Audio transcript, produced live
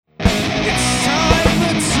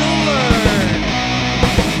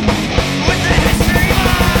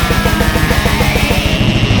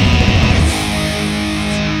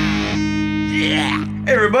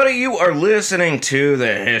you are listening to the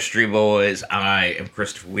History Boys. I am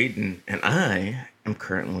Christopher Wheaton, and I am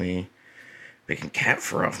currently picking cat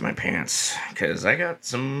fur off my pants because I got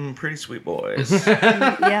some pretty sweet boys.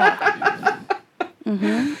 Yeah.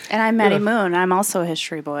 Mm-hmm. And I'm Maddie Moon. I'm also a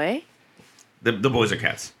history boy. The boys are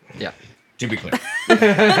cats. Yeah. To be clear.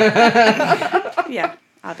 Yeah,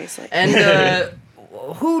 obviously. And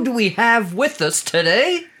who do we have with us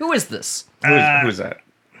today? Who is this? Who's that?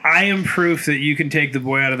 I am proof that you can take the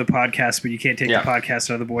boy out of the podcast, but you can't take the podcast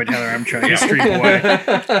out of the boy. Tyler Armstrong, history boy.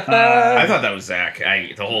 I thought that was Zach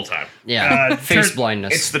the whole time. Yeah, face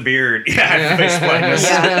blindness. It's the beard. Yeah, face blindness.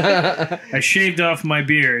 Yeah. I shaved off my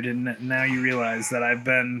beard, and now you realize that I've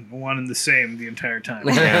been one and the same the entire time.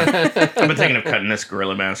 Yeah. I've been thinking of cutting this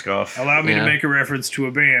gorilla mask off. Allow me to make a reference to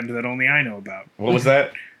a band that only I know about. What was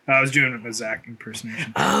that? I was doing a Zach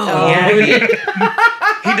impersonation. Oh, yeah.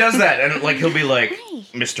 He does that, and like he'll be like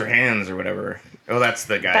Mr. Hands or whatever. Oh, that's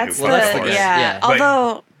the guy That's who the, plays for us. yeah. But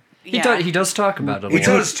Although, He does talk about it. He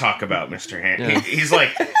does talk about Mr. Hands. Yeah. He's like,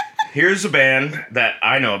 here's a band that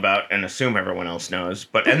I know about and assume everyone else knows,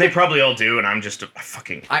 and they probably all do, and I'm just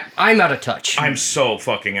I'm out of touch. I'm so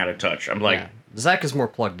fucking out of touch. I'm like, Zach is more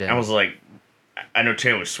plugged in. I was like, I know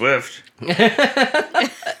Taylor Swift.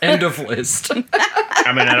 End of list.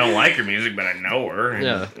 I mean, I don't like her music, but I know her. And,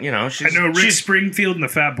 Yeah. You know, I know Rick Springfield and the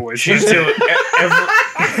Fat Boys. She's doing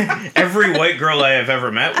every white girl I have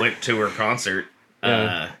ever met went to her concert.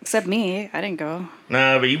 except me. I didn't go.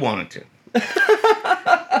 No, but you wanted to.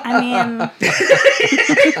 I mean,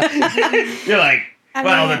 You're like, I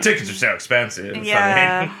well, mean, the tickets are so expensive.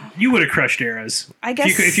 yeah. You would have crushed eras. I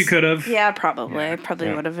guess if you could have. Yeah, probably. I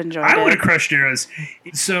probably would have enjoyed I would it. have crushed eras.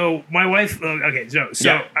 So my wife. Okay, so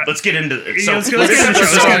Yeah, let's get into it. So, let's get into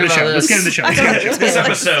the show. this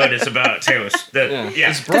episode is about Taylor Swift.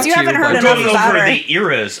 Yeah. Because you haven't heard We're enough going about over her. the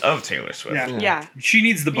eras of Taylor Swift. Yeah. She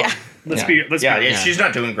needs the book. Yeah. Let's be. Yeah, she's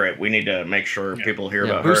not doing great. We need to make sure people hear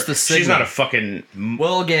about her. boost the signal. She's not a fucking...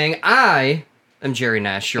 Well, gang, I am Jerry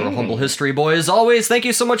Nash, your humble history boy. As always, thank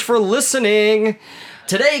you so much for listening.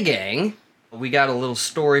 Today, gang, we got a little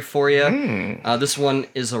story for you. This one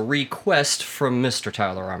is a request from Mr.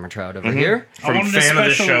 Tyler Armitrout over here. From fan of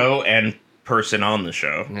the show and person on the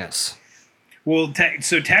show. Yes. Well,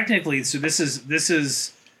 so technically, this is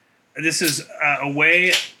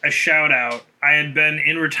a shout out. I had been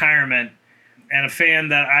in retirement, and a fan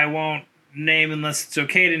that I won't name unless it's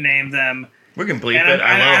okay to name them. We can bleep And it.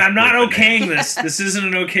 I'm not bleeping okaying this. This isn't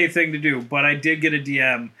an okay thing to do, but I did get a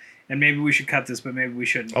DM, and maybe we should cut this, but maybe we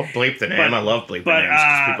shouldn't. I'll bleep the name. But- I love bleeping but, names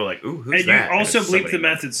because people are like, ooh, who's And that? you also it's bleep the somebody.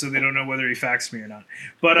 method, so they don't know whether he faxed me or not.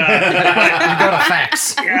 But You got a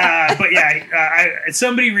fax.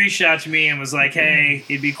 somebody reached out to me and was like, "Hey,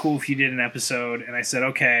 it'd be cool if you did an episode." And I said,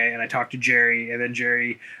 "Okay." And I talked to Jerry, and then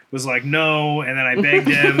Jerry was like, "No." And then I begged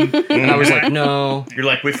him, And I was like, no. You're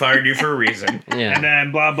like, we fired you for a reason. Yeah. and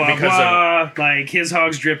then blah blah Because blah. Like his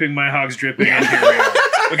hog's dripping, my hog's dripping, and here we are.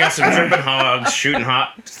 We got some dripping hogs, shooting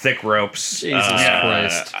hot, thick ropes. Jesus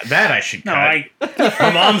Christ. That I should cut. No,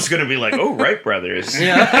 My mom's going to be like, oh, Wright Brothers.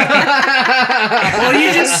 Yeah. well,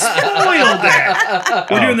 you just spoiled that.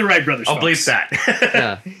 We're doing the Wright Brothers. I'll bleep that.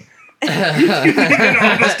 Yeah.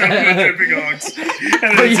 Almost done with dripping hogs. And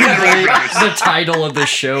then But it's in the Wright yeah, Brothers. the title of the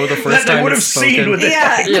show, the first That time they would have it's spoken. seen with it.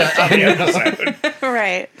 Yeah. Yeah.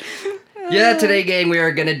 Right. Yeah, today, gang, we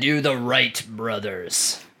are going to do the Wright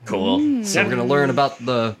Brothers. Cool. So we're going to learn about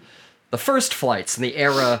the first flights and the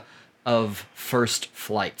era of first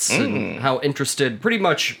flights and how interested pretty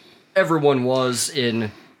much everyone was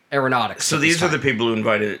in aeronautics. So at this these are the time. people who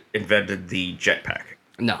invented the jetpack.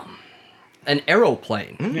 No. An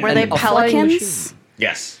aeroplane. Were they A flying pelicans?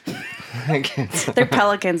 Yes. machine. They're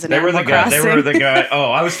pelicans in They were Animal the guy. They Crossing. were the guy. Oh,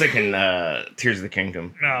 I was thinking Tears of the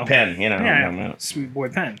Kingdom. No. Penn, you know. Yeah, sweet boy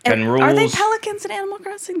Penn. Penn rules. Are they pelicans in Animal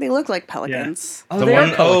Crossing? They look like pelicans. Oh, The they one-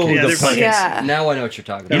 are oh, pelicans. Yeah, the they're plane. Yeah. Now I know what you're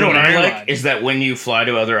talking about. You know what I They're like alive. is that when you fly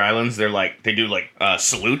to other islands, they do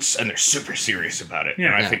salutes and they're super serious about it. Yeah.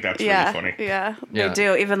 And I Yeah. think that's Yeah. really funny. Yeah. Yeah. They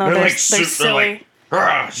do, even though They're they're like silly.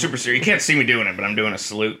 super serious. You can't see me doing it, but I'm doing a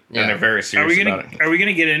salute, Yeah. and they're very Are serious we about gonna it. Are we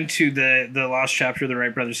gonna get into the lost chapter of the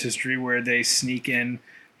Wright Brothers history where they sneak in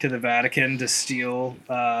to the Vatican to steal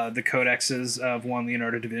the codexes of one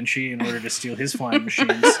Leonardo da Vinci in order to steal his flying machines,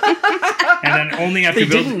 and then only after They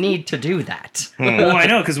didn't need to do that. Well, I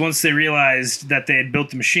know, because once they realized that they had built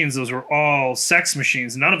the machines, those were all sex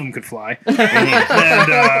machines. None of them could fly. And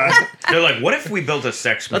They're like, what if we built a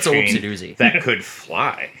sex That's a machine whoopsie-doozy. that could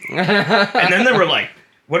fly? And then they were like,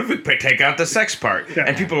 what if we take out the sex part?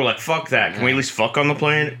 And people were like, fuck that. Can we at least fuck on the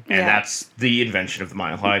plane? And Yeah. that's the invention of the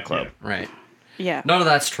Mile High Club. Right. Yeah. None of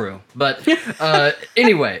that's true. But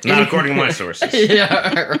anyway. Not according to my sources.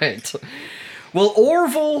 Yeah, right. Well,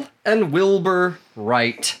 Orville and Wilbur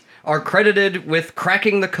Wright are credited with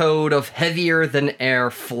cracking the code of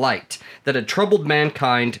heavier-than-air flight that had troubled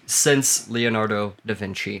mankind since Leonardo da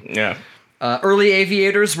Vinci. Yeah. Early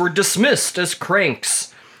aviators were dismissed as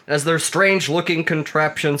cranks, as their strange-looking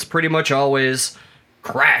contraptions pretty much always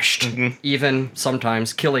crashed, even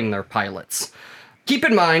sometimes killing their pilots. Keep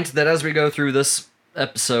in mind that as we go through this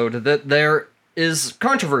episode, that there is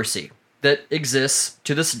controversy that exists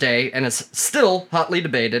to this day, and is still hotly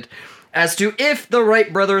debated, as to if the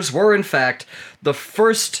Wright brothers were in fact the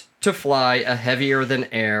first to fly a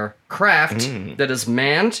heavier-than-air craft that is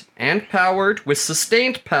manned and powered with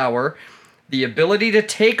sustained power, the ability to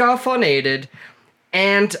take off unaided,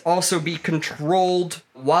 and also be controlled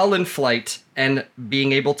while in flight and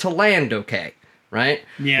being able to land okay, right?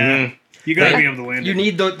 Yeah. You gotta be able to land You it.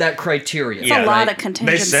 need that criteria. It's a lot of They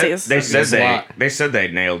contingencies. said they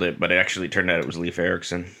nailed it, but it actually turned out it was Leif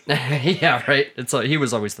Erikson. Yeah, right. He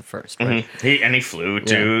was always the first, right? He flew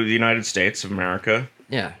to the United States of America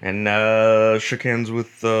Yeah. and shook hands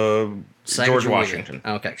with George Sacagawea. Washington.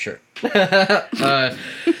 Okay, sure.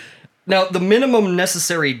 Now, the minimum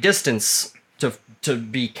necessary distance to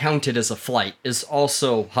be counted as a flight is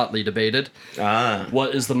also hotly debated.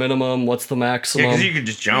 What is the minimum? What's the maximum? Yeah, because you could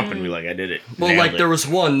just jump and be like, I did it. Well, Nailed like it. there was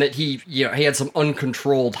one that he had some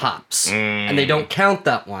uncontrolled hops, and they don't count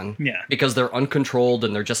that one, Yeah. because they're uncontrolled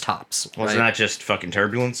and they're just hops. Wasn't right? that just fucking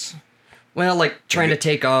turbulence? Well, like trying to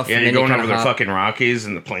take off. Yeah, and you're then going you over kinda the hop. fucking Rockies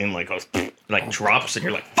and the plane like goes like drops and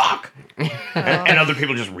you're like, fuck. And other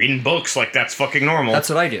people just reading books like that's fucking normal. That's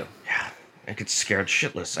what I do. I get scared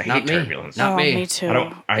shitless. I Not hate me. turbulence. Not Oh, me. me too.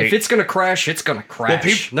 If it's gonna crash, it's gonna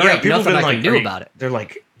crash. There ain't people nothing been I can do "Are you-" about it. They're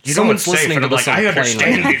like, you Someone's know it's safe. listening And to I'm this like, on I a plane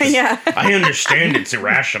understand right it's, Yeah. I understand it's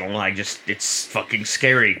irrational. It's fucking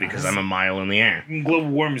scary because I'm a mile in the air. Global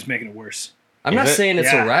warming is making it worse. I'm not Is it? saying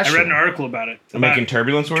it's Yeah, irrational. I read an article about it. Making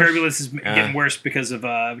turbulence worse? Turbulence is getting worse because of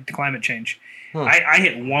climate change. Huh. I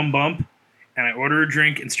hit one bump, and I order a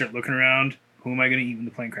drink and start looking around. Who am I going to eat when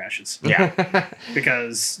the plane crashes? Yeah.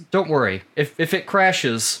 Because Don't worry. If it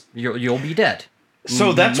crashes, you'll be dead.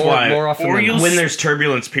 So that's more, why more often Or than you'll not. when there's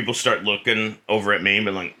turbulence, people start looking over at me and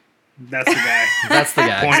be like, that's the guy. That's the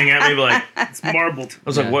guy. pointing at me like, I It's marbled.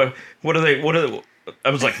 was like, what are they, I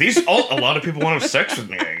was like, a lot of people want to have sex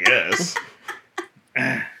with me, I guess.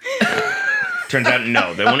 Turns out,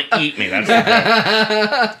 no, they want to eat me. That's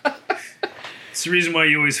the It's the reason why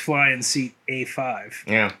you always fly in seat A5.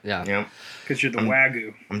 Yeah. Yeah. Yeah. Because you're the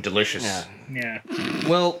Wagyu. I'm delicious. Yeah. Yeah.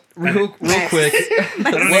 Well, real quick.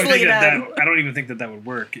 I don't, even think done. I don't even think that would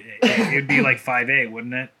work. It'd be like 5A,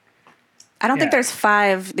 wouldn't it? I don't think Yeah. there's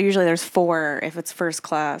 5. Usually there's 4 if it's first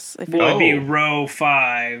class. If Well, it'd be Oh. row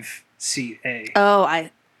 5, seat A. yeah.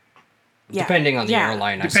 Depending on the Yeah.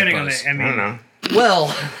 airline, Depending I on suppose. the, I I mean, don't know.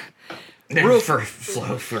 Well,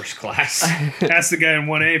 Flow first class. ask the guy in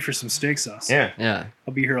 1A for some steak sauce. Yeah. yeah.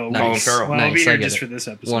 I'll be here all Nice. Colin week. Farrell. Well, I'll be Nice, I here get just it. for this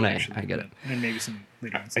episode. 1A, actually, I get it. And maybe some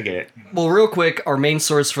later on. I get it. Well, real quick, our main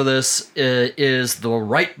source for this is the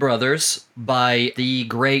Wright Brothers by the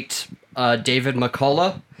great David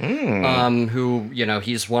McCullough, who,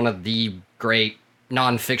 he's one of the great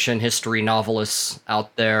nonfiction history novelists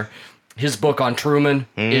out there. His book on Truman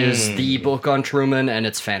is the book on Truman, and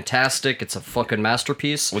it's fantastic. It's a fucking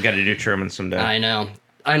masterpiece. We got to do Truman someday. I know,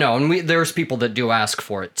 and there's people that do ask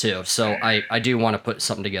for it too. So I do want to put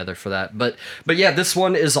something together for that. But yeah, this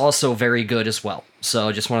one is also very good as well. So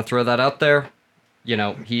I just want to throw that out there.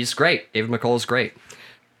 He's great. David McCullough's great.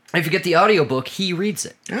 If you get the audiobook, he reads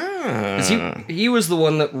it. 'Cause he was the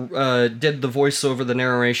one that did the voiceover, the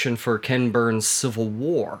narration for Ken Burns' Civil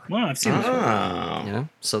War. Well, I've seen this one. Oh.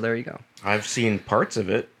 So there you go. I've seen parts of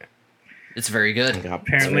it. It's very good. Got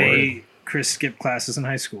Apparently, Chris skipped classes in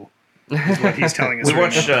high school. Is what he's telling us. we right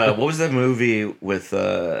watched, now. what was that movie with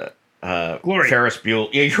Glory. Ferris Bueller?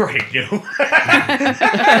 Yeah, you already knew.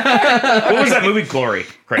 What was that movie, Glory,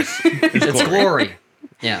 Chris? It's glory.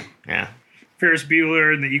 Yeah. Yeah. Ferris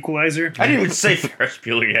Bueller and the Equalizer. I didn't even say Ferris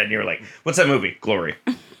Bueller yet, and you were like, what's that movie? Glory.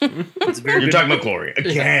 It's a very You're good, talking about Glory.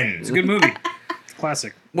 Again. it's a good movie. It's a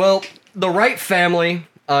classic. Well, the Wright family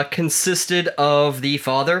consisted of the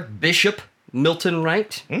father, Bishop Milton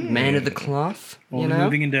Wright, man of the cloth. Only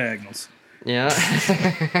moving in diagonals. Yeah.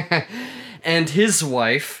 And his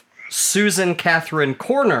wife, Susan Catherine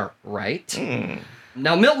Corner Wright.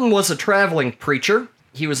 Now, Milton was a traveling preacher.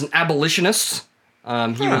 He was an abolitionist.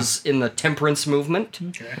 He was in the temperance movement.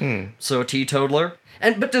 Okay. So a teetotaler.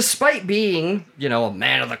 But despite being, a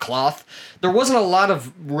man of the cloth, there wasn't a lot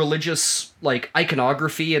of religious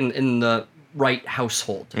iconography in the Wright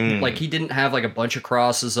household. Like, he didn't have, like, a bunch of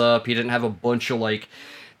crosses up. He didn't have a bunch of, like,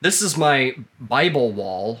 this is my Bible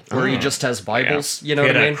wall, where he just has Bibles, you know he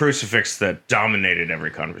what had I a mean? crucifix that dominated every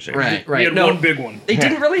conversation. Right. He had one big one. They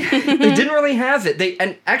didn't really have it.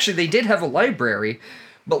 And actually they did have a library,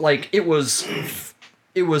 but like it was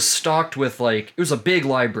stocked with like, it was a big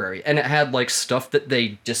library, and it had like stuff that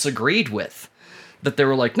they disagreed with. That they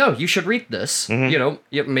were like, no, you should read this. You know,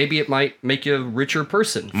 maybe it might make you a richer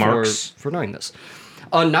person for knowing this.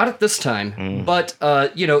 Not at this time, but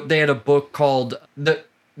you know, they had a book called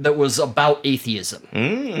that was about atheism,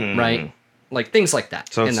 right? Like things like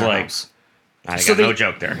that. So it's in their like, house. I got no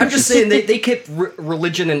joke there. I'm just saying they kept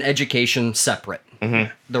religion and education separate.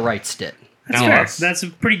 The Wrights did. That's fair. That's a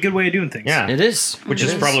pretty good way of doing things. Yeah. It is. Which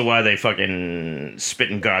is probably why they fucking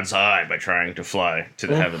spit in God's eye by trying to fly to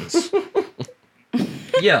the heavens.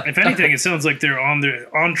 Yeah. If anything, it sounds like they're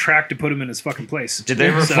on track to put him in his fucking place. Did they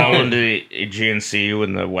ever fall into the Aegean Sea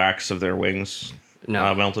when the wax of their wings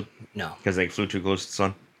melted? No. Because they flew too close to the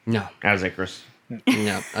sun? No. As Icarus. No.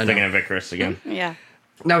 I Thinking know. of Icarus again. Yeah.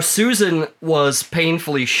 Now, Susan was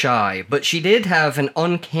painfully shy, but she did have an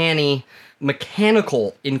uncanny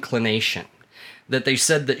mechanical inclination that they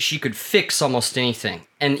said that she could fix almost anything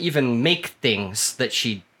and even make things that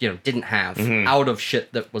she, didn't have out of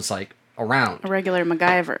shit that was like around. A regular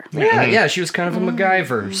MacGyver. Yeah, she was kind of a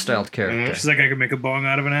MacGyver-styled character. She's like, I can make a bong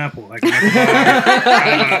out of an apple. I can make a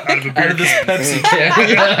bong out of a beer Out of this can. Pepsi can.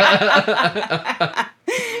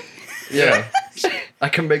 Yeah. I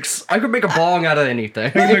can make a bong out of anything. I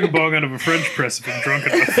can make a bong out of a French press if I'm drunk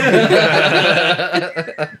enough.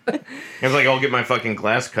 I was like, I'll get my fucking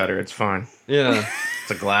glass cutter. It's fine. Yeah. It's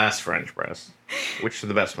a glass French press. Which are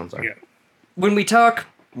the best ones are. Yeah. When we talk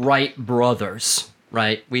Wright Brothers,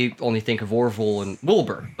 right, we only think of Orville and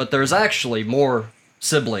Wilbur, but there's actually more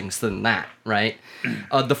siblings than that, right?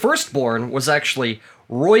 The firstborn was actually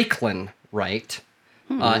Royklin Wright.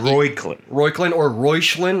 Royklin. Royklin or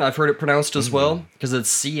Reuchlin, I've heard it pronounced as well, because it's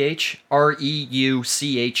Reuchlin.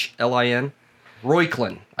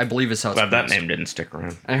 Royklin, I believe is how it's Glad that pronounced. name didn't stick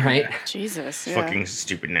around. All right. Jesus. Yeah. Fucking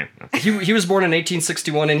stupid name. He was born in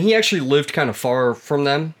 1861, and he actually lived kind of far from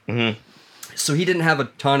them. Mm-hmm. So he didn't have a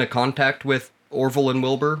ton of contact with Orville and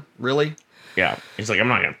Wilbur, really. Yeah. He's like, I'm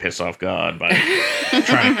not going to piss off God by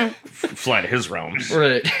trying to fly to his realms.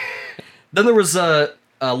 Right. Then there was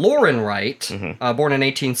Lauren Wright, born in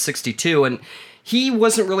 1862, and he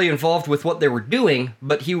wasn't really involved with what they were doing,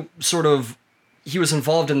 but he was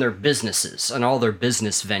involved in their businesses and all their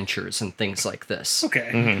business ventures and things like this.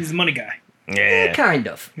 Okay, he's a money guy. Yeah. Kind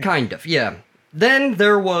of, yeah. Then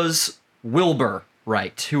there was Wilbur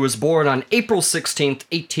Wright, who was born on April 16th,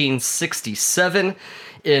 1867,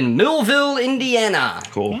 in Millville, Indiana.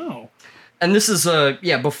 Cool. Oh. And this is,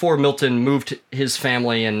 before Milton moved his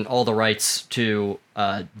family and all the Wrights to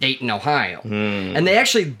Dayton, Ohio. And they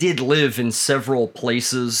actually did live in several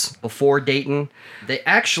places before Dayton. They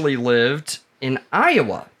actually lived in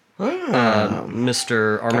Iowa,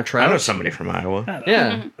 Mr. Armentrout. I know somebody from Iowa.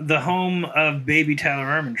 Yeah. The home of baby Tyler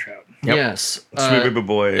Armentrout. Yep. Yes. Sweet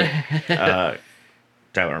boy,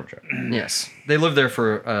 Tyler Armstrong. Yes. They lived there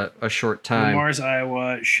for a short time. Lamar's,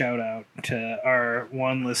 Iowa. Shout out to our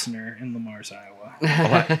one listener in Lamar's,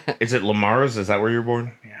 Iowa. Is it Lamar's? Is that where you're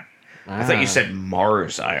born? Yeah. I thought you said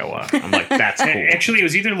Mars, Iowa. I'm like, that's cool. Actually, it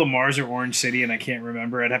was either Lamar's or Orange City, and I can't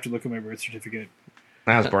remember. I'd have to look at my birth certificate.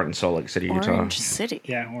 I was born in Salt Lake City, Utah. Orange City.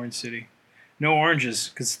 Yeah, Orange City. No oranges,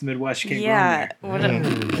 because it's the Midwest. You can't Yeah. grow What them a,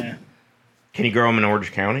 there. Yeah. Can you grow them in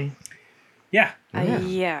Orange County? Yeah.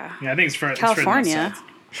 yeah. Yeah, I think it's for California.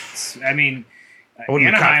 I mean, wouldn't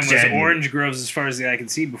Anaheim cut was dead. orange groves as far as the eye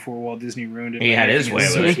could see before Walt Disney ruined it. He had his way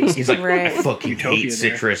with it. He's like, Right. I fucking Utopia hate there.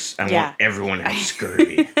 citrus. I Yeah. want everyone to have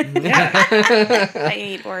scurvy. I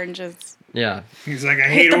hate oranges. Yeah. He's like, I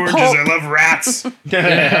hate the oranges. pulp. I love rats.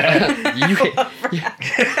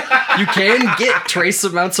 You can get trace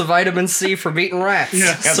amounts of vitamin C from eating rats.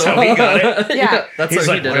 Yeah. That's how he got it. Yeah. That's He's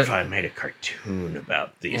how like, he what did if it. I made a cartoon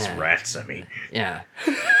about these rats? I mean, Yeah.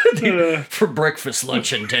 Uh, For breakfast,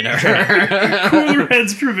 lunch, and dinner. cooler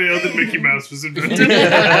heads prevailed and Mickey Mouse was invented.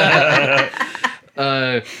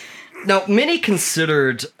 Now, many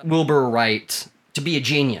considered Wilbur Wright to be a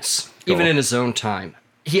genius, even in his own time.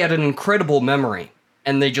 He had an incredible memory,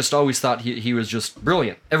 and they just always thought he was just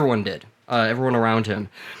brilliant. Everyone did. Everyone around him.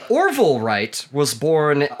 Orville Wright was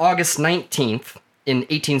born August 19th in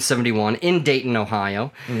 1871 in Dayton,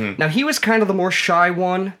 Ohio. Now, he was kind of the more shy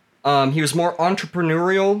one. He was more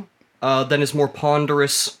entrepreneurial than his more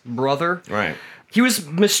ponderous brother. right. He was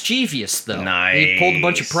mischievous, though. He Nice. pulled a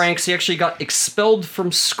bunch of pranks. He actually got expelled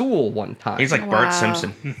from school one time. He's like Wow. Bart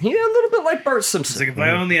Simpson. Yeah, a little bit little like Bart It's Simpson. like if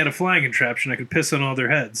I only had a flying contraption, I could piss on all their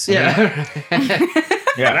heads. Yeah.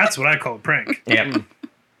 Yeah. That's what I call a prank. Yeah.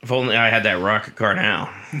 If only I had that rocket car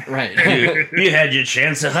now. Right. You had your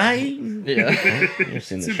chance of high. Yeah. You've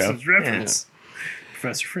seen the show. Simpsons reference.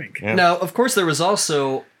 Professor Frink. Yeah. Now, of course, there was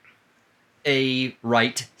also a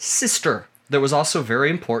Wright sister that was also very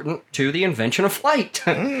important to the invention of flight.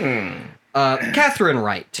 Catherine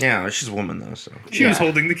Wright. Yeah, she's a woman though, so. She was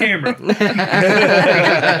holding the camera.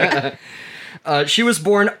 She was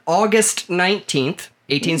born August 19th,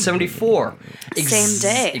 1874. Same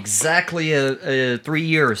day. Exactly 3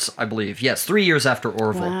 years, I believe. Yes, 3 years after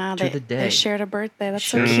Orville. Wow, to the day. they shared a birthday. That's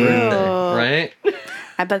Shared so a cute. birthday, right?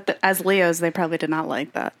 I bet that as Leos, they probably did not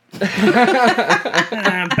like that.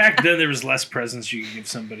 Back then, there was less presents you could give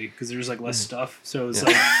somebody because there was like less stuff. So it was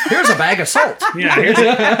like, Here's a bag of salt. yeah,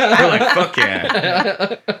 They're like, fuck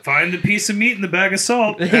yeah. find the piece of meat in the bag of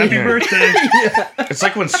salt. Happy birthday. It's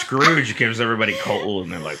like when Scrooge gives everybody coal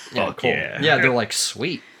and they're like, fuck Cool. yeah. Yeah, they're like,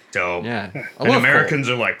 sweet. Dope. Yeah. I And love Americans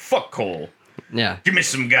are like, fuck coal. coal. Yeah. Give me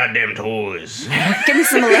some goddamn toys. Give me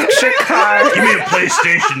some electric cars. Give me a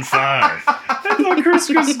PlayStation 5. I thought Chris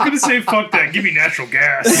was going to say, fuck that. Give me natural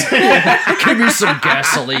gas. Give me some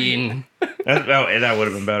gasoline. That would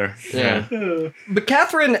have been better. Yeah. But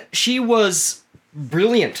Catherine, she was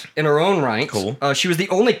brilliant in her own right. Cool. She was the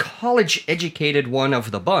only college-educated one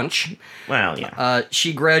of the bunch. Well, yeah.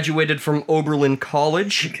 She graduated from Oberlin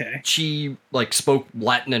College. Okay. She spoke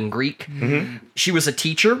Latin and Greek. Mm-hmm. She was a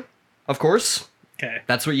teacher, of course. Okay.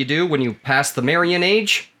 That's what you do when you pass the marrying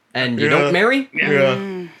age and you don't marry.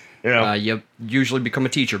 Yeah. Yeah. You usually become a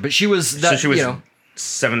teacher. But she was that. So she was you know,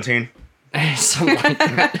 17. something like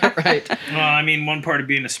that, right? Well, I mean, one part of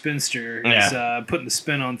being a spinster is putting the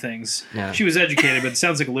spin on things. Yeah. She was educated, but it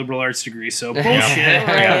sounds like a liberal arts degree, so bullshit. Yeah.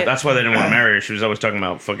 Right. Yeah, that's why they didn't want to marry her. She was always talking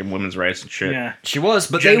about fucking women's rights and shit. Yeah. She was,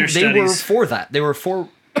 but Gender they were studies. for that. They were for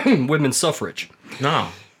women's suffrage. No.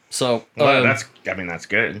 So Well, that's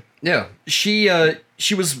good. yeah, she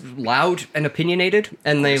was loud and opinionated,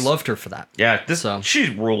 and they loved her for that. Yeah, So- she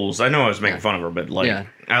rules. I know I was making fun of her, but like, Yeah.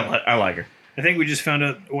 I like her. I think we just found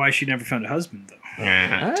out why she never found a husband, though.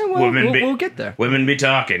 Yeah. Well, we'll get there. Women be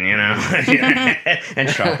talking, you know, and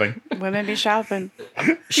shopping. Women be shopping.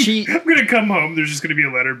 She I'm gonna come home. There's just gonna be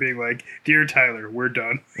a letter being like, "Dear Tyler, we're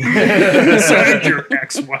done." Signed, your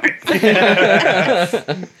ex-wife.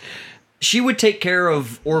 she would take care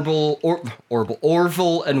of Orville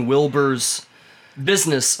and Wilbur's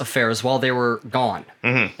business affairs while they were gone,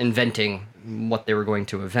 inventing what they were going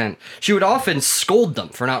to invent. She would often scold them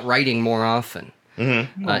for not writing more often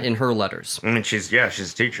in her letters. I mean, she's a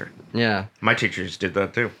teacher. Yeah, My teachers did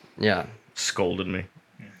that too. yeah. Scolded me.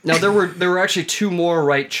 Now there were actually two more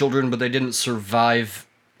Wright children, but they didn't survive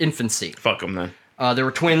infancy. Fuck them then. There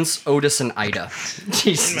were twins, Otis and Ida.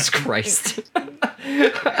 Jesus Christ.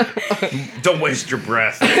 Don't waste your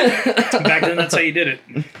breath. Back then, that's how you did it.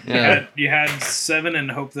 Yeah. You had 7 and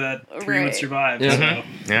hope that 3 would Right. survive. Yeah.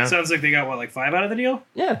 So Yeah. sounds like they got, 5 out of the deal?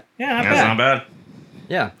 Yeah. Yeah, not That's bad. not bad.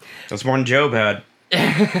 Yeah. That's more than Job had.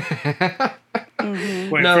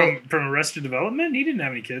 Wait, No. from Arrested Development? He didn't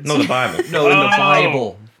have any kids. No, the Bible. No, in the Oh.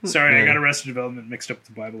 Bible. Sorry, I got Arrested Development mixed up with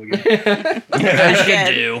the Bible again. As you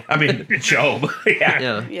do. I mean, Job. Yeah.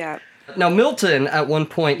 Yeah. Yeah. Now Milton, at one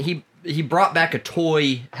point, he brought back a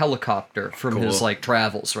toy helicopter from his Cool.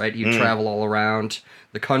 travels. Right, he'd travel all around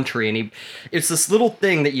the country, and it's this little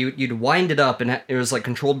thing that you'd wind it up, and it was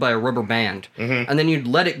controlled by a rubber band, and then you'd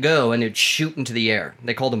let it go, and it'd shoot into the air.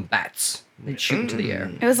 They called them bats. They'd shoot into the air.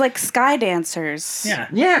 It was like Sky Dancers. Yeah.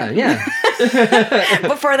 Yeah.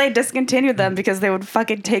 Before they discontinued them because they would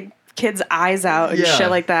fucking take kids' eyes out and Yeah. shit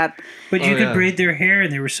like that. But you could braid their hair,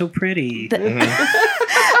 and they were so pretty.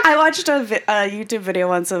 I watched a YouTube video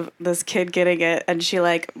once of this kid getting it, and she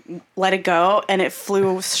let it go, and it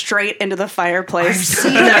flew straight into the fireplace. I've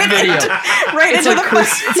seen that video. Right It's into like, the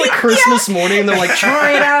it's like Christmas morning, and they're like,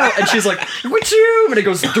 try it out. And she's like, wachoo! And it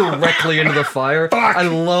goes directly into the fire. I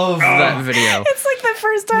love that video. It's like the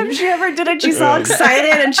first time she ever did it. She's all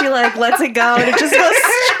excited, and she lets it go, and it just goes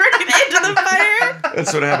straight into the fire.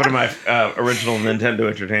 That's what happened to my original Nintendo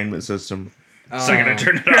Entertainment System. Second I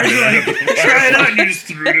turned it on, you're like, try it out, and you just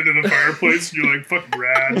threw it into the fireplace, and you're like, fucking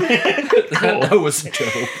rad. That was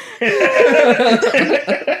dope.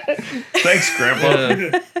 Thanks,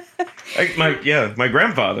 Grandpa. My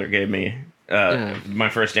grandfather gave me my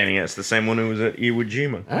first NES, the same one who was at Iwo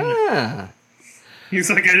Jima. Ah. He's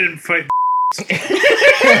like, I didn't fight.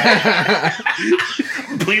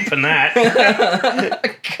 Bleeping that.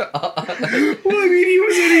 Well, I mean, he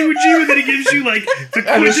was at Iwo Jima, that he gives you, the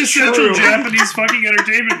That is quintessential true. Japanese fucking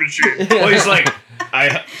entertainment machine. Well, he's like,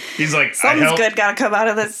 He's like, Something's good gotta come out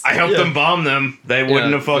of this. I helped them bomb them. They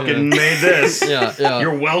wouldn't have fucking made this. Yeah.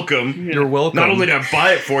 You're welcome. You're welcome. Not only did I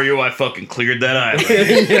buy it for you, I fucking cleared that island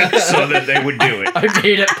so that they would do it. I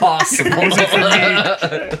made it possible.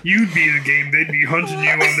 You'd be the game. They'd be hunting you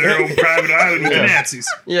on their own private island with the Nazis.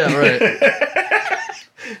 Yeah, right.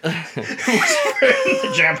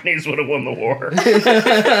 The Japanese would have won the war.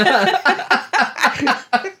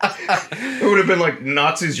 It would have been like,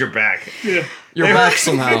 Nazis, you're back. Yeah. You're back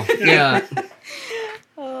somehow. Yeah.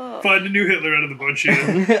 Find a new Hitler out of the bunch.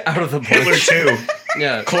 Yeah. Out of the Hitler bush. too.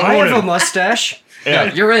 Yeah. Clone I have him. a mustache. Yeah.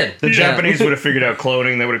 Yeah, you're in. The Japanese would have figured out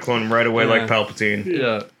cloning. They would have cloned him right away like Yeah. Palpatine.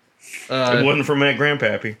 Yeah. It wasn't for my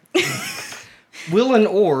grandpappy. Will and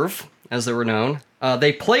Orv, as they were known,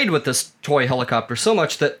 they played with this toy helicopter so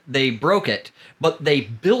much that they broke it, but they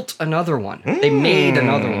built another one. They made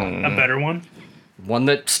another one. A better one. One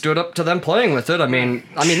that stood up to them playing with it. I mean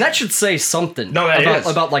that should say something No, that is.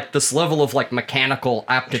 about like this level of like mechanical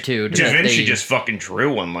aptitude. Da that Vinci they- just fucking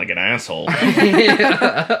drew one like an asshole.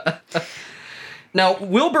 Now,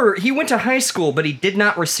 Wilbur, he went to high school, but he did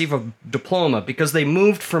not receive a diploma because they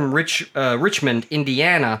moved from Richmond,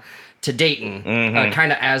 Indiana, to Dayton,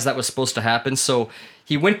 kind of as that was supposed to happen. So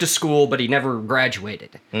he went to school, but he never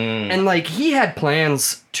graduated. And, like, he had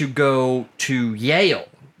plans to go to Yale,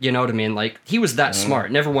 you know what I mean? Like, he was that smart,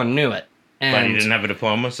 and everyone knew it. And, But he didn't have a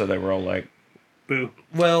diploma, so they were all like, Boo.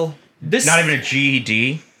 well, this... not even a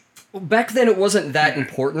GED. Back then, it wasn't that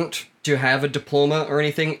important to have a diploma or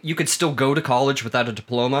anything. You could still go to college without a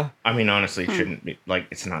diploma. I mean, honestly, it shouldn't be. Like,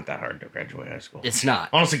 it's not that hard to graduate high school. It's not.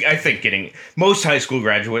 Honestly, I think most high school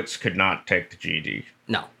graduates could not take the GED.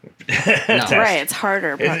 No. Test. Right, it's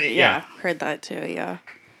harder. But It- yeah, yeah. heard that too. Yeah.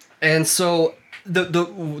 And so the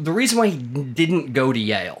reason why he didn't go to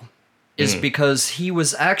Yale is because he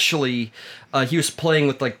was actually he was playing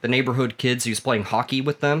with like the neighborhood kids. He was playing hockey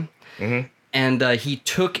with them, and he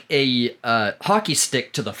took a hockey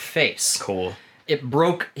stick to the face. Cool. It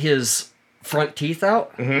broke his front teeth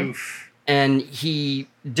out, Oof. and he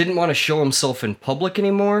didn't want to show himself in public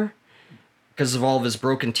anymore because of all of his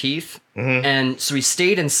broken teeth. And so he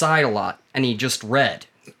stayed inside a lot, and he just read.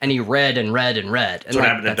 And he read and read and read. And That's what like,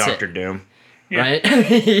 happened to that's Dr. it, Doom. right?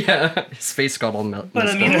 Yeah. His face got all messed But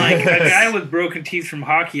I mean, up. like, a guy with broken teeth from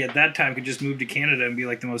hockey at that time could just move to Canada and be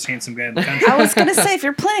like the most handsome guy in the country. I was gonna say, if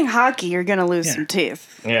you're playing hockey, you're gonna lose Yeah. some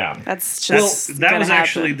teeth. Yeah. That's That's, just that gonna was happen.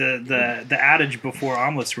 actually the adage before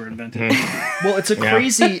omelets were invented. Well, it's a Yeah.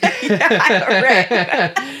 crazy...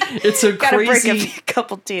 right. It's a Gotta break crazy... a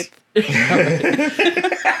couple teeth.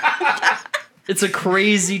 It's a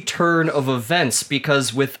crazy turn of events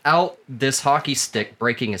because without this hockey stick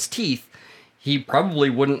breaking his teeth, he probably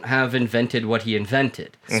wouldn't have invented what he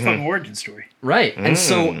invented. It's a fun origin story. Right. And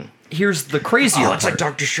so here's the crazier Oh, it's part. like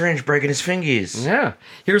Doctor Strange breaking his fingies. Yeah.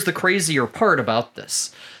 Here's the crazier part about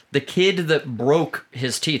this. The kid that broke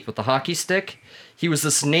his teeth with the hockey stick, he was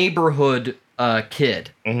this neighborhood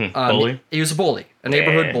kid. Bully? He was a bully, a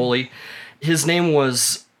neighborhood Dang. bully. His name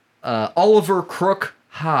was Oliver Crook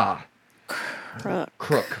Ha.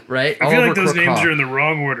 Crook, right? I feel Oliver like those Crook names Ha. are in the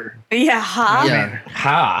wrong order. Yeah, huh? Yeah,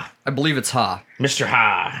 Ha. I believe it's Ha. Mr.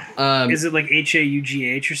 Ha. Is it like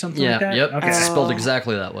Haugh or something Yeah, like that? yep. Okay. It's spelled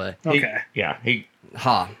exactly that way. Okay. He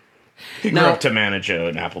Ha. grew Now- up to manage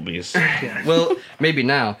an Applebee's. Well, maybe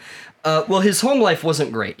now. Well, his home life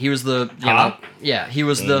wasn't great. He was the, Ha? he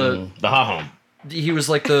was the, The Ha home. he was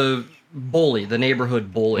like the bully, the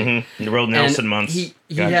neighborhood bully. The real Nelson And months. He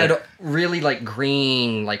Gotcha. had really like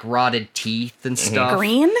green, like rotted teeth and stuff.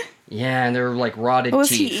 Green? Yeah, and they were like rotted What was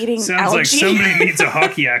teeth. he eating? Sounds algae? like somebody needs a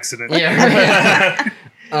hockey accident. Yeah.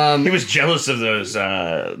 He was jealous of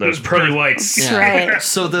those pearly whites. Yeah. Right.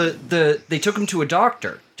 So they took him to a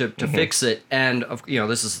doctor to fix it, and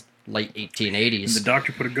this is late The 1880s.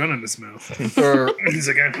 doctor put a gun in his mouth. Or He's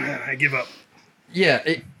like, I give up. yeah,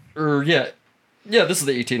 this is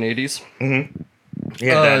the 1880s. He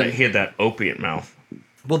had that opiate mouth.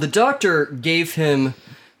 Well, the doctor gave him,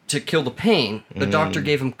 to kill the pain, the doctor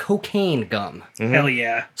gave him cocaine gum. Hell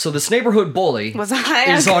yeah. So this neighborhood bully Was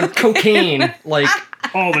high is on on cocaine like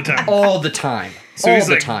All the time. all the time. So all he's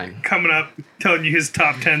the like time. coming up, telling you his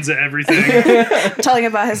top tens of everything. telling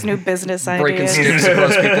about his new business Breaking idea. sticks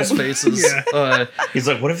across people's faces. Yeah. He's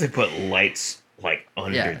like, what if they put lights like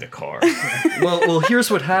under Yeah. the car? Well,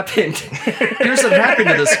 here's what happened. Here's what happened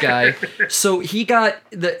to this guy. So he got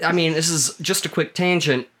this is just a quick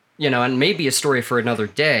tangent, and maybe a story for another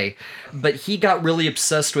day, but he got really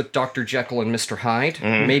obsessed with Dr. Jekyll and Mr. Hyde,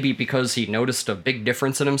 maybe because he noticed a big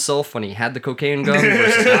difference in himself when he had the cocaine gum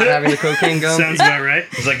versus not having the cocaine gum. Sounds about right.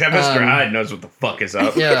 He's like, that Mr. Hyde knows what the fuck is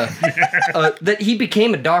up. Yeah. That he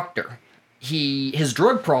became a doctor. his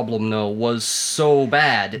drug problem though was so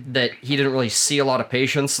bad that he didn't really see a lot of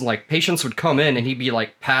patients. Like patients would come in and he'd be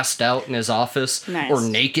like passed out in his office or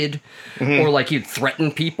naked, or like he'd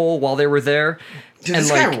threaten people while they were there. Dude, and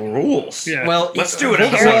this like, guy rules. Yeah. Well, let's do it.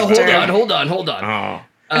 Hold on. Oh.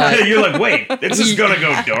 You're like, wait, this is gonna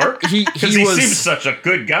go dark? Because he seems such a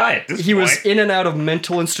good guy at this point. He was in and out of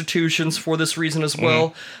mental institutions for this reason as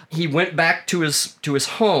well. He went back to his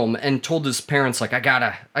home and told his parents, like, I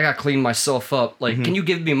gotta clean myself up. Like, can you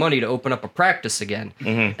give me money to open up a practice again?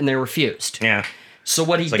 And they refused. Yeah. So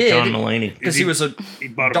what he did, did, John Mulaney, because he was a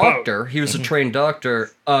doctor, he was a trained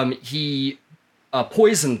doctor. He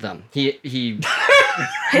poisoned them.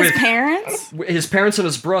 His parents? His parents and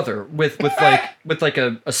his brother with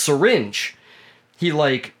a syringe. He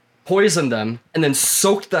like poisoned them and then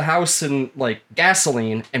soaked the house in like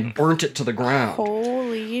gasoline and burnt it to the ground.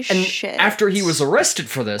 Holy and shit. After he was arrested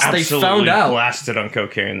for this, absolutely they found out blasted on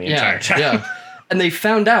cocaine the entire time. Yeah. And they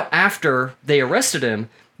found out after they arrested him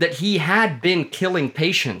that he had been killing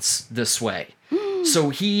patients this way.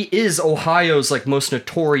 So he is Ohio's like most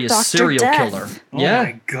notorious Dr. serial Death. killer. Oh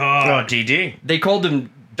my god. Oh, DD. They called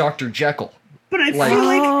him Dr. Jekyll. But I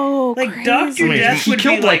feel like crazy. Dr. Death He would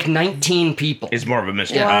killed be like 19 people. He's more of a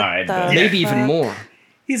Mr. What Hyde. the- But Maybe even more.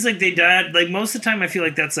 He's like, they died. Like, most of the time, I feel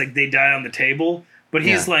like that's like they died on the table. But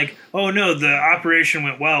he's like, oh no, the operation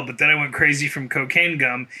went well, but then I went crazy from cocaine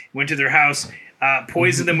gum, went to their house,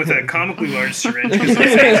 poisoned them with a comically large syringe. Yeah,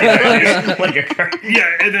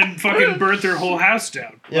 and then fucking burnt their whole house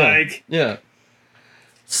down. Yeah.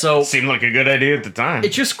 So seemed like a good idea at the time.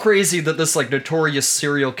 It's just crazy that this like notorious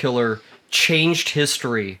serial killer changed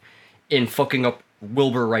history in fucking up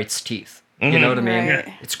Wilbur Wright's teeth. You know what I mean?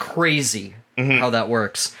 Right. It's crazy how that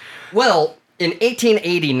works. Well, in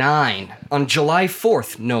 1889, on July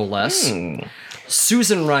 4th, no less,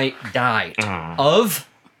 Susan Wright died of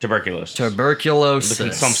tuberculosis. Tuberculosis. The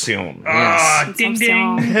consumption. Ah, ding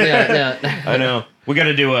ding. Yeah. I know. We got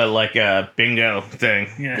to do a bingo thing.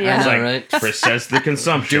 Yeah. Yeah. I know, right? Chris says the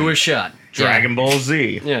consumption. Do a shot. Dragon Ball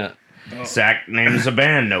Z. Yeah. Zach names a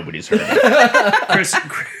band nobody's heard of.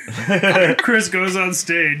 Chris goes on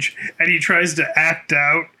stage and he tries to act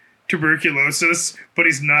out tuberculosis, but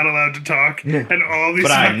he's not allowed to talk. And all these.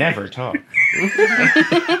 But I never talk. He's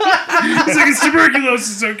like, it's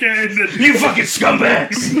tuberculosis, okay? And then, You fucking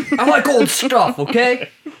scumbags! I like old stuff, okay?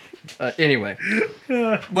 Anyway.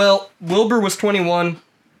 Well, Wilbur was 21.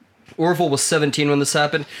 Orville was 17 when this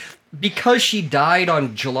happened. Because she died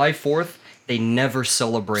on July 4th, they never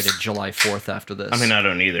celebrated July 4th after this. I mean, I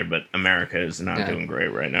don't either, but America is not doing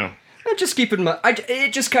great right now. Just keep in mind,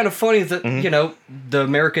 it's just kind of funny that, the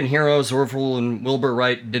American heroes, Orville and Wilbur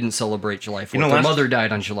Wright, didn't celebrate July 4th. Their mother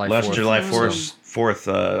died on July 4th. Last July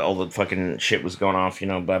 4th, all the fucking shit was going off,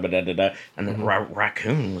 blah, blah, blah, blah, blah. And then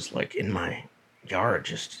raccoon was, like, in my yard,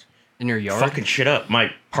 just... In your yard? Fucking shit up.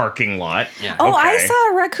 My parking lot. Yeah. Oh, Okay. I saw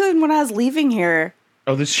a raccoon when I was leaving here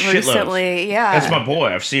Oh, this shitloads. recently. Yeah. That's my boy.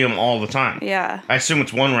 I see him all the time. Yeah. I assume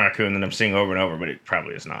it's one raccoon that I'm seeing over and over, but it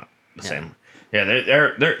probably is not the same. Yeah,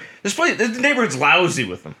 they're the neighborhood's lousy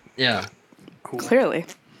with them. Yeah. cool. Clearly.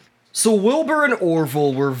 So Wilbur and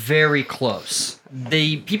Orville were very close.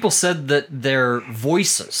 People said that their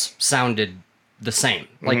voices sounded the same.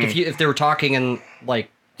 Like if they were talking in like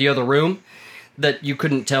the other room, that you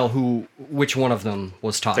couldn't tell which one of them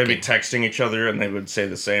was talking. They'd be texting each other and they would say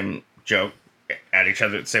the same joke at each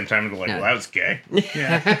other at the same time. And they're like, well, that was gay.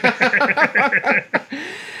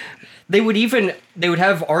 They would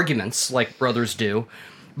have arguments like brothers do,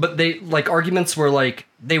 but they like arguments where like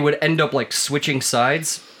they would end up like switching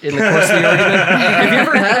sides in the course of the argument. Have you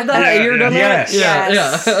ever had that? Have you ever done that?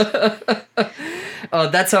 Yeah.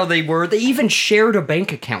 That's how they were. They even shared a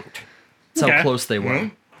bank account. That's how close they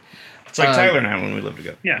were. It's like Tyler and I when we lived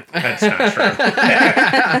together. Yeah. That's not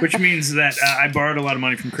true. Which means that I borrowed a lot of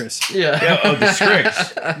money from Chris. Oh, the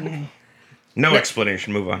scripts. No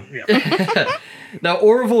explanation. Move on. Yeah. Now,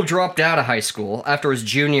 Orville dropped out of high school after his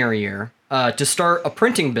junior year to start a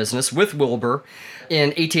printing business with Wilbur in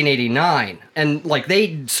 1889. And, like,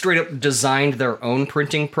 they straight up designed their own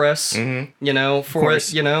printing press, for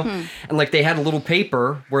it, And, like, they had a little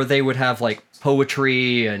paper where they would have, like,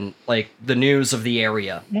 poetry and, like, the news of the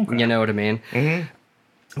area. Okay. You know what I mean?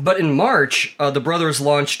 Mm-hmm. But in March, the brothers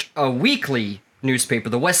launched a weekly newspaper,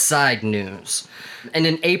 the West Side News. And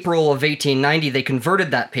in April of 1890, they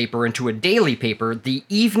converted that paper into a daily paper, the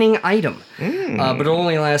Evening Item. But it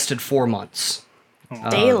only lasted 4 months.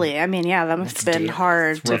 Daily. I mean, yeah, that must have been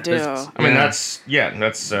hard to do. I mean, that's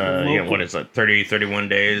what is it, 30, 31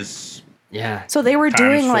 days? Yeah. So they were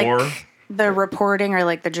doing Times 4. like the reporting or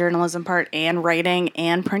like the journalism part and writing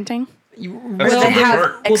and printing? That's Where too they much have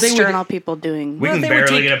work. external people doing. We can they would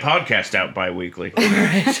barely take- get a podcast out bi-weekly.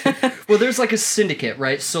 Well, there's like a syndicate,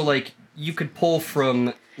 right? So like you could pull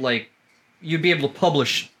from like you'd be able to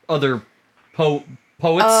publish other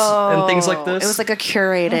poets and things like this. It was like a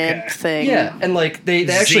curated Okay. thing. yeah, and like they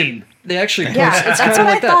actually Zine. post. Yeah, It's that's kind what of I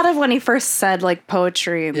like thought that. of when he first said like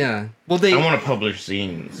poetry. Yeah. Well, I want to publish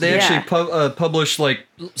zines. they Yeah. actually publish like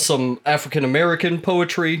some African American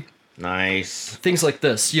poetry. Nice. Things like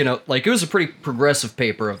this, like it was a pretty progressive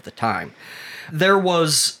paper of the time. There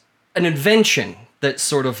was an invention that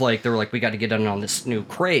sort of like, they were like, we got to get in on this new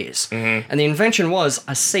craze. And the invention was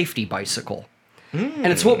a safety bicycle. And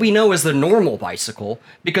it's what we know as the normal bicycle,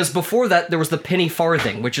 because before that there was the penny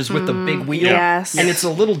farthing, which is with the big wheel, Yes. and it's a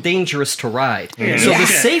little dangerous to ride. So Yeah. the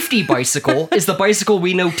safety bicycle is the bicycle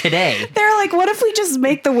we know today. They're like, what if we just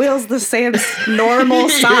make the wheels the same normal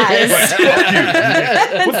size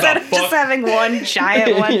instead of just having one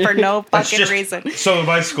giant one for no That's fucking just- reason? So the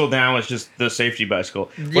bicycle now is just the safety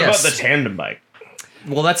bicycle. What Yes. about the tandem bike?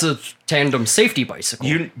 Well, that's a tandem safety bicycle.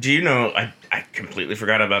 Do you know? I completely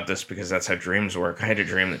forgot about this because that's how dreams work. I had a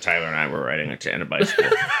dream that Tyler and I were riding a tandem bicycle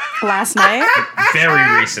Last night?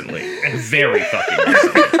 very recently, very fucking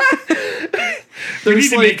recently. We need There's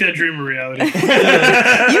to like make that dream a reality.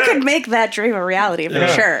 You could make that dream a reality for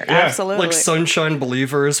sure. Yeah. Absolutely. like Sunshine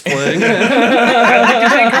Believer is playing.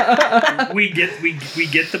 we get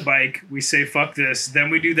the bike. We say fuck this. Then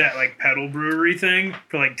we do that like pedal brewery thing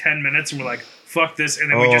for like 10 minutes, and we're like fuck this, and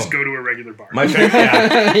then we just go to a regular bar. My favorite,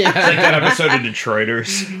 yeah. It's like that episode of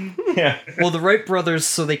Detroiters. Yeah. Well, the Wright brothers,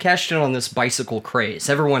 so they cashed in on this bicycle craze.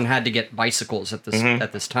 Everyone had to get bicycles at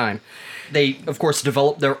this time. They, of course,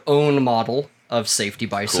 developed their own model of safety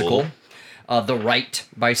bicycle, the Wright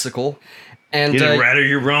bicycle, and Either right or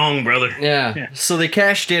you're wrong, brother. yeah. So they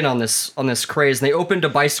cashed in on this craze, and they opened a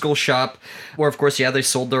bicycle shop where, of course, they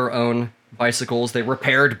sold their own bicycles. They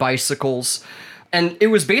repaired bicycles. And it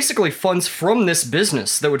was basically funds from this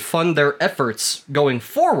business that would fund their efforts going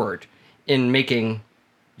forward in making,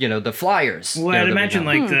 the flyers. Well, that I'd we imagine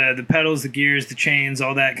know. like the pedals, the gears, the chains,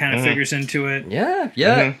 all that kind of figures into it.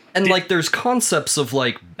 Yeah. And like there's concepts of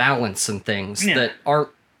like balance and things Yeah. that aren't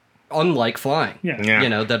unlike flying. Yeah.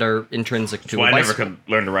 Yeah. That are intrinsic to Well, a I never bicycle. could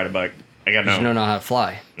learn to ride a bike. I got You don't no. know how to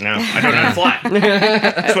fly. No, I don't know how to fly.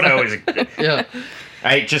 That's what I always. Yeah.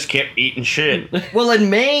 I just kept eating shit. Well, in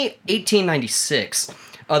May 1896,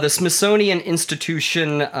 the Smithsonian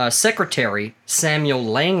Institution secretary Samuel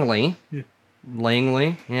Langley,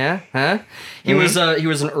 yeah, huh? He was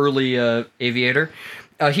an early aviator.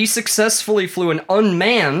 He successfully flew an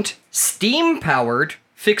unmanned, steam-powered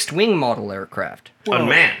fixed-wing model aircraft.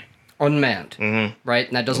 Unmanned. Right?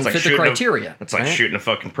 And that doesn't It's like fit the shooting criteria. It's like right? shooting a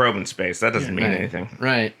fucking probe in space. That doesn't mean Right. anything.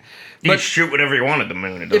 Right. You But- can shoot whatever you want at the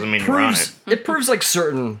moon. It doesn't mean you're on it. It proves like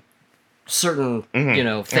certain things,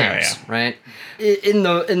 Yeah. right? In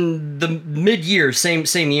the mid-year,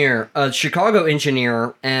 same year, a Chicago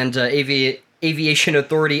engineer and aviation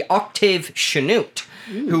authority Octave Chanute,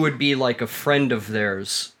 who would be like a friend of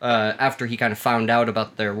theirs after he kind of found out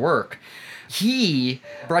about their work. He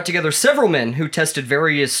brought together several men who tested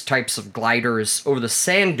various types of gliders over the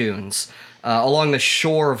sand dunes along the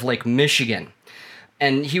shore of Lake Michigan.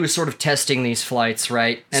 And he was sort of testing these flights,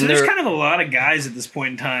 right? And So there's kind of a lot of guys at this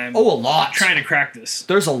point in time. a lot. trying to crack this.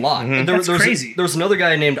 There's a lot. And That's crazy. There's another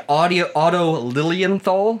guy named Otto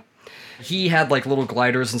Lilienthal. He had like little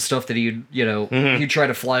gliders and stuff that he'd try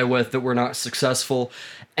to fly with that were not successful,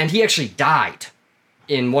 and he actually died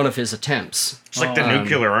in one of his attempts. It's like the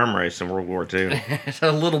nuclear arm race in World War II.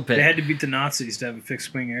 A little bit. They had to beat the Nazis to have a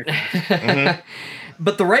fixed wing aircraft.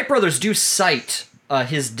 But the Wright brothers do cite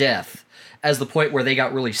his death as the point where they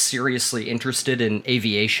got really seriously interested in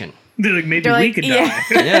aviation. They're like, maybe They're we like, could yeah.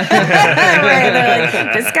 die. Right, they're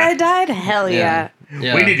like, this guy died? Hell yeah.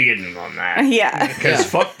 Yeah. We need to get in on that. Yeah. Because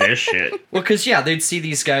fuck this shit. Well, because they'd see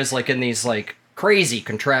these guys like in these like crazy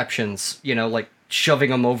contraptions, like shoving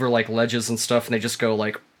them over like ledges and stuff, and they just go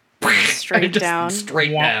like Straight just down.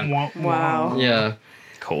 straight Wah, down. wah, wah. Wow. Yeah.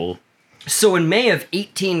 Cool. So in May of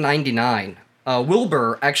 1899,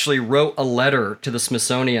 Wilbur actually wrote a letter to the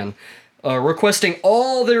Smithsonian requesting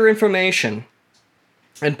all their information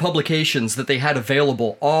and publications that they had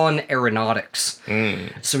available on aeronautics,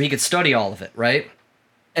 so he could study all of it, right?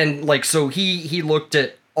 And like, so he looked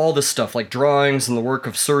at all this stuff, like drawings and the work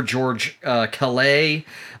of Sir George Calais,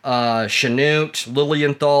 Chanute,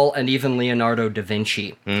 Lilienthal, and even Leonardo da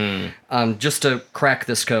Vinci, just to crack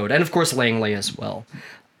this code, and of course Langley as well.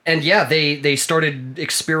 And yeah, they started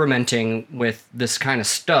experimenting with this kind of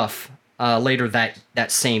stuff later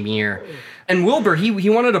that same year. And Wilbur, he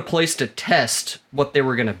wanted a place to test what they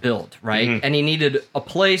were going to build, right? And he needed a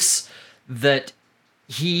place that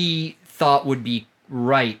he thought would be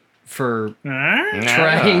right for Huh?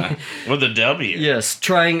 trying. With a W. Yes,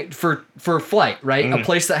 trying for flight, right? A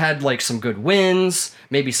place that had like some good winds,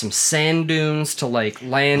 maybe some sand dunes to like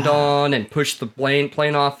land on and push the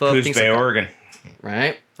plane off of. Coos things Bay, like that. Oregon.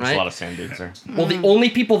 Right? There's a lot of sand dunes there. Well, the only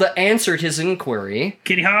people that answered his inquiry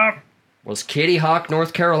Kitty Hawk. was Kitty Hawk,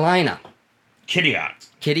 North Carolina. Kitty Hawk.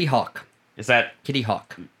 Kitty Hawk. Is that, Kitty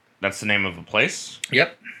Hawk. that's the name of a place?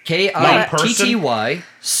 Yep. Kitty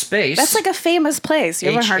space. That's like a famous place. You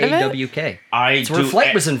ever heard of it? HAWK. I It's where do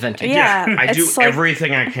flight was invented. Yeah. I do it's like-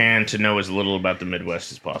 everything I can to know as little about the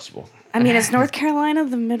Midwest as possible. I mean, is North Carolina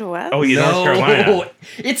the Midwest? Oh, you North Carolina.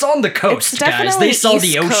 It's on the coast, It's guys. definitely They saw the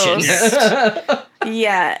East ocean. Coast.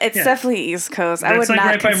 Yeah, it's Yeah. definitely East Coast. I That's would like not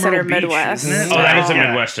right by consider Myrtle Beach, Midwest. isn't it? Oh, that isn't Yeah.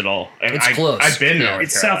 Midwest at all. It's close. I've been Yeah. North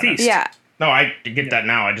It's Carolina. southeast. Yeah. No, I get that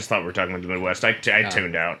now. I just thought we were talking about the Midwest. I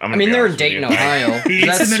tuned out. I mean, they're in Dayton, Ohio. He hates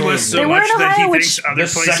That's the sort Midwest of- so They were much in that he Ohio, thinks which- other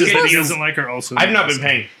The places second that he you- doesn't like are also. I've not been Midwest.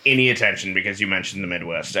 paying any attention because you mentioned the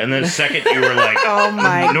Midwest. And the second you were like, Oh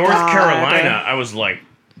my North God. Carolina, I was like,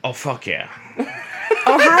 oh, fuck yeah.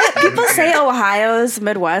 Ohio. People say Ohio is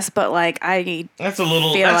Midwest, but like That's a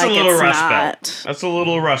little, feel that's like a little it's Rust not. Belt. That's a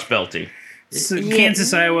little Rust Belty. So Yeah.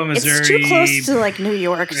 Kansas, Iowa, Missouri. it's too close to like New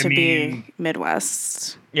York to mean- be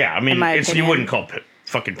Midwest, Yeah, I mean, In my you opinion. wouldn't call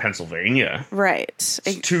fucking Pennsylvania. right?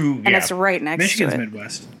 Too, And yeah. it's right next Michigan's to it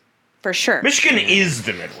Midwest. for sure. Michigan is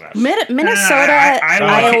the Midwest. Minnesota, Iowa,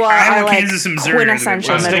 Iowa are Iowa, like Kansas, and Missouri are the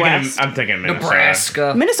quintessential Midwest. Midwest. I'm thinking Minnesota.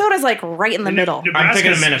 Nebraska. Minnesota's like right in the middle. I'm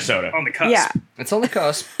thinking of Nebraska's Minnesota. on the cusp. Yeah, It's on the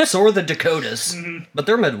cusp. So are the Dakotas. But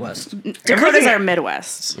they're Midwest. Dakotas Everything- are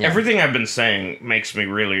Midwest. Yeah. Everything I've been saying makes me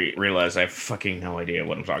really realize I have fucking no idea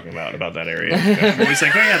what I'm talking about that area. He's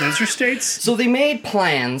like, oh yeah, those are states. So they made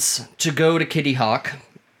plans to go to Kitty Hawk,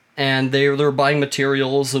 and they were buying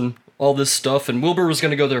materials and all this stuff, and Wilbur was going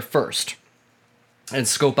to go there first and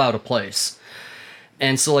scope out a place.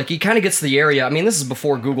 And so, like, he kind of gets to the area. I mean, this is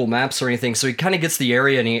before Google Maps or anything, so he kind of gets to the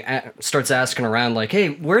area and he starts asking around, like, hey,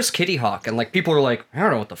 where's Kitty Hawk? And, like, people are like, I don't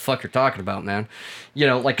know what the fuck you're talking about, man. You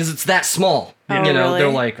know, like, because it's that small. Oh, you know, really? they're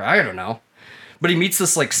like, I don't know. But he meets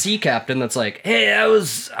this, like, sea captain that's like, hey, I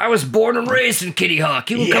was born and raised in Kitty Hawk.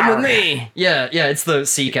 You can come with me. Yeah, it's the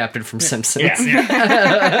sea captain from Simpsons.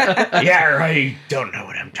 Yeah. Yeah, I don't know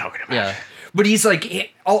what I'm talking about. Yeah. But he's like,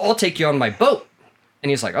 "Hey, I'll take you on my boat. And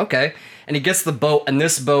he's like, okay. And he gets the boat, and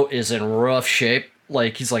this boat is in rough shape.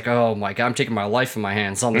 Like, he's like, oh my God, I'm taking my life in my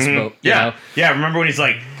hands on this boat. you Yeah. know? Yeah, remember when he's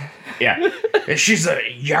like, yeah, she's the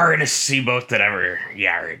yarnest seaboat that ever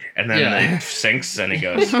yarred. And then Yeah. it sinks, and he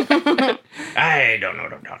goes, I don't know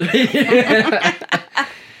what I'm talking about.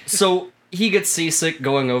 So he gets seasick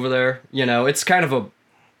going over there. You know, it's kind of a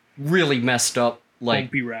really messed up, like,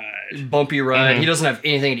 Bumpy ride. bumpy ride. He doesn't have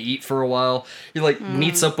anything to eat for a while. He, like,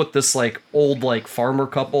 meets up with this, like, old, like, farmer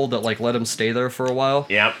couple that, like, let him stay there for a while.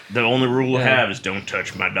 Yep, the only rule I Yeah. have is don't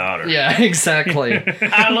touch my daughter. Yeah, exactly.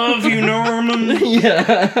 I love you, Norman.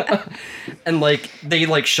 Yeah. And, like, they,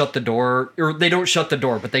 like, shut the door. Or they don't shut the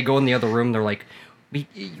door, but they go in the other room. They're like,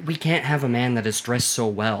 we can't have a man that is dressed so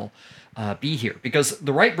well be here. Because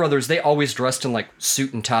the Wright brothers, they always dressed in, like,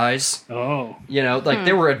 suit and ties. Oh. You know, like,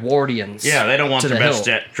 they were Edwardians. Yeah, they don't want to their the best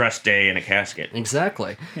hill. dressed day in a casket.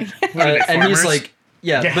 Exactly. they, And he's farmers? like,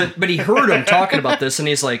 yeah, Yeah. but he heard him talking about this, and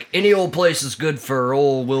he's like, any old place is good for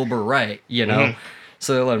old Wilbur Wright, you know?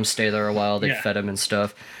 So they let him stay there a while. They Yeah. fed him and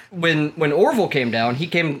stuff. When Orville came down, he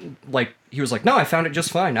was like, no, I found it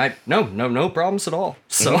just fine. No problems at all.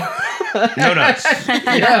 So No nuts.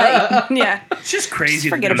 Yeah. It's just crazy.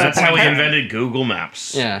 Just forget that about there's That's how he that. invented Google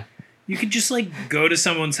Maps. yeah, You could just like go to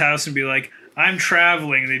someone's house and be like, I'm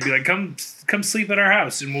traveling. And they'd be like, come sleep at our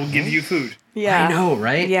house and we'll give you food. Yeah. I know,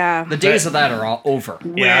 right? Yeah. The days of that are all over.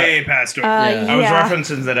 Yeah. Way past over. Yeah. I was Yeah.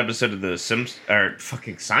 referencing that episode of the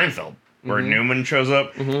fucking Seinfeld where Newman shows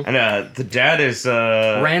up, and the dad is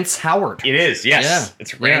Rance Howard. It is, yes, Yeah.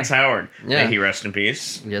 it's Rance Howard. Yeah. May he rest in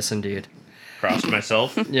peace. Yes, indeed. Crossed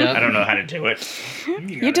myself. Yeah. I don't know how to do it.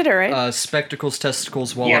 You did it right. Spectacles,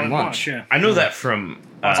 testicles, while Yeah, on lunch. Yeah. I know that from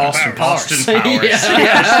Austin Powers. Powers. Austin Powers.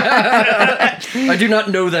 Yeah. I do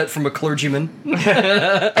not know that from a clergyman.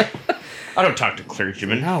 I don't talk to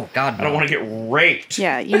clergymen. No, God, no. I don't want to get raped.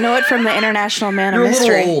 Yeah, you know it from the International Man You're of a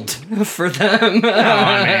Mystery. little old for them. Oh,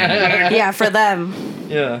 man. Yeah, for them.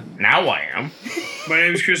 Yeah. Now I am. My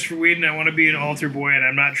name is Christopher Whedon. I want to be an altar boy, and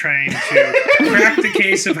I'm not trying to crack the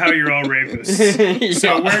case of how you're all rapists.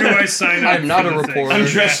 So where do I sign up? I'm not for a the thing? reporter. I'm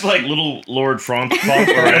dressed like little Lord Fauntleroy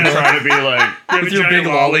and trying to be like, You have a With your giant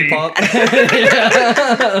big lolly. lollipop.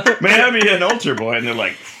 may I be an altar boy? And they're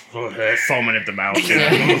like, foaming at the mouth. You know?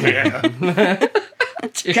 Yeah.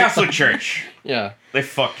 Catholic Church. Yeah. They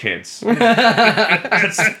fuck kids.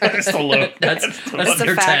 that's the look. That's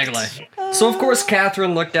their fact. tagline. So, of course,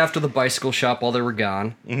 Catherine looked after the bicycle shop while they were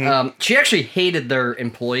gone. She actually hated their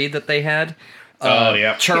employee that they had.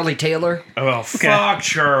 Yeah. Charlie Taylor. Oh, fuck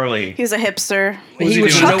Charlie. He's a hipster. He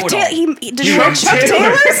was Chuck Taylor. Did you know Chuck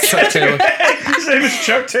Taylor's? Chuck Taylor. His name is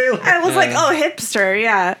Chuck Taylor. I was like, oh, hipster,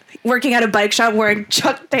 yeah. Working at a bike shop wearing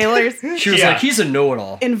Chuck Taylors. She was like, he's a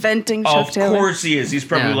know-it-all. Inventing Chuck Of Taylor. course he is. He's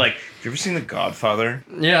probably like, have you ever seen The Godfather?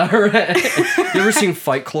 Yeah, right. You ever seen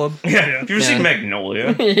Fight Club? Yeah. Have you ever seen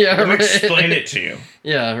Magnolia? Yeah, Let me right. explain it to you.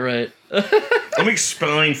 Yeah, right. Let me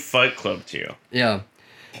explain Fight Club to you. Yeah.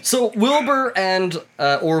 So Wilbur and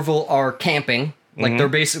Orville are camping. Like they're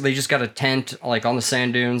basically just got a tent like on the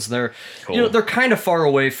sand dunes. They're they're kind of far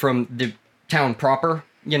away from the town proper,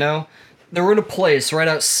 you know. They're in a place right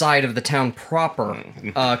outside of the town proper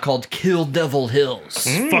called Kill Devil Hills.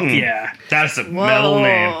 Fuck yeah. That's a metal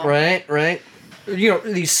name. Right. You know,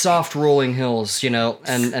 these soft rolling hills, you know,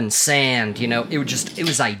 and sand, you know, it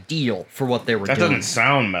was ideal for what they were That doing. doesn't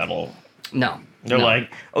sound metal. No. They're like,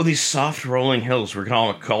 oh, these soft rolling hills. We're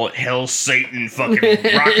gonna call it Hell, Satan, fucking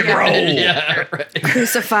rock and roll. Yeah, right.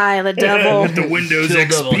 Crucify the devil. With the Windows Kill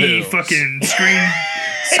Devil XP Hills. fucking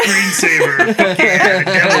screensaver. Fuck yeah,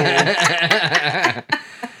 devil.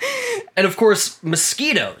 And of course,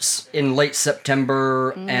 mosquitoes in late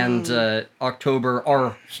September and October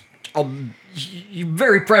are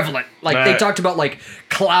very prevalent. Like they talked about like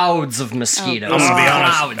clouds of mosquitoes. I'm gonna be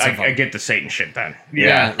honest. Clouds of them. I get the Satan shit then.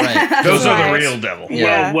 Yeah, right. Those are the Right. real devil.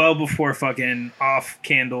 Yeah. Well before fucking off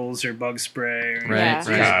candles or bug spray. Or Right,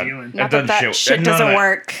 anything right. God, dealing. Not that shit none of doesn't that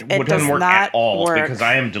work. It doesn't does work not at all work. because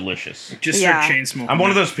I am delicious. Just Yeah. start chain smoking. I'm one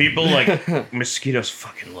of those people like mosquitoes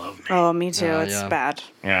fucking love me. Oh, me too. It's yeah. bad.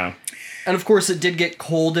 Yeah. And of course, it did get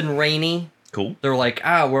cold and rainy. Cool. They're like,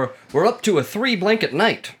 we're up to a 3-blanket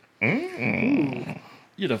night.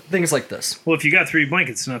 You know, things like this. Well, if you got 3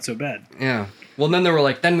 blankets, it's not so bad. Yeah. Well, then they were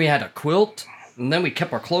like, then we had a quilt, and then we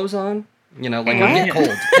kept our clothes on. You know, like it would get cold.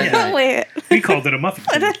 at night. Wait. We called it a muffin.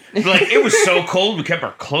 tea. Like it was so cold we kept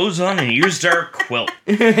our clothes on and used our quilt.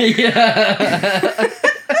 Yeah.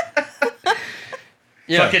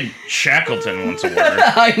 Yeah. Fucking Shackleton wants a word.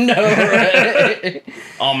 I know, right?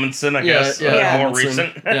 Amundsen, I Yeah, guess. yeah. More Amundsen.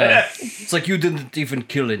 recent. Yeah. It's like you didn't even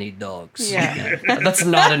kill any dogs. Yeah. That's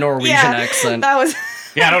not a Norwegian accent. That was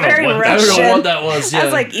Yeah, I don't very know what I that don't know Russian. what that was. Yeah.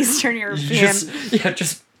 That's like Eastern European.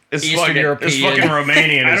 Just It's Eastern fucking, European. It's fucking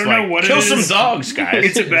Romanian. I It's don't know like, what it kill is. some dogs, guys.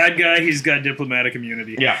 It's a bad guy. He's got diplomatic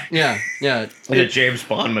immunity. Yeah. Yeah. The James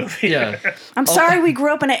Bond movie. Yeah. I'm sorry we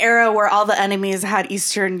grew up in an era where all the enemies had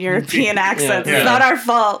Eastern European accents. Yeah. It's not our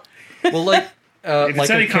fault. Well, like, If like it's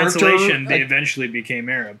any a character, consolation, they like- eventually became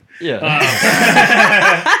Arab. yeah,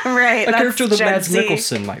 Right. a that's character that Gen Mads Z.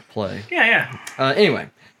 Mikkelsen might play. Yeah. Anyway,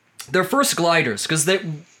 their first gliders, because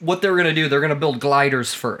what they're going to do, they're going to build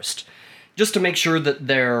gliders first, just to make sure that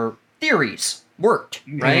their theories worked,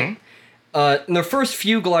 right? And their first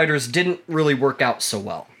few gliders didn't really work out so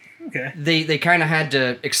well. Okay. They kind of had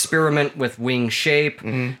to experiment with wing shape,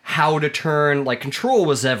 how to turn. Like, control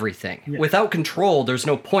was everything. Without control, there's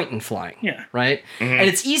no point in flying. Yeah. Right? And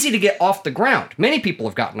it's easy to get off the ground. Many people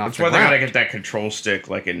have gotten off That's the why they ground. gotta get that control stick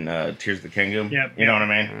like in Tears of the Kingdom. Yep. You know what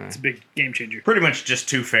I mean? It's a big game changer. Pretty much just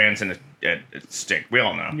 2 fans and a stick. We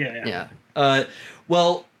all know. Yeah. Yeah.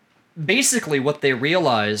 Well, basically, what they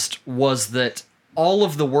realized was that all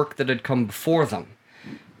of the work that had come before them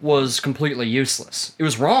was completely useless. It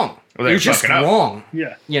was wrong. Well, it was just fucking up. wrong.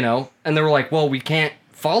 Yeah. You know? And they were like, well, we can't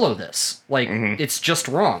follow this. Like, it's just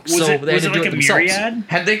wrong. Was so it, they had was to it do like it a themselves. myriad?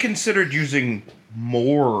 Had they considered using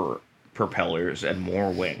more propellers and more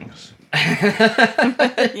wings?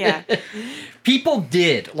 Yeah. People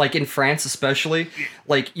did, like in France especially,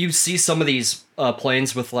 like you see some of these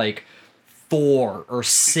planes with like 4 or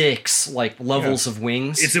 6 like levels of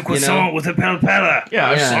wings. It's a you croissant know? with a palpella. Yeah,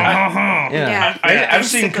 I've Yeah. seen- Yeah. Yeah. I've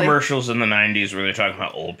seen basically. commercials in the 90s where they're talking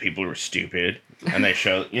about old people who are stupid, and they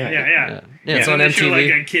show, Yeah. Yeah, it's So on they show MTV.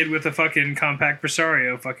 like a kid with a fucking compact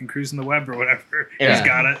Presario fucking cruising the web or whatever. Yeah. He's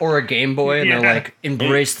got it. Or a Game Boy, and Yeah. they're like,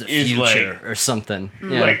 embrace the It's future, like- or something.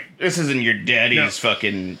 Yeah. Like, this isn't your daddy's No.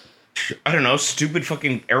 fucking, I don't know, stupid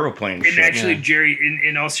fucking aeroplane And shit. actually, Yeah. Jerry,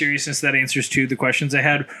 in all seriousness, that answers 2 of the questions I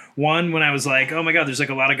had. One, when I was like, oh my god, there's like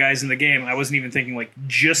a lot of guys in the game, I wasn't even thinking like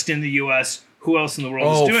just in the US, who else in the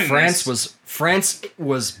world is doing France this? France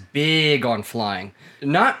was big on flying.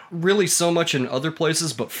 Not really so much in other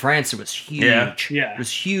places, but France, it was huge. Yeah. It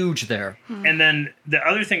was huge there. And then the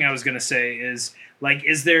other thing I was going to say is, like,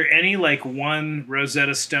 is there any, like, one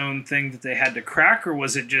Rosetta Stone thing that they had to crack, or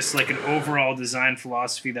was it just, like, an overall design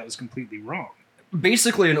philosophy that was completely wrong?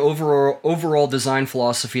 basically an overall design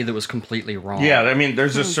philosophy that was completely wrong. Yeah, I mean,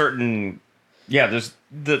 there's a certain... Yeah, there's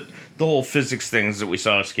the whole physics things that we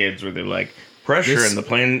saw as kids where they're like, pressure This- and the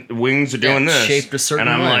plane wings are doing this. shaped a certain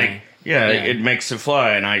and I'm way. like, yeah, it makes it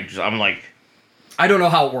fly. And I'm like, I don't know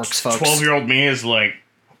how it works, folks. 12-year-old me is like,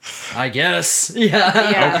 I guess.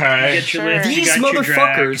 Yeah. Yeah. okay. Get your Sure. lift, you These got your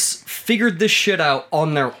drag. motherfuckers figured this shit out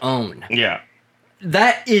on their own. Yeah.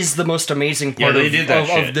 That is the most amazing part they did that of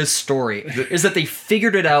shit. this story, is that they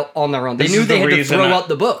figured it out on their own. They This knew is they the had to reason throw I- out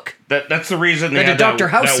the book. That's the reason they They had had to Dr.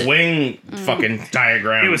 House that it. wing fucking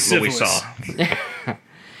diagram It was that we syphilis. saw.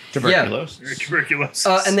 Tuberculosis.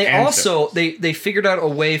 Tuberculosis. And they And also they figured out a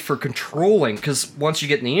way for controlling, because once you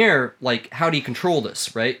get in the air, like, how do you control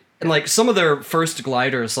this, right? And like some of their first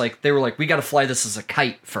gliders, like they were like, we got to fly this as a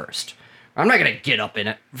kite first. I'm not gonna get up in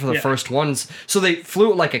it for the first ones. So they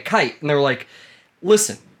flew it like a kite, and they were like,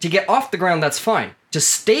 listen, to get off the ground, that's fine. To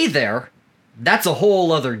stay there, that's a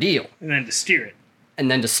whole other deal. and then to steer it. And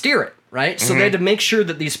then to steer it, right? So they had to make sure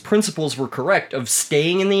that these principles were correct of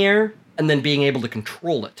staying in the air and then being able to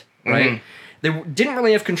control it, right? They didn't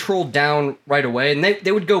really have control down right away, and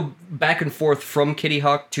they would go back and forth from Kitty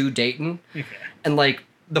Hawk to Dayton. Okay. And like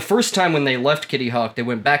the first time when they left Kitty Hawk, they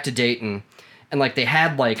went back to Dayton, and like they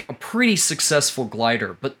had like a pretty successful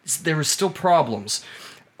glider, but there were still problems.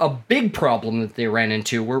 A big problem that they ran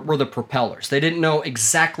into were the propellers. They didn't know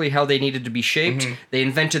exactly how they needed to be shaped. They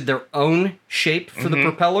invented their own shape for the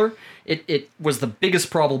propeller. It was the biggest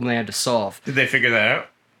problem they had to solve. Did they figure that out?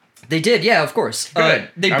 They did, yeah, of course. Good.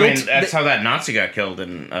 They I built. mean, that's how that Nazi got killed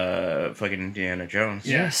in fucking Indiana Jones.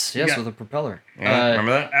 Yeah. yes, Yeah. with a propeller. Yeah,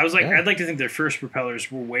 remember that? I was like, Yeah. I'd like to think their first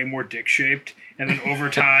propellers were way more dick shaped, and then over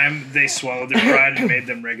time they swallowed their pride and made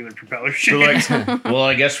them regular propeller They're shaped. like, well,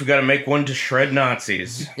 I guess we got to make one to shred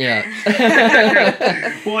Nazis. Yeah.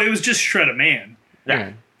 Well, it was just shred a man,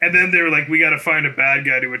 Yeah. and then they were like, we got to find a bad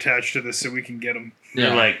guy to attach to this so we can get him.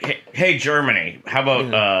 They're like, hey, Germany, how about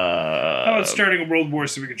How about starting a world war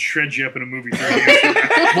so we can shred you up in a movie 30 years from now?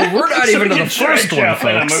 Well, we're not even to the first one,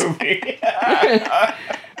 folks. movie.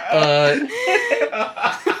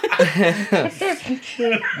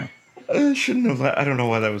 I shouldn't have. I don't know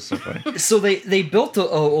why that was so funny. So they built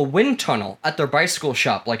a wind tunnel at their bicycle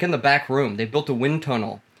shop, like in the back room. They built a wind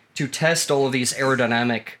tunnel to test all of these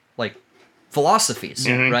aerodynamic like philosophies,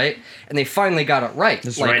 right? And they finally got it right.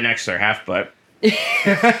 This is Like, right next to their half butt.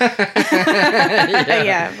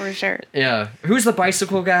 Yeah, for sure. Yeah. Who's the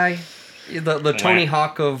bicycle guy? The Tony Lan-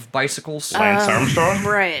 Hawk of bicycles? Lance Armstrong.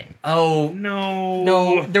 Right. Oh,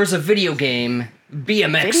 No. there's a video game.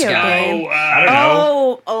 BMX Video guy. game. I don't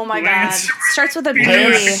know. Oh my Lance- god. Starts with a B.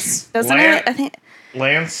 Lance- Doesn't Lan- it? I think.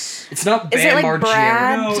 Lance. It's not Bam Is it like Margera.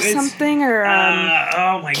 Brad No, it's- something or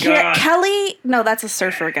oh my god. Kelly? No, that's a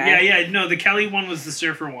surfer guy. Yeah. No, the Kelly one was the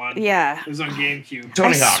surfer one. Yeah. It was on GameCube.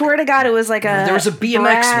 Tony I Hawk. swear to God, it was like a. There was a BMX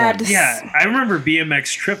Brad one. Yeah, I remember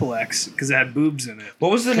BMX Triple X because it had boobs in it.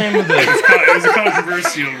 What was the name of the? It was a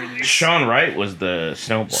controversial release. Sean Wright was the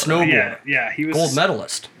snowboarder. Snowboard. Yeah, he was Gold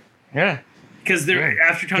medalist. Yeah. because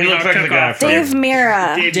after Tony He Hawk looked like took the guy off. from- Dave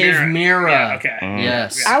Mira. Dave Mira. Yeah, okay.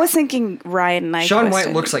 Yes. I was thinking Ryan Nyquist. Sean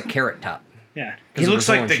White looks like Carrot Top. Yeah, He looks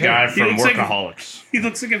like the guy He from looks like- Workaholics. he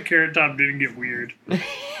looks like if Carrot Top didn't get weird.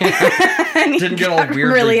 Didn't get all weirdly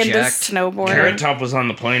really into jacked. snowboarding. Carrot Top was on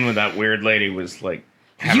the plane with that weird lady. Was like.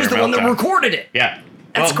 having He's her the one that meltdown. recorded it. Yeah.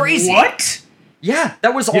 That's Well, crazy. What? Yeah,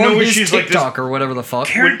 that was You know on when his she's like this- TikTok or whatever the fuck.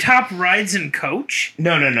 Carrot Top rides in coach?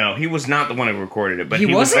 No. He was not the one who recorded it, but He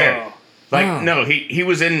he was wasn't? there. Like, Oh. no, he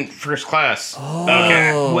was in first class. Oh.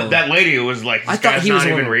 Okay. With that lady who was like, I this thought guy's he was not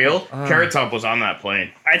the even one- real. Oh. Carrot Top was on that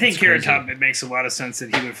plane. I think Carrot crazy. Top, it makes a lot of sense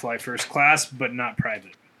that he would fly first class, but not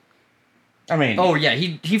private. I mean, Oh yeah,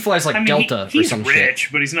 he flies like I mean, Delta he's or some rich,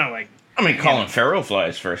 shit. but he's not like, Colin Farrell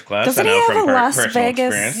flies first class. Doesn't I know he have from a Las personal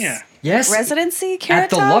Vegas- experience. yeah. Yes, Residency Carrot at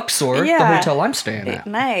the Top? Luxor, the Yeah. hotel I'm staying at.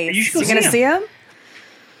 Nice. You should go You gonna see see him?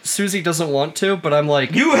 Susie doesn't want to, but I'm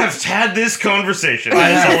like, You have had this conversation.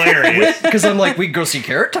 That's hilarious. because I'm like, we go see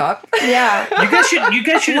Carrot Top. Yeah. You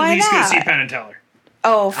guys should at Why least go not? see Penn and Teller.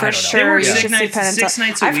 Oh, for don't know. sure. They work You six should see nights- Penn and six Teller.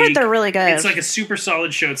 nights a I've week. heard they're really good. It's like a super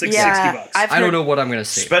solid show. It's like yeah, $60. I've I don't heard- know what I'm gonna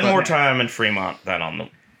see. Spend but- more time in Fremont than on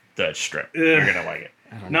the strip. You're gonna like it.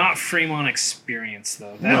 Not Fremont experience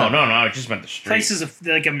though. That No. I just meant the street. place is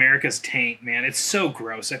like America's taint, man. It's so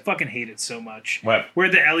gross. I fucking hate it so much. What? Where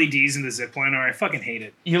the LEDs and the zip line are, I fucking hate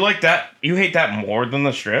it. You like that? You hate that more than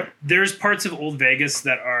the strip? There's parts of Old Vegas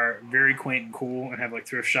that are very quaint and cool and have like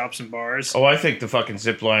thrift shops and bars. Oh, I think the fucking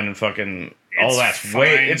zip line and fucking all It's that's fine.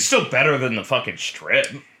 way. It's still better than the fucking strip.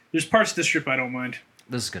 There's parts of the strip I don't mind.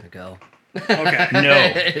 This is gonna go. Okay.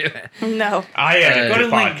 No, No. I edit Go the to,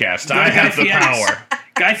 like, podcast. go to I have the Guy Fieri's. power.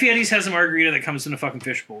 Guy Fieri's has a margarita that comes in a fucking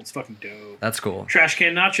fishbowl. It's fucking dope. That's cool. Trash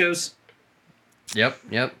can nachos. Yep.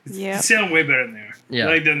 Yeah. They sound way better than they are. Yeah.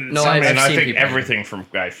 Like, than No, I I've seen think people- everything from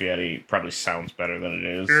Guy Fieri probably sounds better than it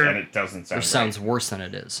is, Sure. and it doesn't sound. Or sounds worse than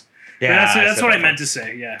it is. But Yeah, that's what I meant to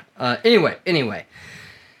say. Yeah. Anyway.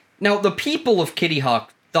 Now, the people of Kitty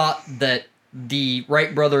Hawk thought that the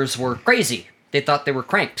Wright brothers were crazy. They thought they were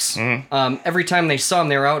cranks. Every time they saw them,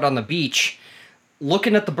 they were out on the beach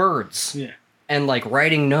looking at the birds Yeah. and, like,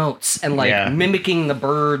 writing notes and, like, mimicking the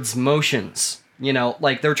birds' motions. You know,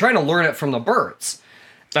 like, they're trying to learn it from the birds.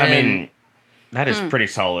 I mean, that is pretty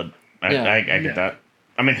solid. I get that.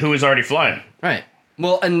 I mean, who is already flying? Right.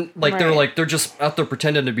 Well, and, like, they're just out there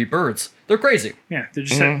pretending to be birds. They're crazy. Yeah. They're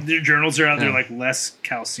just their journals are out there like less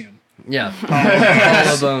calcium. Yeah.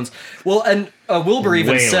 Hollow bones. Well, and Wilbur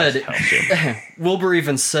even Way less said... calcium. Wilbur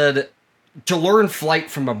even said to learn flight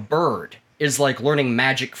from a bird is like learning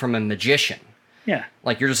magic from a magician. Yeah.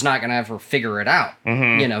 Like, you're just not going to ever figure it out.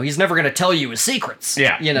 You know, he's never going to tell you his secrets.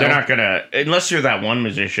 Yeah, You know? they're not gonna unless you're that one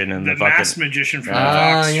magician in The the masked fucking. magician from the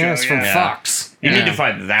Ah, Fox yes, show. from Yeah. Fox. You Yeah. need to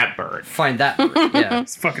find that bird. Find that bird. Yeah.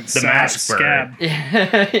 It's fucking The masked bird.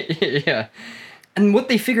 scab. Yeah. And what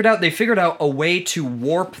they figured out a way to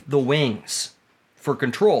warp the wings for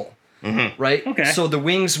control. Right? Okay. So the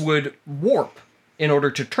wings would warp in order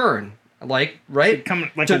to turn. Like, right?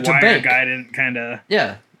 Come like to a wire bank. guidance kind of.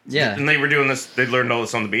 Yeah. Yeah. And they were doing this. They learned all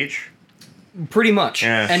this on the beach. Pretty much.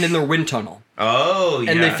 Yeah. And in their wind tunnel. Oh,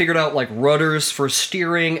 yeah. And they figured out, like, rudders for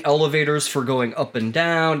steering, elevators for going up and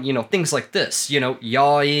down, you know, things like this. You know,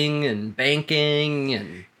 yawing and banking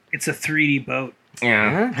and... It's a 3D boat.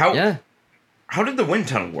 Yeah. Yeah. How did the wind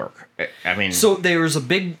tunnel work? I mean, So there was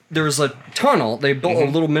a tunnel. They built a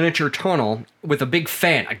little miniature tunnel with a big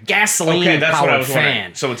fan, a okay, that's what I gasoline-powered was wondering.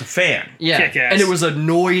 fan. So it's a fan. Yeah, Kick-ass. and it was a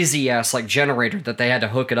noisy-ass, like, generator that they had to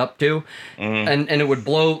hook it up to. And it would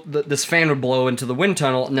blow, this fan would blow into the wind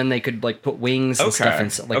tunnel, and then they could, like, put wings and stuff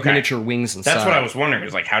inside, like miniature wings inside. That's what I was wondering.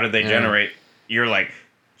 Is like, how did they generate? You're like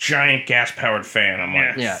giant gas powered fan. I'm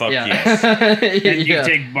like, Yeah. fuck yeah. yes. You Yeah.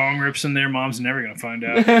 take bong rips in there, mom's never gonna find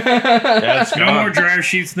out. That's No more dryer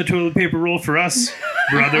sheets in the toilet paper roll for us,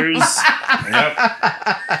 brothers.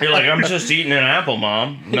 Yep. You're like, I'm just eating an apple,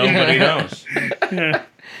 mom. Nobody knows. Yeah.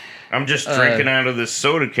 I'm just drinking out of this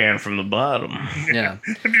soda can from the bottom. Yeah.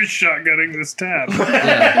 I'm just shotgunning this tab.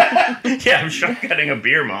 Yeah. Yeah, I'm shotgunning a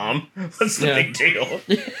beer, mom. What's the Yeah. big deal?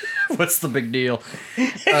 What's the big deal?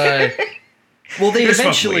 Well, they You're smoking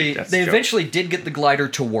eventually weed, that's a joke. eventually did get the glider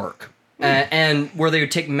to work, and where they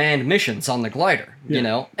would take manned missions on the glider, you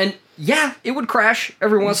know, and yeah, it would crash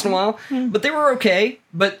every once in a while, but they were okay.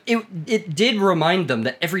 But it did remind them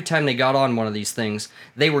that every time they got on one of these things,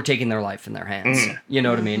 they were taking their life in their hands. You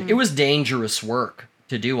know what I mean? It was dangerous work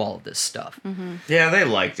to do all of this stuff. Yeah, they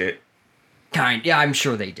liked it. Yeah, I'm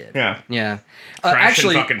sure they did. Yeah. Yeah. Crashing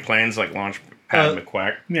Actually, fucking planes like Launchpad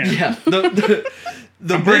McQuack. Yeah. yeah,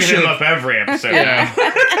 the I'm bringing bishop. him up every episode. Yeah.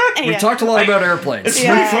 We talked a lot about airplanes. It's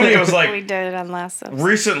pretty funny. I was we like, did it on last episode.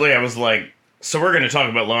 recently I was like, so we're going to talk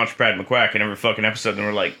about Launchpad McQuack in every fucking episode. And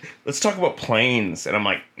we're like, let's talk about planes. And I'm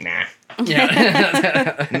like, nah.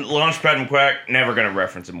 Yeah. Launchpad McQuack, never going to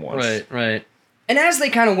reference him once. Right, right. And as they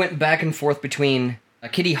kind of went back and forth between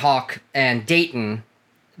Kitty Hawk and Dayton,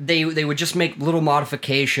 they would just make little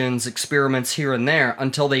modifications, experiments here and there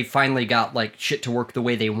until they finally got, like, shit to work the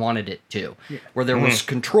way they wanted it to. Yeah. Where there was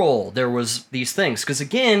control, there was these things. Because,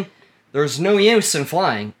 again, there's no use in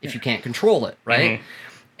flying if you can't control it, right?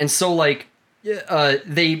 And so, like,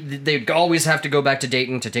 they'd always have to go back to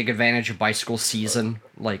Dayton to take advantage of bicycle season,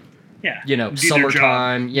 like, Yeah. you know, Do their job.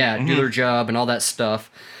 summertime, do their job and all that stuff.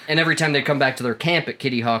 And every time they come back to their camp at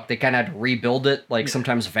Kitty Hawk, they kind of had to rebuild it. Like,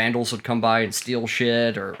 sometimes vandals would come by and steal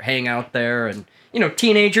shit or hang out there, and, you know,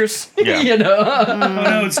 teenagers, Yeah. you know. Oh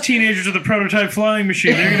no, it's teenagers with a prototype flying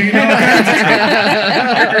machine. They're gonna get all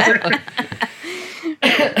kinds of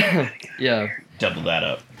trouble. Yeah. Double that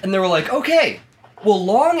up. And they were like, okay,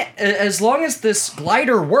 well, as long as this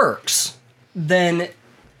glider works, then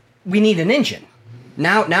we need an engine.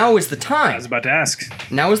 Now is the time. I was about to ask.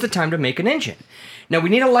 Now is the time to make an engine. Now, we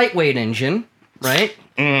need a lightweight engine, right?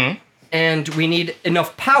 And we need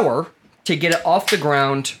enough power to get it off the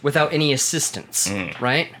ground without any assistance,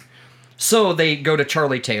 right? So they go to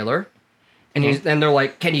Charlie Taylor, and and they're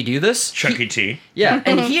like, can you do this? Chucky T. Yeah,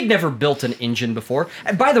 and he had never built an engine before.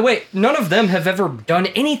 And by the way, none of them have ever done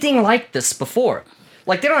anything like this before.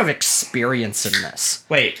 Like, they don't have experience in this.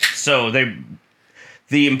 Wait, so the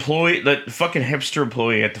fucking hipster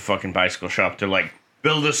employee at the fucking bicycle shop, they're like,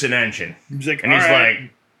 build us an engine. He's like, And he's "All right."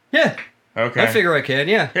 like, Yeah, okay. I figure I can,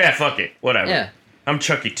 yeah. Yeah, fuck it. Whatever. Yeah. I'm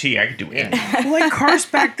Chucky T. I could do anything. Well, like cars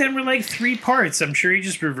back then were like 3 parts. I'm sure he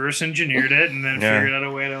just reverse engineered it and then figured out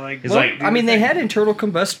a way to like. Well, like, I mean, they had internal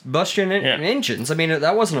combustion engines. I mean,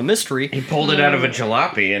 that wasn't a mystery. He pulled it out of a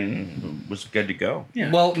jalopy and was good to go.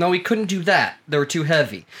 Yeah. Well, no, he couldn't do that. They were too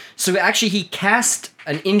heavy. So actually, he cast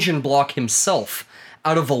an engine block himself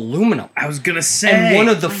out of aluminum. I was gonna say, And one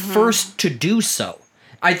of the first to do so.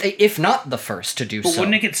 If not the first to do but so.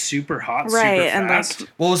 wouldn't it get super hot, Right, super and fast?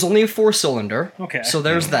 Well, it was only a 4-cylinder. Okay. So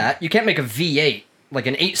there's that. You can't make a V8, like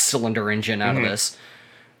an 8-cylinder engine out of this.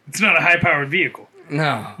 It's not a high-powered vehicle.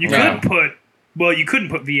 No. You no. you couldn't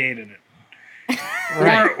put V8 in it.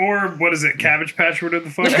 Right. Or what is it, Cabbage Patch? What are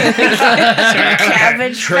the fuck?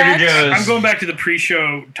 Cabbage Trader Patch? Joe's. I'm going back to the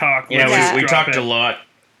pre-show talk. Yeah, Yeah. we Drop talked it. a lot.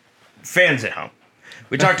 Fans at home.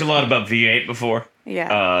 We talked a lot about V8 before. Yeah.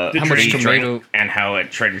 How much V8 tomato- and how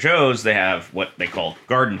at Trader Joe's they have what they call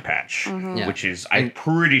Garden Patch, Yeah. which is I'm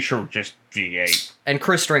pretty sure just V8. And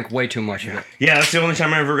Chris drank way too much of it. Yeah, that's the only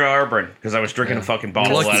time I ever got heartburn because I was drinking a fucking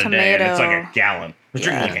bottle of Lucky that a day, and it's like tomato. a gallon. I was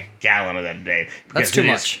drinking Yeah. like a gallon of that a day. That's because too it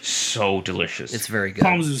is much. So delicious. It's very good.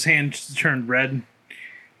 Palms of his hand turned red.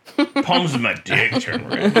 Palms of my dick turn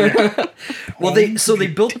red. Well, they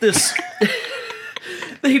built this.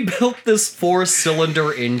 They built this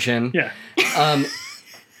 4-cylinder engine. Yeah.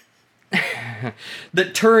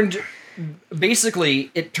 That turned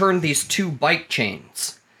it turned these 2 bike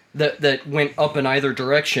chains that went up in either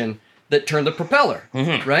direction that turned the propeller,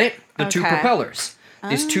 right? The 2 Okay. propellers.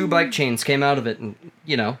 These 2 bike chains came out of it, and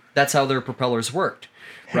that's how their propellers worked,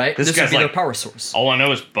 right? This would guy's be their like- power source. All I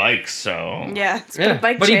know is bikes, so Yeah, it's Yeah, put a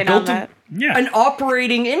bike but he chain built on a- that. Yeah. An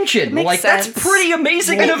operating engine, Makes like sense. that's pretty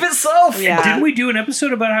amazing in of itself. Yeah. Didn't we do an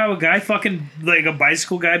episode about how a guy fucking, like a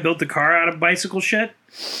bicycle guy built a car out of bicycle shit?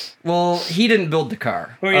 Well, he didn't build the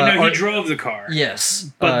car. Or, he drove the car. Yes,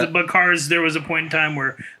 But cars, there was a point in time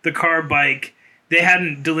where the car bike, they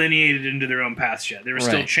hadn't delineated into their own paths yet. There were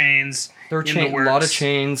still Right. chains. there were in the a lot of works.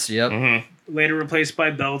 chains. Yep. Later replaced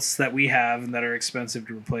by belts that we have and that are expensive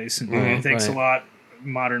to replace. And it takes a Right. lot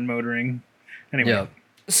modern motoring. Anyway. Yeah.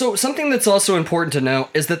 So something that's also important to know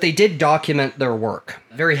is that they did document their work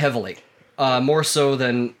very heavily, more so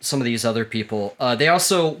than some of these other people. They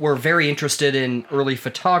also were very interested in early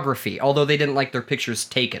photography, although they didn't like their pictures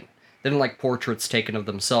taken. They didn't like portraits taken of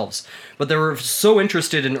themselves, but they were so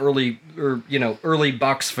interested in early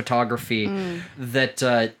box photography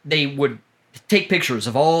that they would take pictures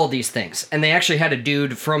of all these things. And they actually had a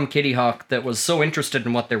dude from Kitty Hawk that was so interested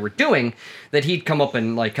in what they were doing that he'd come up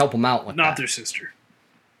and like help them out with Not that. their sister.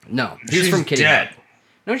 No, he was she's from Kitty dead. Hawk.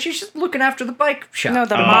 No, she's just looking after the bike shop. No,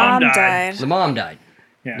 the mom mom died. died. The mom died.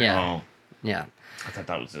 Yeah. Yeah. Oh, Yeah. I thought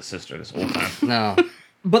that was the sister this whole time. No.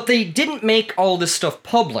 But they didn't make all this stuff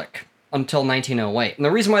public until 1908. And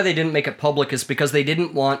the reason why they didn't make it public is because they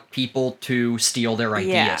didn't want people to steal their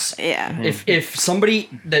Yeah, ideas. yeah. If somebody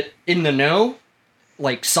that in the know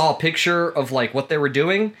like saw a picture of like what they were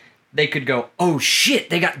doing, they could go, "Oh shit,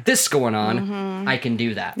 they got this going on. I can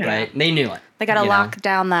do that." Right? And they knew it. They gotta you know? lock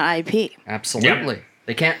down that IP. Absolutely.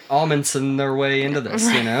 They can't Amundsen their way into this,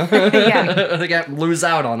 Yeah. They can't lose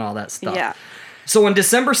out on all that stuff. Yeah. So on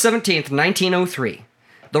December 17th, 1903,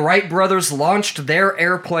 the Wright brothers launched their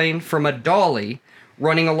airplane from a dolly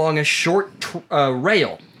running along a short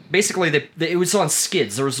rail. Basically, it was on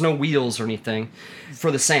skids. There was no wheels or anything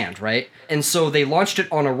for the sand, right? And so they launched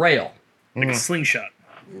it on a rail. Like a slingshot.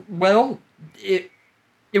 Well, it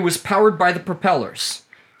was powered by the propellers.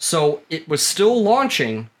 So it was still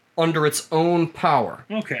launching under its own power.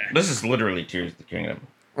 Okay. This is literally Tears of the Kingdom.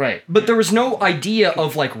 Right. But there was no idea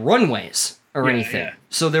of like runways or Yeah, anything. yeah.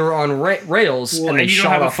 So they were on rails Well, and they and you don't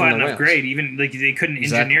shot have a off from flat the enough rails. grade. Even like they couldn't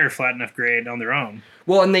Exactly. engineer a flat enough grade on their own.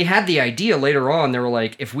 Well, and they had the idea later on. They were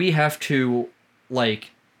like, if we have to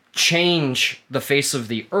like change the face of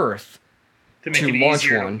the Earth To make to it launch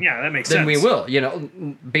easier. one, Yeah, that makes then sense. we will.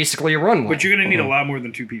 Basically a runway. But you're going to need a lot more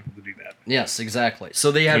than 2 people to do that. Yes, exactly.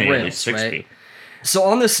 So they had I mean, at rails, least 6 right? feet. So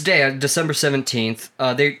on this day, December 17th,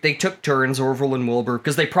 they took turns, Orville and Wilbur,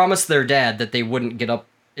 because they promised their dad that they wouldn't get up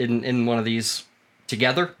in one of these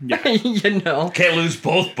together. Yeah. Can't lose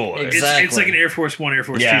both boys. Exactly. It's like an Air Force 1, Air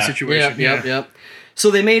Force Yeah. 2 situation. Yep.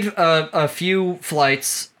 So they made a few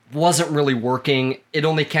flights. Wasn't really working. It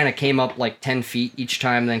only kind of came up like 10 feet each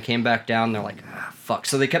time, then came back down. They're like, fuck.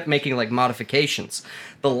 So they kept making like modifications.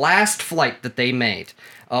 The last flight that they made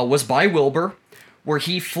was by Wilbur, where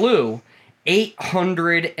he flew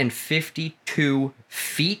 852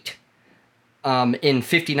 feet in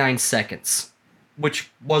 59 seconds, which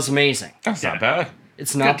was amazing. That's not bad.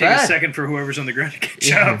 It's It's not going to take bad. a second for whoever's on the ground to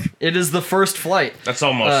catch up. It is the first flight. That's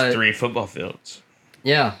almost 3 football fields.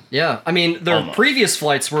 Yeah, yeah. I mean, their Almost. previous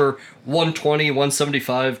flights were 120,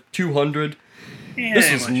 175, 200. Yeah,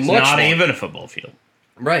 This was much. much Not more. even a football field.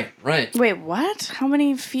 Right, right. Wait, what? How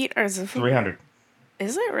many feet is it? 300.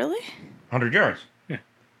 Is it really? 100 yards.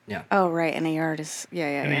 Oh, right. And a yard is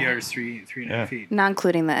yeah. And a yard is three and a half feet. Not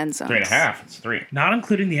including the end zones. 3.5. It's 3. Not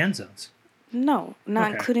including the end zones. No, not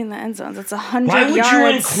Okay. including the end zones. It's 100 Why would yards. you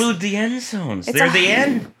include the end zones? It's They're a- the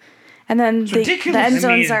end. And then the ridiculous. end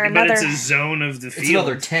zones are but another. it's a zone of the field. It's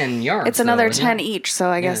another 10 yards. It's another though, isn't 10 it? each, so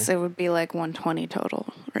I guess it would be like 120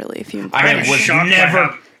 total, really, if you. I I'm was shocked by never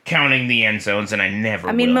how- counting the end zones, and I never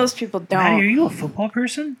I mean, will. most people Maddie, are don't. you a football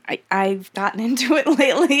person? I've gotten into it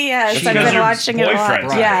lately. Yes, That's I've because been your watching it a lot.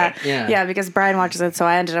 boyfriend's Yeah, into it. Yeah. yeah, because Brian watches it, so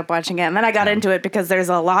I ended up watching it, and then I got into it because there's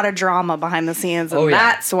a lot of drama behind the scenes, and Oh, yeah.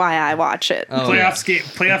 that's why I watch it. Oh, yeah.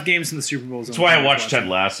 Playoff games in the Super Bowl. That's why I watched Ted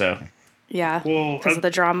Lasso. Yeah, Well, because of the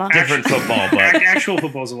drama. Different football, but Actual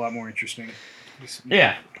football is a lot more interesting.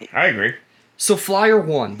 yeah, I agree. So Flyer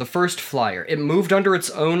 1, the first Flyer, it moved under its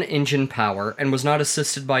own engine power and was not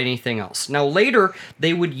assisted by anything else. Now later,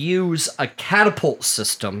 they would use a catapult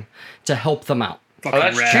system to help them out. Fucking Oh,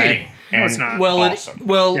 that's rad. cheating. No, it's And not. Well, awesome.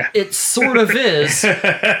 Yeah. it sort of is,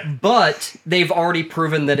 but they've already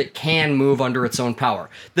proven that it can move under its own power.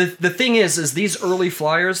 The thing is these early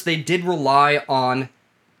Flyers, they did rely on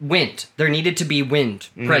wind. There needed to be wind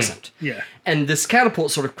present. Yeah. And this catapult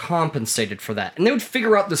sort of compensated for that. And they would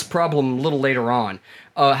figure out this problem a little later on,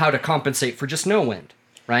 how to compensate for just no wind,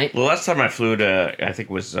 right? The last time I flew to, I think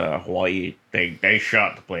it was Hawaii, they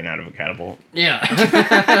shot the plane out of a catapult. Yeah.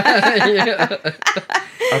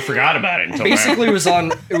 I forgot about it until Basically,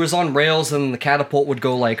 now. it was on rails, and the catapult would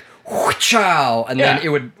go like chow, and then Yeah. it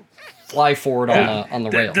would fly forward on the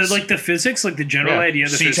rails. The physics, like the general idea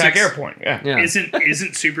of the SeaTac physics Airpoint. Yeah. Yeah.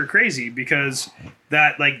 isn't super crazy because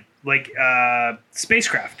that like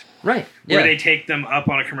spacecraft Right. where Yeah. they take them up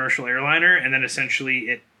on a commercial airliner and then essentially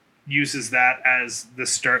it uses that as the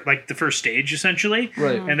start, like the first stage essentially,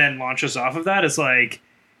 Right. and then launches off of that. It's like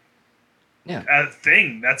Yeah. a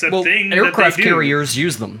thing. That's a Well, thing. aircraft that they do. carriers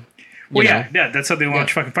use them. Well, you yeah, know? yeah. That's how they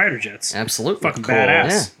launch fucking fighter jets. Absolutely. Fucking Cool.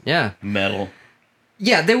 badass. Yeah. Metal.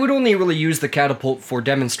 Yeah, they would only really use the catapult for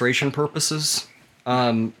demonstration purposes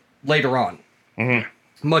later on.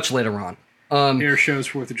 Much later on. Air shows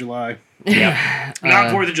 4th of July. Yeah.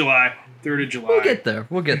 Not 4th of July. 3rd of July. We'll get there.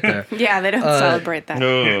 We'll get there. Yeah, they don't celebrate that.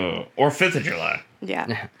 No. Or 5th of July.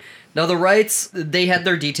 Yeah. Now, the Wrights, they had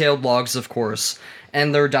their detailed logs, of course,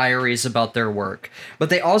 and their diaries about their work. But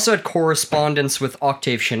they also had correspondence with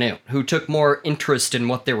Octave Chanute, who took more interest in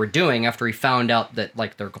what they were doing after he found out that,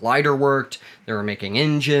 like, their glider worked, they were making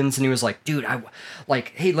engines, and he was like, dude,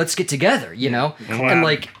 hey, let's get together, you know? And,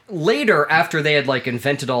 like, later, after they had, like,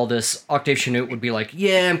 invented all this, Octave Chanute would be like,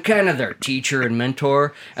 yeah, I'm kind of their teacher and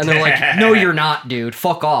mentor. And they're like, no, you're not, dude.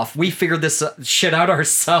 Fuck off. We figured this shit out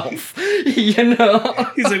ourselves, you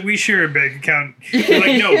know? He's like, we share a bank account. We're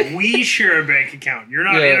like, no, we share a bank account. You're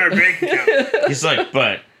not in our bank account. He's like,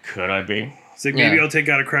 but could I be? It's like, maybe Yeah. I'll take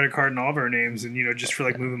out a credit card in all of our names and, just for,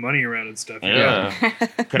 like, moving money around and stuff. Yeah.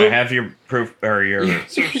 Could I have your proof or your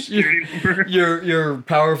Social security number. Your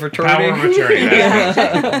power of attorney. power of attorney?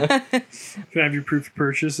 Can I have your proof of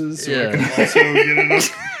purchases so Yeah. I can also get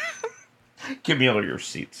enough? Give me all your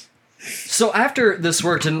receipts. So after this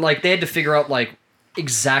worked, and like they had to figure out like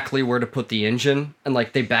exactly where to put the engine, and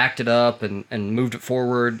like they backed it up and moved it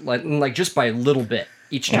forward, like just by a little bit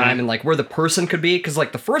each time, and like where the person could be, because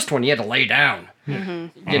like the first one you had to lay down,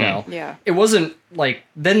 you know. Yeah. It wasn't like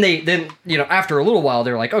then after a little while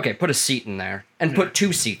they're like, okay, put a seat in there and put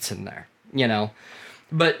 2 seats in there, you know.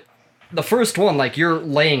 But the first one, like you're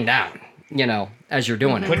laying down, you know, as you're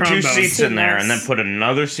doing Put it. 2 Trombone. seats in there, and then Nice. put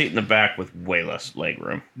another seat in the back with way less leg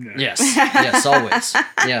room. Yes, always,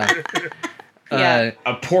 yeah. Yeah.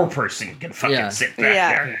 A poor person can fucking Yeah. sit back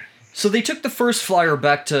Yeah. there. So they took the first Flyer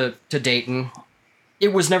back to Dayton.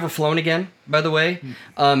 It was never flown again, by the way.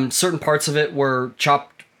 Certain parts of it were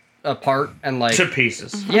chopped apart and like To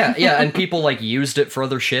pieces. yeah, and people like used it for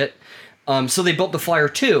other shit. So they built the Flyer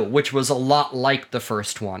 2, which was a lot like the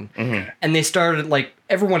first one. And they started like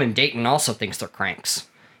everyone in Dayton also thinks they're cranks.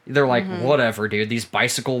 They're like, whatever, dude. These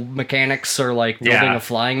bicycle mechanics are like building Yeah. a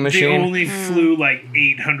flying They machine. only flew like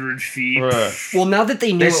 800 feet. Well, now that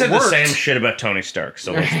they knew They said it worked, the same shit about Tony Stark,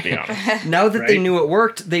 so let's be honest. now that they Right? knew it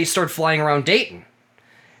worked, they started flying around Dayton.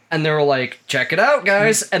 And they were like, check it out,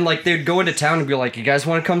 guys. And like they'd go into town and be like, you guys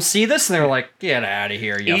want to come see this? And they were like, get out of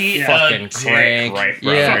here, you fucking crank. Right,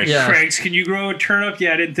 Yeah. Cranks, can you grow a turnip?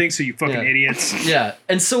 Yeah, I didn't think so, you fucking idiots. Yeah.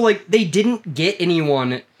 And so like they didn't get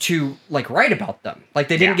anyone to like write about them. Like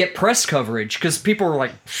they didn't get press coverage because people were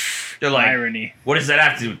like, They're like, irony. What does that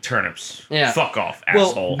have to do with turnips? Yeah. Fuck off, well,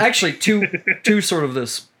 asshole. actually, two sort of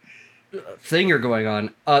this thing you're going on.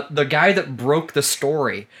 The guy that broke the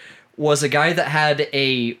story was a guy that had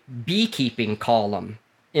a beekeeping column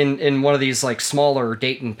in one of these like smaller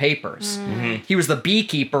Dayton papers. Mm-hmm. He was the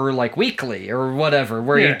beekeeper like weekly or whatever,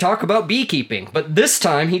 where he'd talk about beekeeping. But this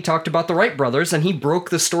time he talked about the Wright brothers and he broke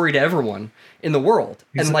the story to everyone in the world.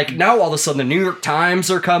 And like now all of a sudden the New York Times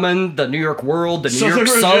are coming, the New York World, the New York there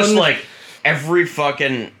was Sun. just like every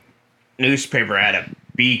fucking newspaper had a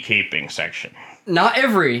beekeeping section. Not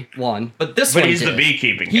every one, but this one But he's did. the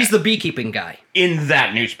beekeeping guy. He's the beekeeping guy. In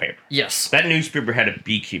that newspaper. Yes. That newspaper had a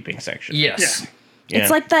beekeeping section. Yes. Yeah. It's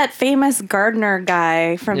like that famous gardener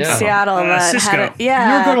guy from Yeah. Seattle that Cisco. had it.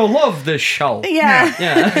 Yeah. You're gonna love this show. Yeah.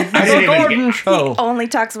 Yeah. I It's didn't a even garden get- show. Only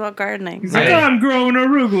talks about gardening. He's like, I'm growing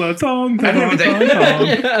arugula. Thong, I don't know what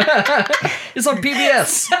they- It's on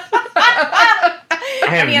PBS.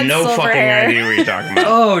 I have He had no silver fucking hair. idea what you're talking about.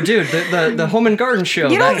 Oh, dude, the home and garden show.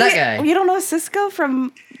 You don't, That guy. You don't know Cisco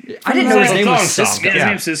from? I didn't know his It's a name was thong song. Cisco. His Yeah.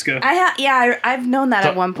 name's Cisco. I've known that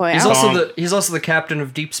at one point. He's I was- he's also the captain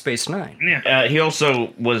of Deep Space Nine. Yeah. He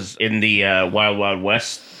also was in the Wild Wild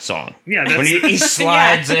West song. Yeah, When that's... he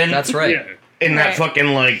slides in That's right. Yeah. in that Right. fucking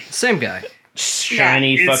like Same guy.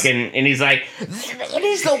 shiny Yeah, it's- fucking, and he's like, "It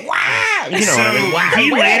is the wild." You know So what I mean? Wild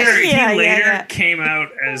he West. later, Yeah, yeah. came out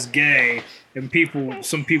as gay, and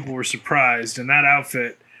some people were surprised. In that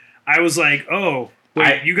outfit, I was like, "Oh,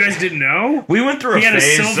 wait, you guys didn't know?" We went through a He had a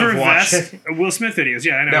phase silver of vest. watching. Will Smith videos.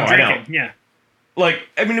 Yeah, I know. No, I know. drinking. Yeah. Like,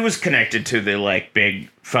 I mean, it was connected to the like big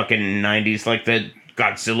fucking '90s, like the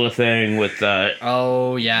Godzilla thing with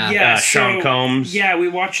Oh yeah. Yeah, Sean Combs. Yeah, we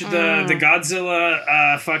watched the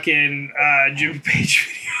Godzilla fucking Jimmy Page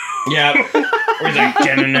video. Yeah, where he's like,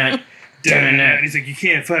 "Denanet, And denanet." he's like, "You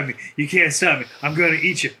can't fight me. You can't stop me. I'm gonna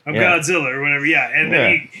eat you. I'm Yeah. Godzilla," or whatever. Yeah, and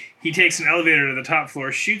then Yeah. he takes an elevator to the top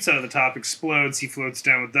floor, shoots out of the top, explodes. He floats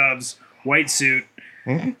down with Dubs, white suit.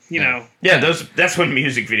 You know, Yeah, that's when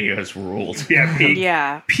music videos ruled. yeah, peak,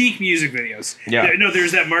 yeah. peak music videos. Yeah. No,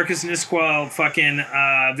 there's that Marcus Nisqual fucking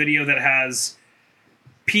video that has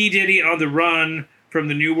P. Diddy on the run from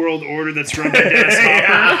the New World Order that's run by Dennis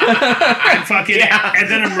Hopper. And fucking, and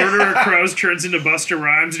then a murderer crows turns into Busta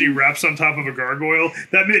Rhymes and he raps on top of a gargoyle.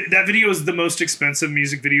 That video is the most expensive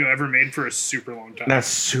music video ever made for a super long time. That's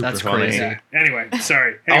super That's funny. crazy. Anyway,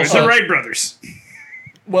 sorry. Anyway, Also- the Wright brothers.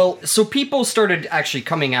 Well, so people started actually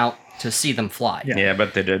coming out to see them fly. Yeah, I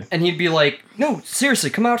bet they did. And he'd be like, "No, seriously,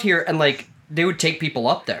 come out here." And like they would take people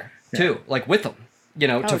up there too, like with them,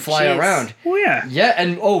 to fly jeez. around. Oh yeah. Yeah,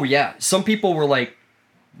 and some people were like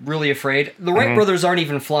really afraid. The Wright brothers aren't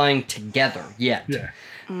even flying together yet. Yeah.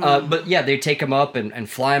 But yeah, they'd take him up and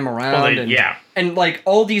fly him around. Well, and, yeah. And like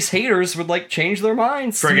all these haters would like change their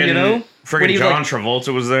minds. Friggin', When friggin' he, John like-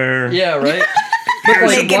 Travolta was there. Yeah, right. But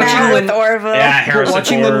like Making watching out with them, Orville. Yeah, but Harrison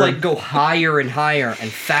watching them Ford. like go higher and higher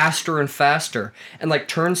and faster and like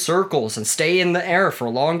turn circles and stay in the air for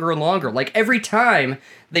longer and longer. Like every time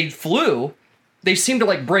they flew, they seemed to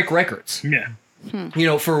like break records. Yeah.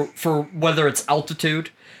 For whether it's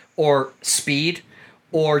altitude or speed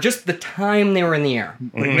or just the time they were in the air.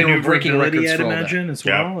 Like they were breaking Maneuverability, records I'd for all that. imagine, as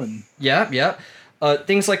Yeah. well. And Yeah.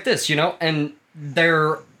 Things like this, and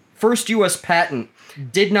their first U.S. patent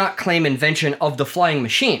did not claim invention of the flying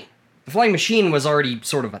machine. The flying machine was already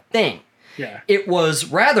sort of a thing. yeah. It was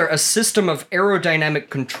rather a system of aerodynamic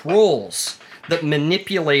controls that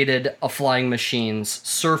manipulated a flying machine's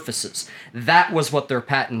surfaces. That was what their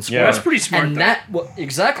patents were. That's pretty smart, And though.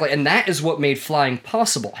 exactly, and that is what made flying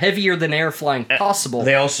possible. Heavier than air flying possible.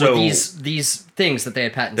 they also- were these things that they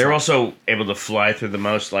had patents. They're on. also able to fly through the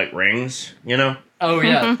most like rings, Oh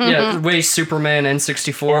yeah, way Superman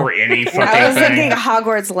N64. or any fucking I was thing. thinking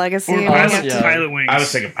Hogwarts Legacy. Or when pilot- we get yeah. to- pilot wings. I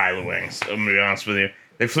was thinking pilot wings. I'm gonna be honest with you.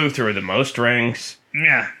 They flew through the most rings.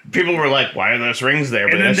 Yeah. People were like, "Why are those rings there?"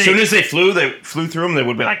 But then as they- soon as they flew through them. They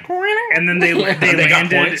would be like, And then they They got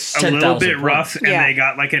landed points. a little 10,000 bit rough, points. and Yeah. they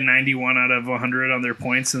got like a 91 out of 100 on their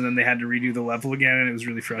points, and then they had to redo the level again, and it was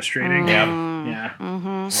really frustrating. "Yeah."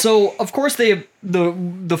 Yeah. So of course the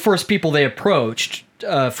first people they approached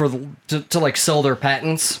to like sell their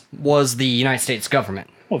patents was the United States government.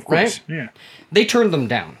 Well, of course. Right? Yeah. They turned them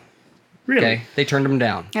down Really? Okay, they turned him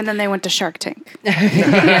down. And then they went to Shark Tank.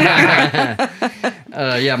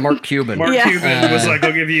 Yeah, Mark Cuban. Mark Yeah. Cuban was like,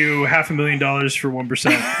 "I'll give you $500,000 for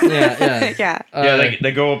 1%." Yeah. Yeah.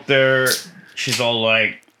 They go up there. She's all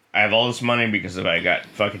like, I have all this money because I got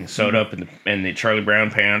fucking sewed up in the Charlie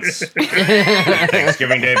Brown pants.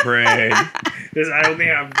 Thanksgiving Day parade. I only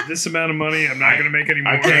have this amount of money. I'm not going to make any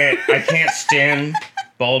more. I can't stand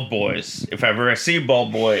bald boys. If ever I see a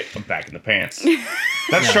bald boy, I'm back in the pants.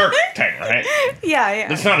 That's Shark Tank, right?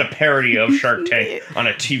 Yeah. It's not a parody of Shark Tank on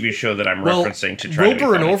a TV show that I'm referencing to try Wilbur to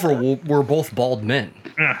and be funny. Orville were both bald men.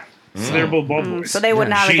 Ah, so they're both bald boys. So they would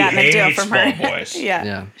not have She gotten a deal hates from her. bald boys.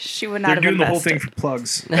 Yeah. She would not They're have doing the whole invested. thing for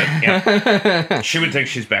plugs. Yeah. She would think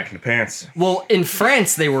she's back in the pants. Well, in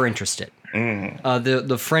France, they were interested.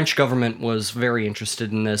 The French government was very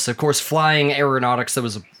interested in this. Of course, flying aeronautics, that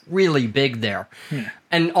was really big there.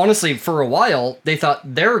 And honestly, for a while, they thought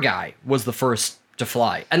their guy was the first to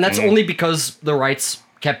fly. And that's only because the Wrights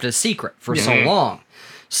kept it a secret for so long.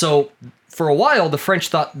 So for a while, the French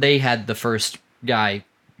thought they had the first guy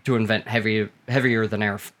to invent heavier than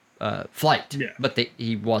air flight. Yeah. But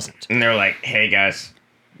he wasn't. And they're like, hey guys,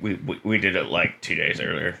 we did it like 2 days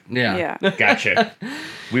earlier. Yeah. Gotcha.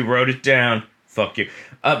 We wrote it down. Fuck you.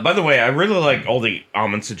 By the way, I really like all the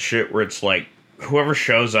comments and shit where it's like, whoever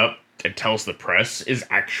shows up and tells the press is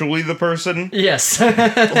actually the person. Yes.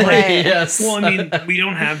 Right. Yes. Well, I mean, we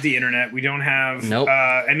don't have the internet. We don't have. Nope.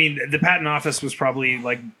 I mean, the patent office was probably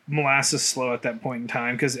like molasses slow at that point in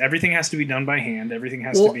time because everything has to be done by hand. Everything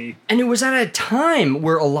has to be. And it was at a time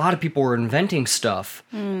where a lot of people were inventing stuff,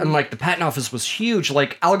 and like the patent office was huge.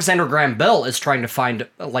 Like Alexander Graham Bell is trying to find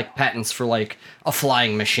like patents for like a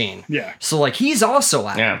flying machine. Yeah. So like he's also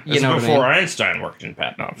out. Yeah. You This know is what I before mean? Einstein worked in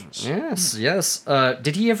patent office. Yes. Yes.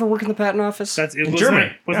 Did he ever work in the patent office? That's it. In Wasn't Germany.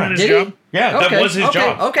 It, wasn't Yeah. that his Did he? job? Yeah, Okay, that was his okay,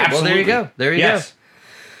 job. okay. Well, there you Absolutely. go. There you yes.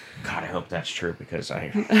 God, I hope that's true because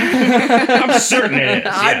I'm certain it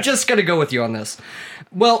is. I'm yes. just gonna go with you on this.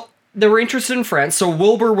 Well, they were interested in France, so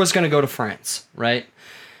Wilbur was gonna go to France, right?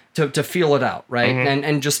 To feel it out, right?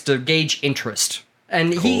 And just to gauge interest.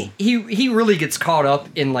 And he really gets caught up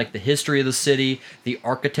in like the history of the city, the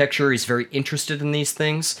architecture. He's very interested in these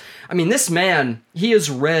things. I mean, this man, he has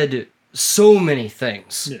read so many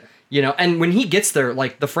things. Yeah. You know, and when he gets there,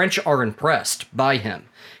 like the French are impressed by him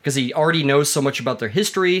because he already knows so much about their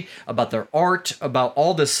history, about their art, about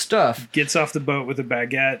all this stuff. Gets off the boat with a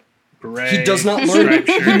baguette. Beret, He does not learn. striped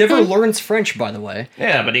shirt. He never learns French, by the way.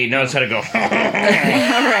 Yeah, but he knows how to go. All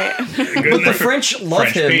right. But the French love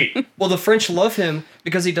French him. Pete. Well, the French love him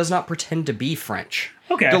because he does not pretend to be French.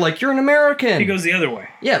 Okay. They're like, you're an American. He goes the other way.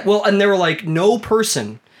 Yeah, well, and they were like, no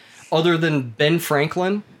person other than Ben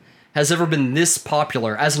Franklin has ever been this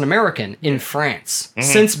popular as an American in France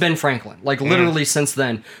since Ben Franklin. Like, literally since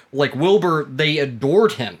then. Like, Wilbur, they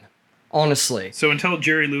adored him, honestly. So until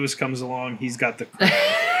Jerry Lewis comes along, he's got the.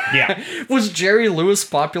 Yeah. Was Jerry Lewis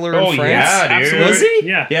popular Oh, in France? yeah, dude. Absolutely. Was he?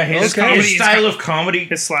 Yeah. Yeah, his, Okay. his style of comedy.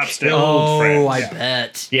 His slapstick. Oh, French. I Yeah.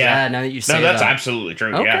 bet. Yeah. Now that you say No, that's that. absolutely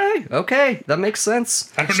true. Okay, Yeah. okay. That makes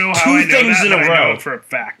sense. I don't know how Two I know things that, in a but I know row. it for a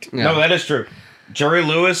fact. Yeah. No, that is true. Jerry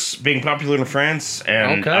Lewis being popular in France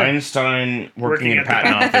and Okay. Einstein working in a at the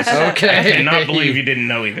patent patent office. Okay. I cannot believe you didn't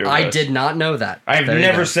know either of I those. did not know that. I've There you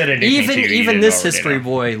never go. said anything Even to you you even didn't this already history know.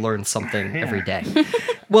 boy learns something every day.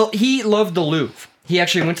 Well, he loved the Louvre. He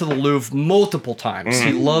actually went to the Louvre multiple times.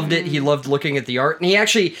 He loved it. He loved looking at the art, and he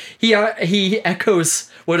actually he echoes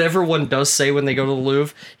what everyone does say when they go to the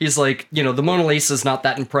Louvre. He's like, you know, the Mona Lisa is not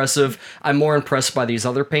that impressive. I'm more impressed by these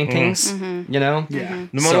other paintings. You know, Yeah.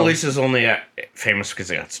 The Mona Lisa is only famous because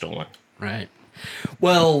it got stolen. right.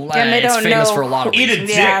 Well, And they it's don't famous know for a lot of Eat reasons. a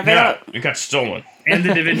dick. Yeah, they no, don't- it got stolen. And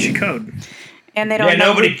the Da Vinci Code. And they don't Yeah, know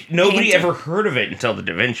nobody who nobody painted- ever heard of it until the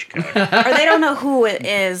Da Vinci Code. or they don't know who it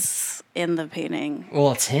is in the painting.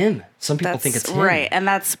 Well, it's him. Some people That's think it's him. right, and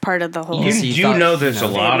that's part of the whole. Yes, You he do thought, know there's you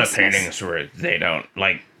a know, lot of famousness. paintings where they don't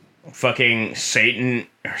like fucking Saturn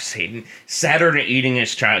eating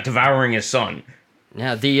his child, devouring his son.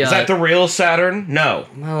 Yeah, the Is that the real Saturn? No.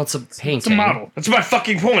 well, it's a painting. It's a model. That's my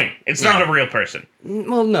fucking point. It's not a real person.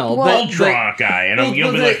 Well, no, Well, They'll draw a guy, and well,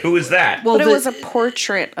 you'll be well, like, "Who is that?" well, But it the- was a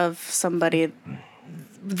portrait of somebody.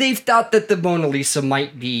 they've thought that the Mona Lisa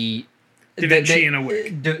might be Da Vinci in a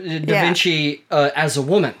wig. Da Yeah. Vinci as a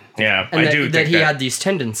woman. Yeah, And I that, do that think he that. had these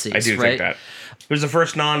tendencies, I do right? think that. Who's the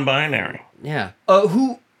first non-binary? Yeah.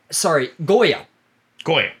 Sorry, Goya.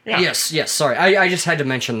 Goya. Yeah. Yes, sorry. I just had to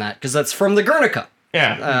mention that because that's from the Guernica.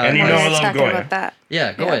 Yeah. and you Why know are I you love talking Goya. about that?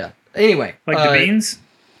 Yeah, Goya. Anyway. Like the beans?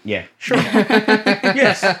 Yeah. Sure.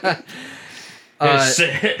 Yes.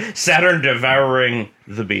 Saturn devouring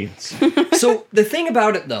the beans. So the thing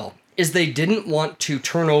about it, though, is they didn't want to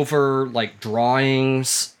turn over, like,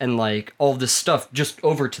 drawings and, like, all this stuff just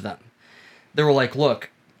over to them. They were like, look,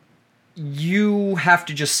 you have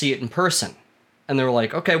to just see it in person. And they were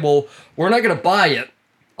like, okay, well, we're not going to buy it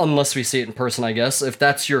unless we see it in person, I guess, if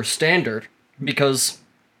that's your standard, because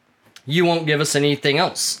you won't give us anything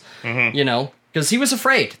else, you know? Because he was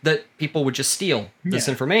afraid that people would just steal this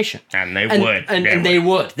information. And they would. And they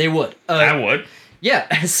would. I would.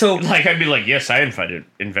 Yeah, so... Like, I'd be like, yes, I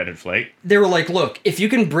invented flight. They were like, look, if you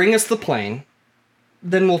can bring us the plane,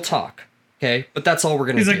 then we'll talk, okay? But that's all we're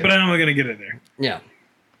going to do. He's like, but how am I going to get it there? Yeah.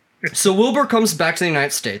 So Wilbur comes back to the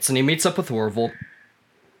United States, and he meets up with Orville,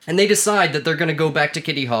 and they decide that they're going to go back to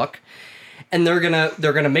Kitty Hawk, and they're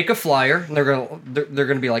gonna make a flyer, and they're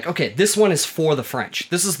gonna be like, okay, this one is for the French.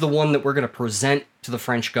 This is the one that we're gonna present to the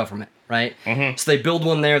French government, right? Mm-hmm. So they build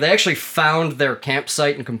one there. They actually found their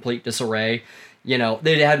campsite in complete disarray. You know,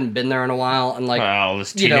 they hadn't been there in a while, and like,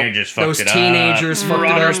 those teenagers fucked it up. Those teenagers fucked it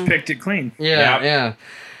up. Marauders picked it clean. Yeah.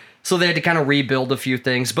 So they had to kind of rebuild a few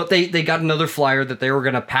things, but they got another flyer that they were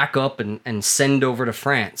going to pack up and send over to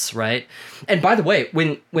France, right? And by the way,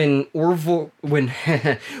 when Wilbur went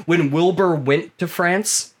to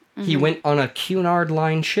France, he went on a Cunard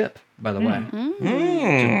Line ship, by the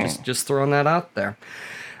way. Just throwing that out there.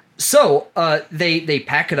 So they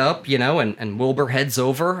pack it up, you know, and Wilbur heads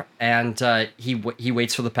over, and he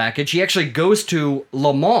waits for the package. He actually goes to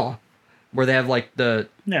Le Mans, where they have like the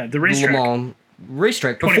racetrack. Le Mans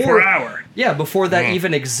racetrack. 24-hour. Yeah, before that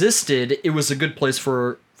even existed, it was a good place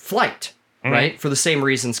for flight, right? For the same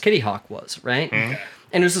reasons Kitty Hawk was, right? And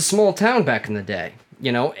it was a small town back in the day,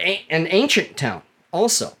 you know, an ancient town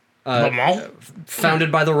also.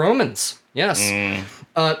 Founded by the Romans, yes.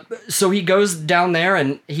 So he goes down there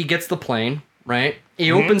and he gets the plane, right?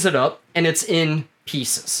 He opens it up and it's in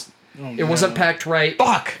pieces. It wasn't packed right.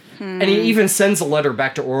 Fuck! And he even sends a letter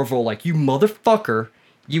back to Orville like, you motherfucker,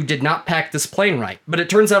 you did not pack this plane right. But it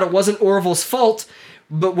turns out it wasn't Orville's fault,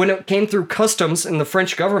 but when it came through customs and the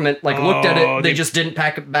French government like looked at it, they just didn't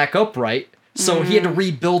pack it back up right. So he had to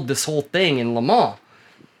rebuild this whole thing in Le Mans.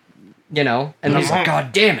 You know? And he's like,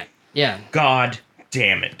 God damn it. Yeah. God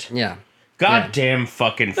damn it. Yeah. God damn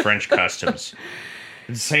fucking French customs.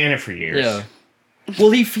 Been saying it for years. Yeah.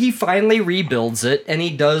 Well, he finally rebuilds it, and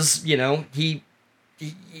he does, you know, he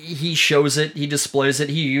shows it, he displays it,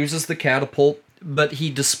 he uses the catapult, but he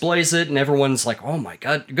displays it, and everyone's like, oh my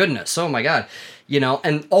god, goodness, oh my god. You know,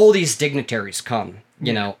 and all these dignitaries come,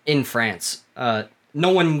 you know, in France. No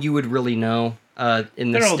one you would really know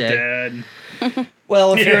in this day. They're all dead.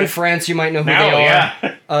 Well, if you're in France, you might know who they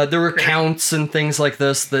are. Yeah. There were counts and things like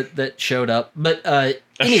this that showed up. But anyway.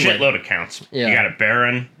 A shitload of counts. Yeah. You got a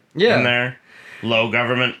baron in there. Low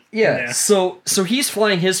government. Yeah. So he's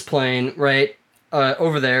flying his plane, right,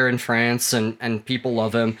 over there in France, and people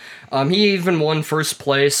love him. He even won first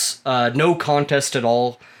place. No contest at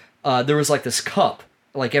all. There was like this cup,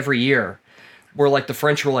 like every year, where like the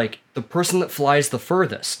French were like, the person that flies the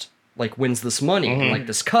furthest like wins this money and like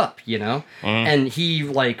this cup, you know? And he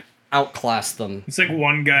like outclassed them. It's like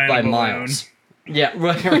one guy by in a miles. Yeah,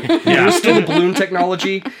 right. Yeah. There's still the balloon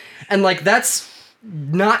technology. And like that's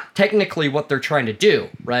not technically what they're trying to do,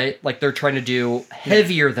 right? Like they're trying to do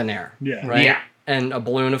heavier than air. Yeah. Right? Yeah. And a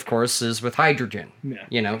balloon, of course, is with hydrogen. Yeah.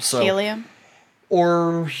 You know, so Helium?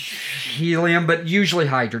 Or helium, but usually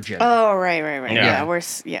hydrogen. Oh, right. Yeah.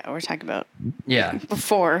 Yeah, we're talking about Yeah.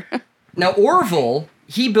 before. Now, Orville,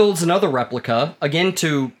 he builds another replica, again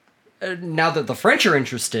to, now that the French are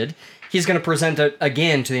interested, he's going to present it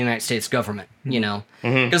again to the United States government, you know?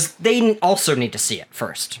 Because they also need to see it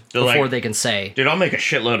first, before they can say... Dude, I'll make a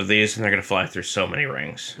shitload of these, and they're going to fly through so many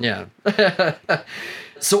rings. Yeah.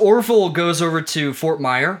 So Orville goes over to Fort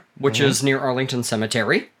Myer, which is near Arlington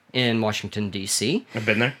Cemetery in Washington, D.C. I've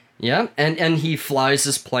been there. Yeah, and he flies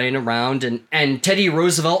his plane around, and Teddy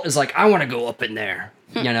Roosevelt is like, I want to go up in there,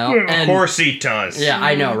 you know? Of course he does. Yeah,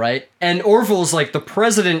 I know, right? And Orville's like, the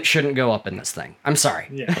president shouldn't go up in this thing. I'm sorry.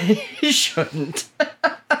 Yeah. He shouldn't.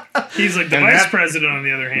 He's like the vice president, on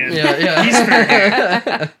the other hand. Yeah. He's fair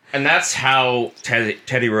game. And that's how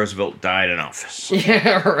Teddy Roosevelt died in office.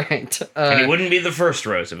 Yeah, right. And he wouldn't be the first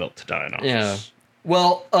Roosevelt to die in office. Yeah.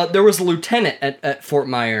 Well, there was a lieutenant at Fort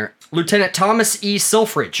Myer, Lieutenant Thomas E.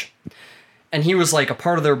 Selfridge. And he was like a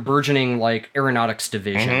part of their burgeoning like aeronautics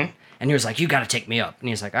division. And he was like, you got to take me up. And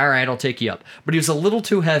he's like, all right, I'll take you up. But he was a little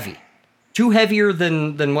too heavy. Too heavier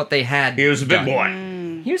than what they had. He was a big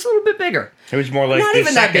done. boy. He was a little bit bigger. He was more like Not the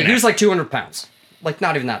even that big. second He was like 200 pounds. Like,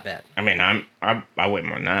 not even that bad. I mean, I weigh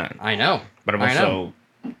more than that. I know. But I'm also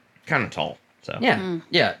kind of tall. So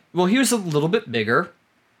Yeah. Well, he was a little bit bigger.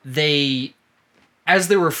 As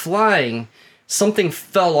they were flying, something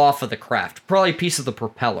fell off of the craft, probably a piece of the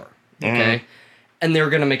propeller, okay? And they were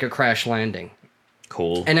going to make a crash landing.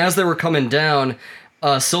 Cool. And as they were coming down,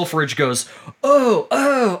 Silfridge goes,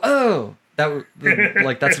 oh.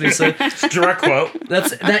 That's what he said. It's a direct quote.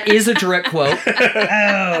 That is a direct quote.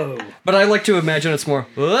 Oh. But I like to imagine it's more,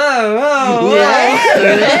 whoa.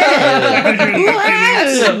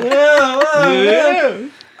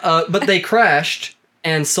 But they crashed,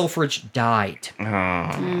 and Silfridge died.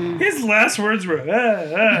 His last words were,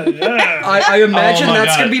 I imagine Oh my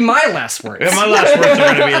that's God. going to be my last words. Yeah, my last words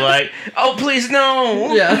are going to be like, oh, please,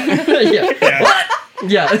 no. Yeah. What?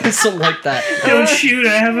 Yeah, something like that. Don't shoot,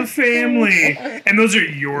 I have a family. And those are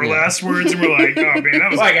your last words, and we're like, oh man, that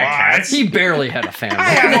was Well, I a got lot. cats. He barely had a family. I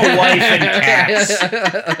have a wife and cats.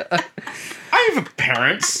 I have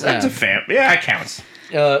parents. That's a family. Yeah, that counts.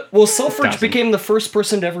 Well, Silfridge became the first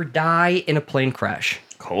person to ever die in a plane crash.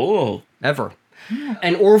 Cool. Ever.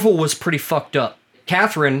 And Orville was pretty fucked up.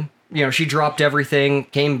 Catherine, she dropped everything,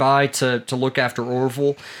 came by to look after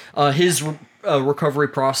Orville. His recovery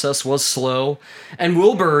process was slow. And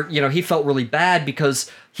Wilbur, he felt really bad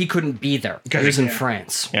because he couldn't be there. He was in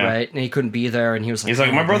France, right? And he couldn't be there, and he was like... He's like,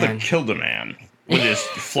 oh, my brother man. killed a man with his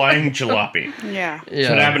flying jalopy. Yeah. That's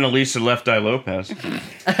what happened to Lisa Left Eye Lopez.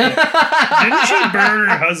 Didn't she burn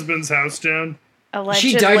her husband's house down? Allegedly,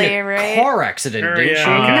 She died in a right? car accident, didn't yeah. she?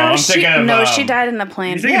 I'm thinking of, she died in a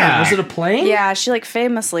plane. thinking Yeah. Was it a plane? Yeah, she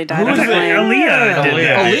famously died in was a it? plane. Aaliyah did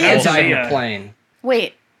that. Aaliyah died in Aaliyah. a plane.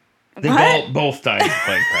 Wait, They what? both died in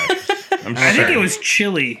plane crash. I'm I think sure. it was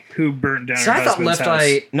Chili who burnt down So her I thought husband's Left house.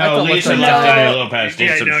 Eye... No, I thought Lisa Left Left Eye Eye Lopez did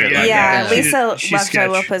Yeah, some no, shit yeah, like Yeah, that. Lisa She's Left Eye sketch.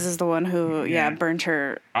 Lopez is the one who, burned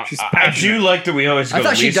her. She's I passionate. do like that we always go I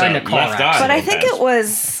thought she Lisa died in a car Left Eye accident. But I think Lopez. it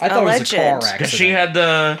was I thought alleged. it was a car accident. Because she had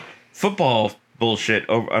the football bullshit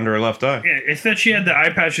under her left eye. Yeah, I thought she had the eye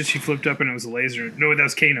patch that she flipped up and it was a laser. No, that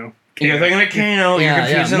was Kano. You're thinking of Kano. Yeah, You're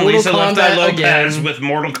confusing Mortal Lisa Left Eye Kombat Lopez again. with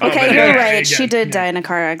Mortal Kombat. Okay, Yeah, you're yeah, right. yeah, She did yeah. die in a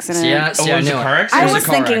car accident. Yeah, Oh, yeah, it was a no. car accident? I It was a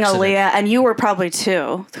car thinking accident. Aaliyah, and you were probably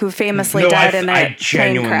too, who famously No, died in a I plane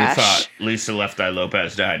genuinely crash. thought Lisa Left Eye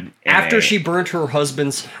Lopez died. in After a- she burnt her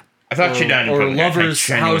husband's I thought she died in a or plane crash. I lover's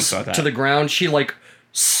genuinely house thought that. to the ground, she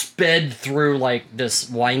sped through this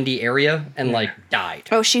windy area and died.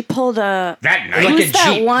 Oh, she pulled a. That night. Like Who's a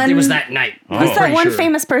that Jeep. one- It was that night. Oh. Who's I'm that pretty one sure.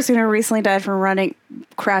 famous person who recently died from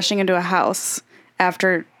crashing into a house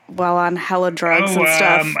while on hella drugs and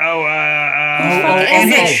stuff?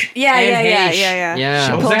 Anne Heche. Yeah. Yeah.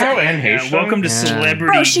 She Was pulled that how a- Anne Heche died? Welcome to Yeah. Celebrity.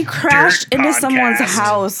 Bro, she crashed Dirt into someone's Podcast.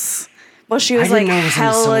 house. Well, she was I didn't know it was into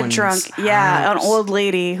hella someone's drunk. Yeah, an house. old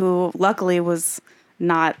lady who luckily was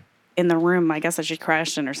not in the room. I guess that she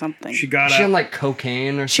crashed in or something. She got She up. on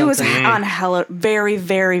cocaine or She was something. on hella, very,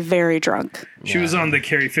 very, very drunk. She was on the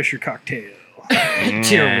Carrie Fisher cocktail.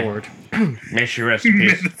 Dear Lord. May she rest in May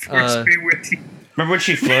peace. the force be with you. Remember when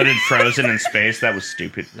she floated frozen in space? That was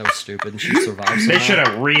stupid. That was stupid. And she survived. They somehow. should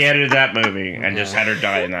have re-edited that movie and just had her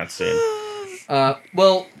die in that scene.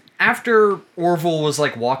 Well, after Orville was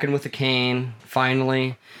walking with a cane,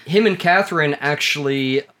 finally, him and Catherine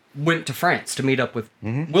actually went to France to meet up with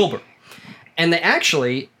Wilbur. And they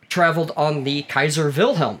actually traveled on the Kaiser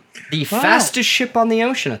Wilhelm, the fastest ship on the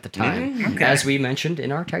ocean at the time, as we mentioned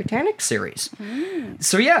in our Titanic series.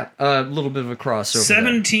 So yeah, a little bit of a crossover.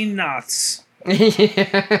 17 knots.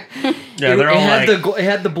 Yeah, they're all it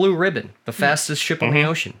had the blue ribbon, the fastest ship on the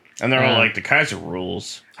ocean. and they're all like the Kaiser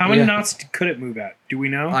rules. How many Yeah. knots could it move at? Do we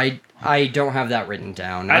know? I don't have that written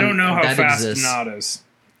down. I don't know how that fast exists. a knot is.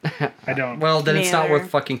 I don't. Well, then Me it's not either. worth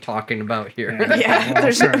fucking talking about here. Yeah,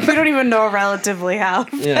 we don't even know relatively how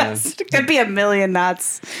fast. It could be a million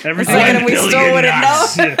knots. Everything Second and we still billion wouldn't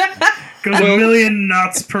knots. know. Yeah. Goes a million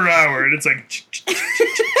knots per hour, and it's like.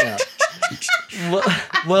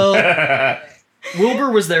 Well, Wilbur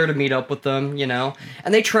was there to meet up with them,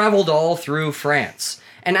 and they traveled all through France.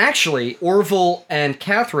 And actually, Orville and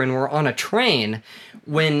Catherine were on a train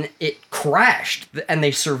when it crashed, and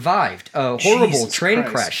they survived a horrible Jesus train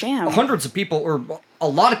Christ. crash. Damn. Hundreds of people, or a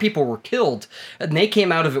lot of people, were killed, and they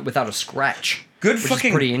came out of it without a scratch. Good which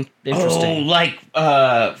fucking. is pretty interesting. Oh, like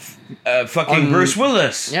fucking Bruce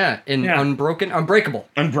Willis. Yeah, in Yeah. Unbreakable.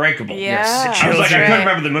 Unbreakable. Yeah. I was like, I Right. couldn't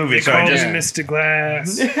remember the movie, so I Call just. me Mr.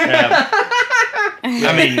 Glass.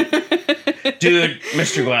 I mean, dude,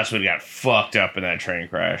 Mr. Glasswood got fucked up in that train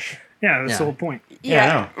crash. Yeah, that's Yeah. the whole point.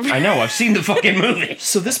 Yeah, I know. I've seen the fucking movie.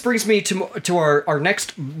 So this brings me to our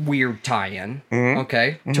next weird tie-in,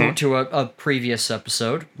 okay, to a previous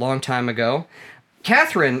episode, long time ago.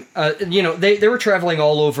 Catherine, they were traveling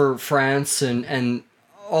all over France and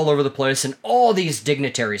all over the place, and all these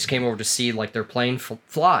dignitaries came over to see like their plane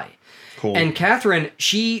fly. Cool. And Catherine,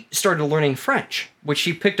 she started learning French, which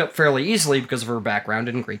she picked up fairly easily because of her background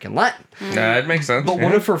in Greek and Latin. That makes sense. But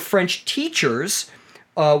one of her French teachers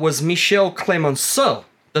was Michel Clemenceau,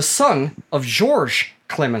 the son of Georges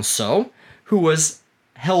Clemenceau, who was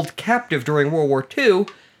held captive during World War II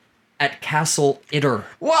at Castle Itter.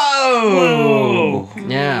 Whoa!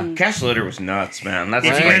 Yeah. Castle Itter was nuts, man. That's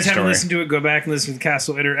If a you great guys haven't story. listened to it, go back and listen to the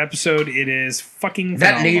Castle Itter episode. It is fucking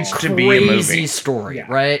That phenomenal. needs to be a Crazy movie. story, Yeah.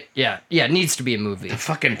 right? Yeah, it needs to be a movie. The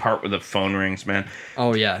fucking part where the phone rings, man.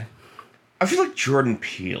 Oh, yeah. I feel like Jordan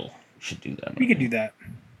Peele should do that. We could do that.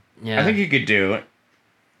 Yeah. I think you could do it.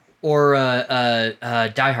 Or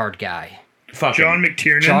Die Hard guy. Fuck John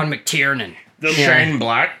McTiernan. John McTiernan. The Shane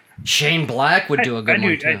Black. Shane Black would do a good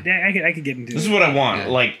one, too. I could get into This it. is what I want. Yeah.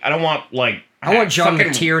 Like, I don't want, like... I want John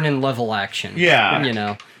fucking- McTiernan level action. Yeah. You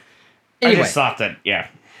know. I Anyway, just thought that, yeah.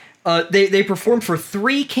 they performed for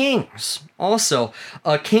 3 kings. Also,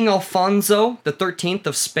 King Alfonso the 13th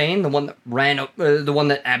of Spain, the one that the one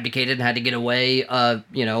that abdicated and had to get away.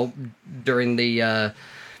 During the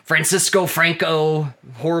Francisco Franco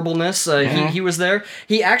horribleness. He was there.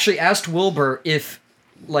 He actually asked Wilbur if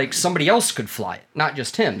like somebody else could fly it, not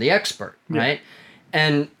just him, the expert, right?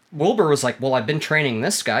 And Wilbur was like, "Well, I've been training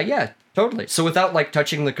this guy, yeah." Totally. So without like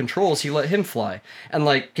touching the controls, he let him fly. And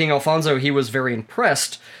like King Alfonso, he was very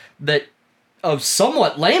impressed that a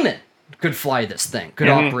somewhat layman could fly this thing, could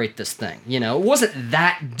operate this thing. You know, it wasn't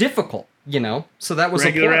that difficult. You know, so that was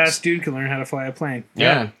Regular a plus. ass dude can learn how to fly a plane.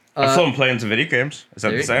 Yeah. I've flown planes in video games. Is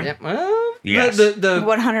that the same? Yeah, well, Yes. the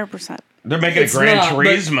 100%. They're making It's a Gran not, but-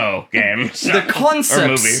 Turismo game. So. the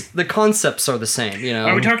concepts, movie. the concepts are the same. You know,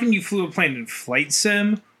 Are we talking you flew a plane in Flight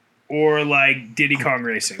Sim or like Diddy Kong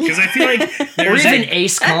Racing? Because I feel like or there's even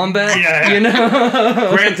Ace Combat. Yeah. You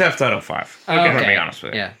know. Grand Theft Auto 5. I'm going to be honest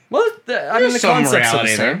with you. Yeah. Well, I mean, the some concepts are the reality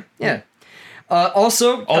same. there. Yeah.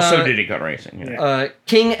 Also, Diddy Kong Racing. Yeah. Yeah.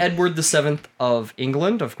 King Edward VII of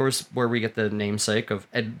England, of course, where we get the namesake of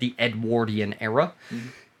the Edwardian era.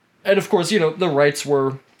 And of course, you know, the Wrights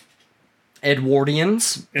were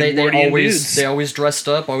Edwardians. Edwardian dudes. They always dressed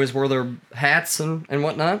up, always wore their hats and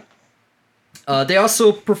whatnot. They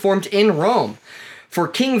also performed in Rome for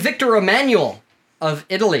King Victor Emmanuel of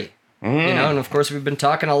Italy. You know, and of course, we've been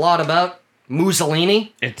talking a lot about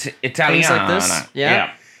Mussolini. It's Italian. Things like this. Yeah.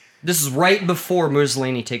 Yeah. This is right before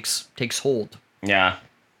Mussolini takes hold. Yeah.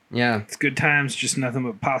 Yeah. It's good times, just nothing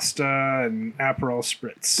but pasta and Aperol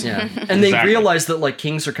spritz. Yeah. And they Exactly. realized that like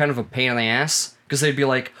kings are kind of a pain in the ass because they'd be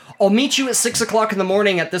like, "I'll meet you at 6 o'clock in the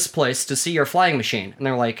morning at this place to see your flying machine," and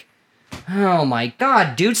they're like, "Oh my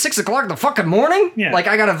god, dude, 6 o'clock in the fucking morning? Yeah. Like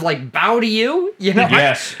I gotta like bow to you? You know?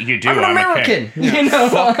 Yes, you do. I'm an a American. king. You know?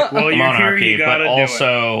 Well, you're Monarchy, here, you but gotta do it.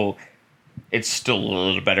 also it's still a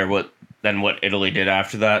little better than what Italy did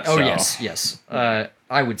after that. Oh so. yes.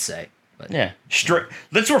 I would say. But Yeah.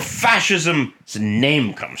 That's where fascism's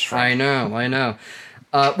name comes from. I know.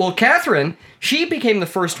 Well, Catherine, she became the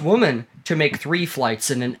first woman to make 3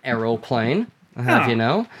 flights in an aeroplane. Have Oh. you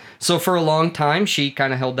know? So for a long time, she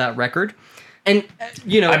kind of held that record. And,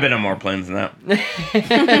 you know... I've been on more planes than that.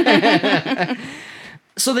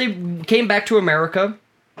 So they came back to America.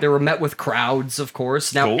 They were met with crowds, of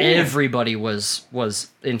course. Now Cool. everybody was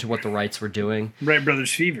into what the Wrights were doing. Wright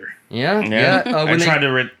Brothers fever. Yeah. Yeah. I When they, tried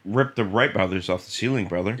to rip the Wright Brothers off the ceiling,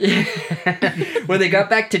 brother. when they got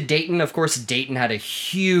back to Dayton, of course, Dayton had a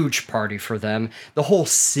huge party for them. The whole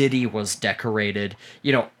city was decorated.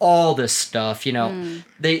 You know, all this stuff. You know,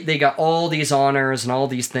 they got all these honors and all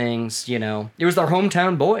these things. You know, it was their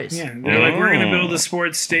hometown boys. Yeah, they're like, we're gonna build a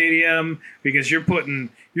sports stadium because you're putting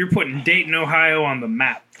Dayton, Ohio on the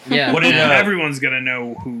map. Yeah. What did Everyone's gonna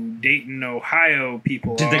know who Dayton, Ohio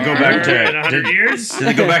people Did are. they go back to- in 100 years? Did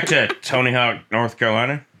they go back to Tony Hawk, North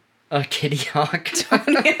Carolina? Kitty Hawk.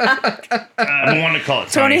 I don't want to call it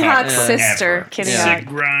Tony Hawk's forever. sister, Kitty Yeah. Hawk. Sick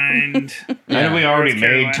grind. I know we already North made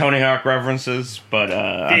Carolina. Tony Hawk references, but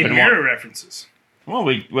I've Dave been Mirror references. Well,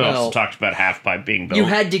 we also Well, talked about Half Pipe being built. You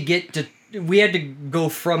had to get to. We had to go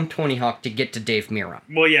from Tony Hawk to get to Dave Mirra.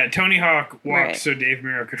 Well, yeah, Tony Hawk walked Right. so Dave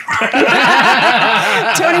Mirror could walk.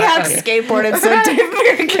 Tony Hawk skateboarded so Dave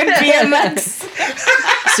Mirra could BMX.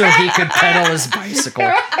 So he could pedal his bicycle.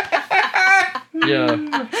 Yeah.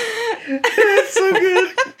 It's so good.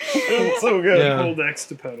 It's so good. Yeah. Hold X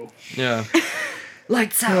to pedal. Yeah.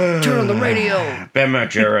 Lights out. Turn on the radio. Ben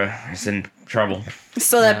Margera is in trouble.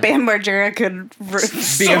 So that Bam Margera could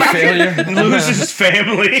Be a failure. Loses his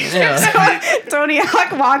family. Yeah. Tony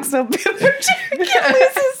Hawk walks so Bam Margera can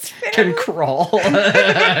lose his family. Can crawl.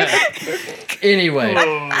 Anyway.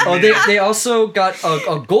 Oh, Oh, they also got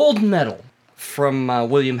a gold medal from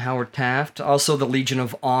William Howard Taft. Also, the Legion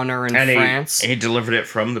of Honor in And France. he delivered it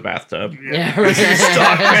from the bathtub. Yeah.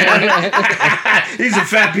 Stock, man. He's a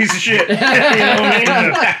fat piece of shit. You know what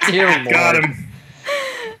I mean? Dear Lord. Got him.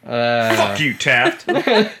 Fuck you, Taft.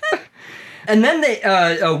 And then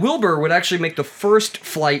Wilbur would actually make the first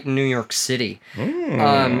flight in New York City.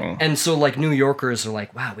 And so, like, New Yorkers are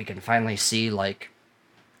like, wow, we can finally see, like,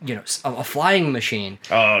 you know, a flying machine.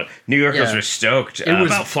 New Yorkers Yeah. were stoked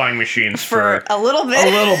about flying machines For a little bit. a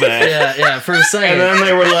little bit. Yeah, for a second. And then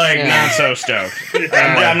they were like, Yeah. not so stoked.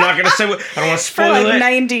 I'm not going to say what, I don't want to For spoil like it.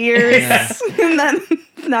 90 years. And then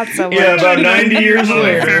not so much. Yeah, about 90 years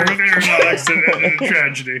later. Aeronautics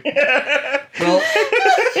tragedy. Well,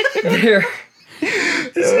 there.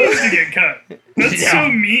 This needs to get cut. That's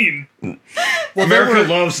so mean. Well,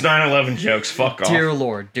 America loves 9/11 jokes. Fuck off. Dear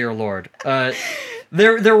Lord.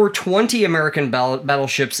 There were 20 American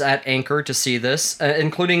battleships at anchor to see this,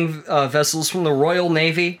 including vessels from the Royal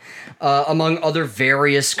Navy, among other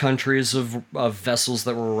various countries of vessels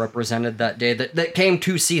that were represented that day that came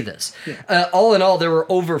to see this. Yeah. All in all, there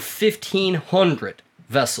were over 1,500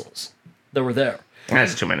 vessels that were there.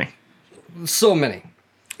 That's too many. So many.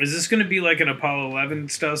 Is this going to be like an Apollo 11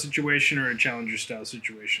 style situation or a Challenger style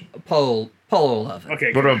situation? Apollo 11.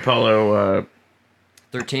 Okay. What about Apollo?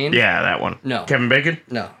 13? Yeah, that one. No. Kevin Bacon?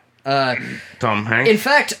 No. Tom Hanks? In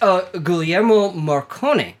fact, Guglielmo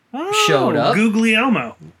Marconi showed up.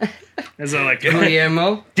 Guglielmo. As I like to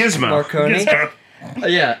Guglielmo Gizmo. Marconi. Gizmo.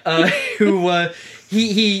 Who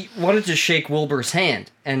he wanted to shake Wilbur's hand,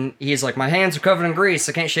 and he's like, my hands are covered in grease,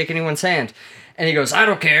 I can't shake anyone's hand. And he goes, I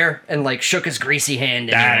don't care, and like shook his greasy hand.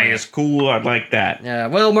 That anyway. is cool. I'd like that. Yeah,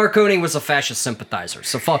 well, Marconi was a fascist sympathizer,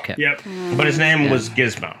 so fuck him. Yep. But his name was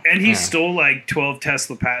Gizmo. And he stole like 12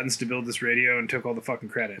 Tesla patents to build this radio and took all the fucking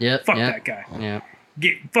credit. Yep, Fuck yep. that guy. Yeah.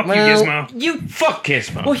 Fuck Well, you, Gizmo. Fuck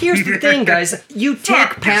Gizmo. Well, here's the thing, guys. You take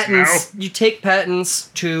Fuck patents. Gizmo. You take patents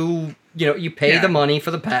to. You know, you pay Yeah. the money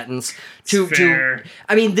for the patents Fair.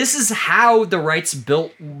 I mean, this is how the rights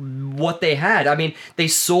built what they had. I mean, they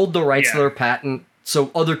sold the rights to Yeah. their patent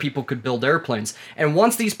so other people could build airplanes. And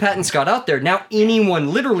once these patents got out there, now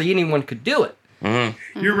literally anyone could do it.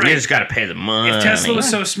 You're right. You just gotta pay the money. If Tesla was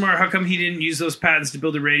so smart, how come he didn't use those patents to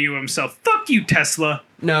build a radio himself? Fuck you, Tesla.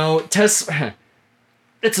 No, Tesla.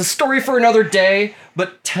 It's a story for another day,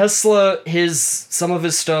 but Tesla, some of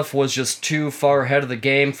his stuff was just too far ahead of the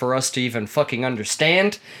game for us to even fucking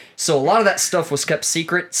understand. So a lot of that stuff was kept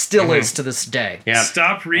secret, still is to this day. Yeah.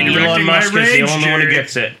 Stop Elon redirecting my Musk is the rage, only one who Jared.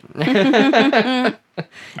 gets it.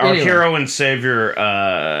 Our Anyway. hero and savior,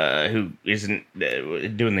 who isn't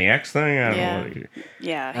doing the X thing. I don't Yeah. know.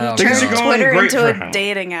 Yeah, Oh, he Things turned are going Twitter great into for a him.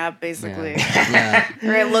 dating app, basically. Yeah.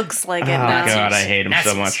 Or it looks like it. Oh Nazis. God, I hate him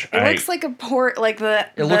so Nazis. much. It looks like a porn, like the.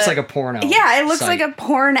 It looks like a porno. Yeah, it looks site. like a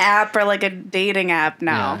porn app or like a dating app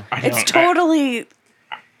now. Yeah. It's totally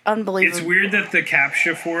unbelievable. It's weird that the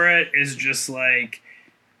captcha for it is just like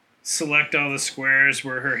select all the squares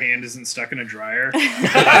where her hand isn't stuck in a dryer.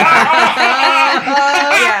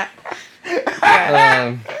 Yeah.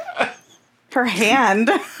 Her hand.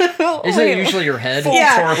 Isn't it usually your head?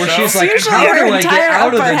 Yeah. Where she's It's like, usually how her do I entire get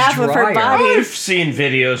out of upper the half of her dryer? body. I've seen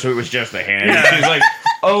videos where it was just the hand. She's like,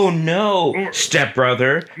 "Oh no,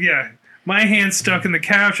 stepbrother." Yeah. My hand's stuck in the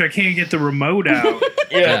couch. I can't get the remote out.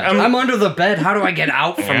 Yeah. I'm under the bed. How do I get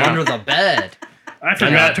out from Yeah. under the bed? I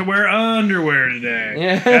forgot to wear underwear today.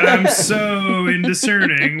 Yeah. And I'm so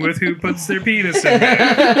indiscerning with who puts their penis in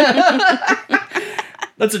there.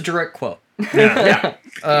 That's a direct quote. Yeah,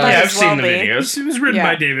 I've as seen well the be. videos. It was written Yeah.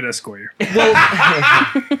 by David Esquire. Well,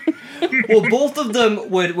 both of them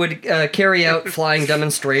would carry out flying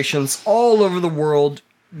demonstrations all over the world,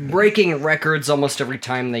 breaking records almost every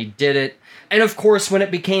time they did it. And of course, when it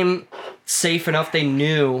became safe enough, they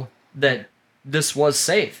knew that this was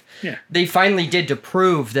safe. Yeah. They finally did to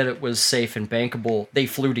prove that it was safe and bankable. They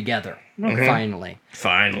flew together. Finally.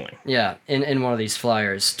 Finally, Yeah, in one of these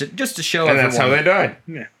flyers. Just to show and everyone. that's how they died.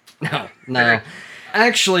 Yeah. No.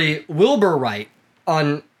 Actually, Wilbur Wright,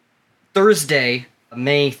 on Thursday,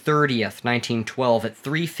 May 30th, 1912, at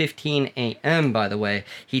 3:15 a.m., by the way,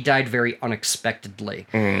 he died very unexpectedly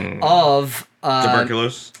of...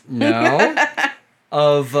 Tuberculosis. No.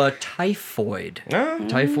 Of typhoid. Oh.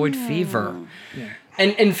 Typhoid fever.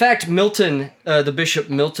 And in fact, Milton, the Bishop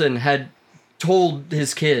Milton, had told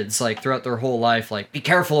his kids, like, throughout their whole life, like, be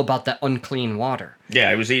careful about that unclean water.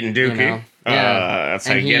 Yeah, he was eating dookie. You know? Yeah. That's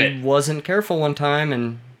how And you get he it. wasn't careful one time,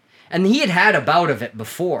 and he had a bout of it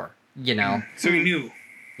before, you know. So he knew.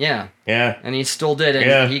 Yeah. Yeah. And he still did it.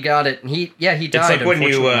 Yeah. He got it. He died. It's like when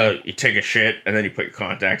unfortunately. you take a shit and then you put your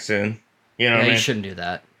contacts in. You know Yeah, what I you mean? shouldn't do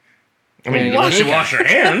that. I mean, unless you wash your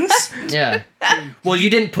hands. Yeah. Well, you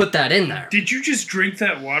didn't put that in there. Did you just drink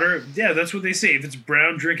that water? Yeah, that's what they say. If it's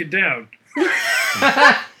brown, drink it down.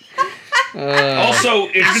 Also,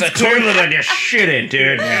 it's a toilet I just shit in,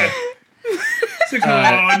 dude. It's like,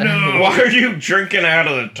 oh no. Why are you drinking out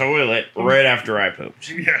of the toilet right after I pooped?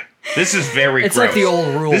 Yeah. This is very It's gross. like the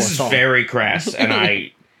old rule. This is of thumb. very crass, and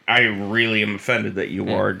I really am offended that you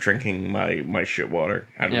are drinking my shit water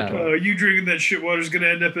out of the toilet. Oh, you drinking that shit water is going to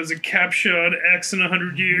end up as a caption on X in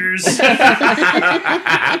 100 years.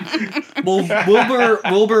 Well,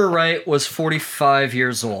 Wilbur Wright was 45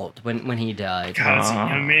 years old when he died. God, it's a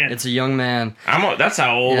young man. It's a young man. That's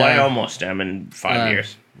how old I Yeah. almost am in 5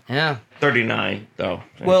 years. Yeah. 39, though.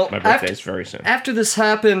 Well, my birthday's very soon. After this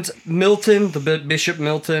happened, Milton, Bishop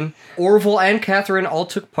Milton, Orville, and Catherine all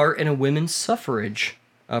took part in a women's suffrage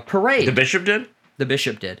parade. The bishop did? The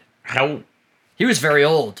bishop did. How He was very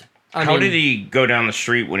old. How did he go down the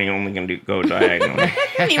street when he only can go diagonally?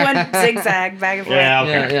 He went zigzag back and forth. Yeah,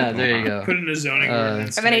 okay. Yeah, there you go. Put in a zoning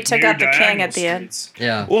ordinance. And then he to took near out the king diagonal at the end. streets.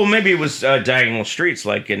 Yeah. Well, maybe it was diagonal streets,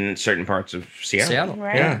 like in certain parts of Seattle.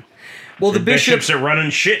 Right. Yeah. Well, the Bishops are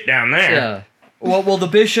running shit down there. Yeah. Well, the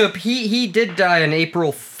bishop, he did die on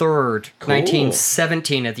April 3rd, Cool.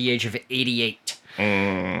 1917, at the age of 88.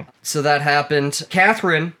 So that happened.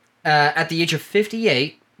 Catherine, at the age of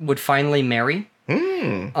 58, would finally marry.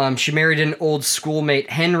 She married an old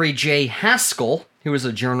schoolmate, Henry J. Haskell, who was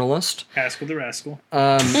a journalist. Haskell the Rascal.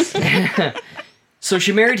 So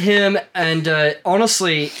she married him, and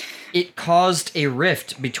honestly, it caused a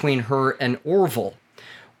rift between her and Orville.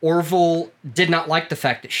 Orville did not like the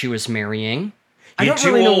fact that she was marrying. I You're don't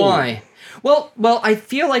too really know old. why. Well, I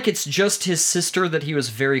feel like it's just his sister that he was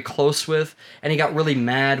very close with, and he got really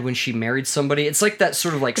mad when she married somebody. It's like that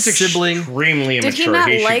sort of like It's sibling. extremely Did immature. he not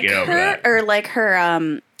should like get over her that. or like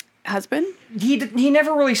her husband? He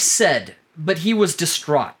never really said, but he was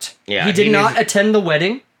distraught. Yeah, he did he not needs- attend the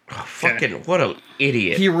wedding. Oh, fucking, what an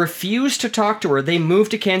idiot. He refused to talk to her. They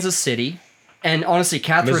moved to Kansas City, and honestly,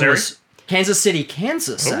 Catherine Missouri? was Kansas City,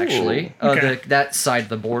 Kansas, Ooh, actually, okay. that side of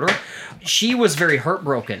the border. She was very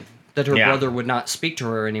heartbroken that her Yeah. brother would not speak to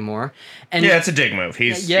her anymore. And Yeah, it's a dick move.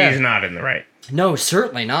 He's not in the right. no,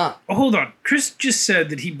 certainly not. Oh, hold on. Chris just said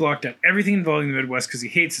that he blocked out everything involving the Midwest because he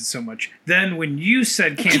hates it so much. Then when you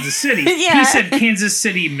said Kansas City, Yeah. he said Kansas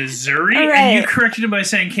City, Missouri, and you Right. corrected him by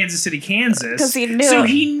saying Kansas City, Kansas. 'Cause he knew. So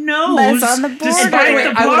he knows. That's on the border. despite By the way, the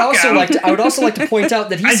I would block out. also like to point out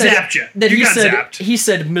that he I said zapped you. that You he got said zapped. he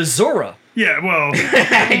said Missouri, Yeah, well,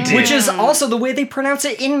 which is also the way they pronounce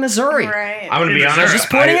it in Missouri. Right. I'm going to be Missouri. honest. Just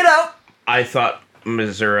pointing it out. I thought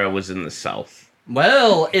Missouri was in the South.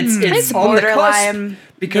 Well, it's It's on the borderline, cusp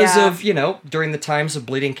because yeah. of during the times of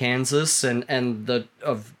Bleeding Kansas and the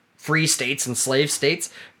of free states and slave states,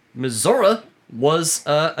 Missouri was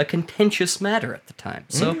a contentious matter at the time.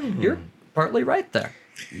 So you're partly right there.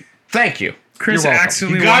 Thank you. Chris You're welcome.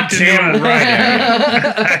 accidentally walked into Goddamn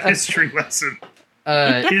right. a history lesson.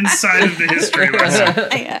 Inside of the history lesson.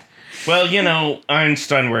 Yeah. Well,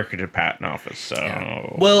 Einstein worked at a patent office,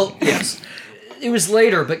 so... Well, yes, it was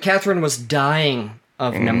later, but Catherine was dying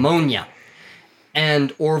of pneumonia,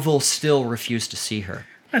 and Orville still refused to see her.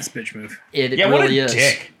 That's a bitch move. It Yeah, what really a is.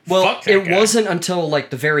 dick. Well, Fuck that it guy. wasn't until like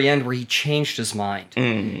the very end where he changed his mind,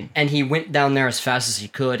 and he went down there as fast as he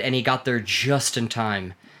could, and he got there just in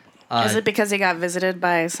time. Is it because he got visited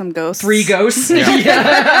by some ghosts? 3 ghosts. And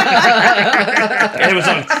it was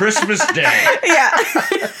on Christmas Day. Yeah.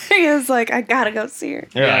 He was like, I gotta go see her.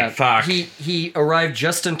 You're like, fuck. He arrived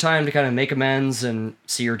just in time to kind of make amends and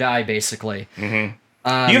see her die, basically. You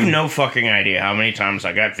have no fucking idea how many times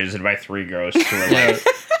I got visited by 3 ghosts who were like,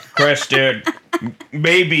 Chris, dude,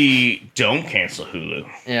 maybe don't cancel Hulu.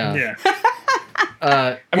 Yeah. Yeah.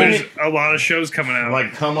 I mean, There's a lot of shows coming out.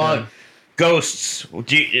 like, come on. Ghosts,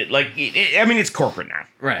 it's corporate now.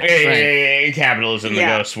 Right, Capitalism,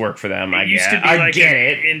 Yeah. the ghosts work for them. I it used get to be I like get an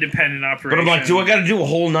it. independent operation. But I'm like, do I got to do a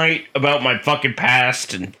whole night about my fucking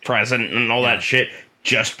past and present and all that shit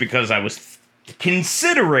just because I was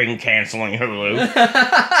considering canceling Hulu?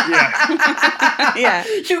 Yeah. Yeah.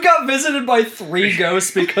 You got visited by 3 ghosts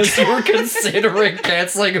because you were considering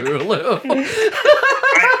canceling Hulu.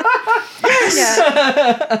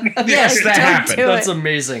 Yeah. Yes, that happened. do That's it.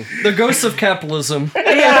 amazing. The ghosts of capitalism.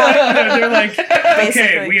 They're like, okay,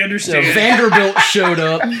 Basically. we understand. Vanderbilt showed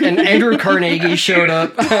up, and Andrew Carnegie showed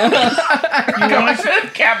up.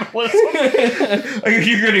 Capitalism.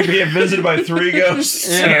 You're going to be visited by 3 ghosts.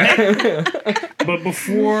 Yeah. But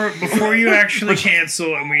before you actually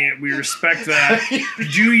cancel, and we respect that,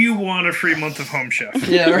 do you want a free month of Home Chef?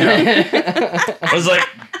 Yeah, right. I was like,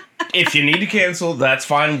 if you need to cancel, that's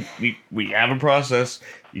fine. We have a process.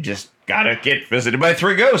 You just gotta get visited by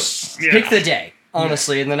 3 ghosts. Yeah. Pick the day,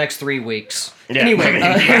 honestly, in the next 3 weeks. Yeah. Anyway, You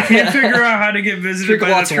can't figure out how to get visited Drink by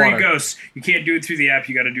the lots of 3 water. ghosts. You can't do it through the app.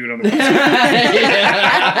 You got to do it on the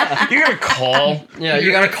website. You gotta call. yeah,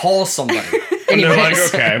 you gotta call somebody. And they're like,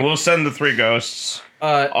 Anyways. okay, we'll send the 3 ghosts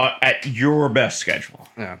at your best schedule.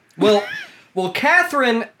 Yeah. Well,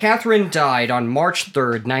 Catherine died on March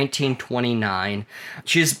 3rd, 1929.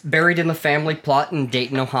 She's buried in the family plot in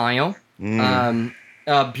Dayton, Ohio.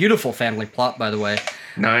 Beautiful family plot, by the way.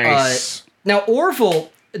 Nice. Now,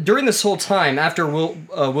 Orville, during this whole time, after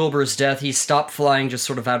Wilbur's death, he stopped flying just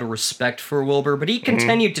sort of out of respect for Wilbur, but he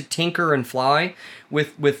continued to tinker and fly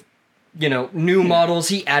with new models.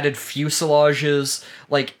 He added fuselages,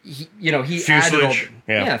 he added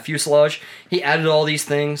all, fuselage. He added all these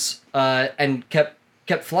things and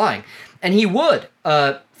kept flying, and he would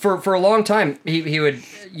for a long time. He would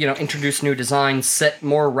introduce new designs, set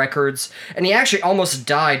more records, and he actually almost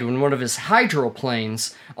died when one of his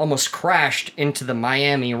hydroplanes almost crashed into the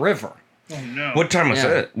Miami River. Oh, no. What time was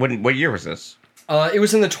it? What year was this? It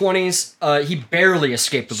was in the 20s. He barely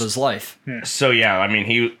escaped with his life. So yeah, I mean,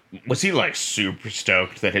 he like super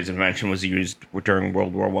stoked that his invention was used during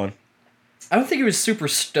World War One. I don't think he was super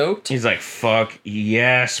stoked. He's like, "Fuck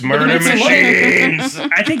yes, murder made some money. machines."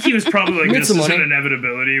 I think he was probably like, Made this some is an money.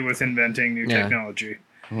 inevitability with inventing new technology.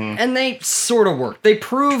 And they sort of worked. They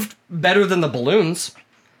proved better than the balloons.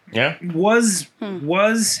 Yeah. Was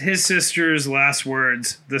his sister's last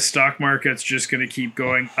words, the stock market's just going to keep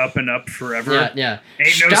going up and up forever? Yeah.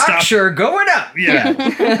 Ain't no Stock stop. sure going up.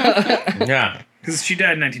 Yeah. Yeah. Because she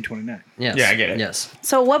died in 1929. Yes. Yeah, I get it. Yes.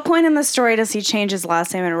 So, at what point in the story does he change his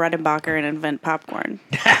last name in Redenbacher and invent popcorn?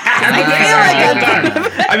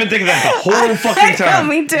 I've been thinking that the whole fucking time.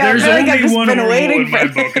 Me too. There's I feel like I've only just one been Orville waiting in my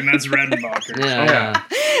for book, and that's Redenbacher. Yeah.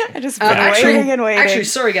 I just been waiting and waiting. Actually,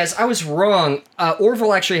 sorry guys, I was wrong.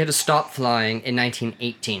 Orville actually had to stop flying in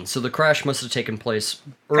 1918, so the crash must have taken place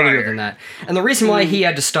earlier Prior. than that. And the reason why he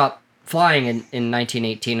had to stop flying in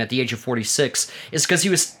 1918 at the age of 46 is because he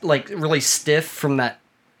was really stiff from that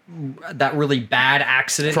really bad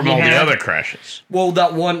accident From he all had. the other crashes. Well,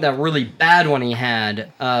 that really bad one he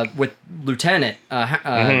had with Lieutenant.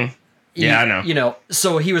 Yeah, I know.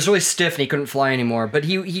 So he was really stiff and he couldn't fly anymore. But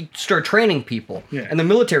he started training people, Yeah. and the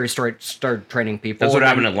military started training people. That's what and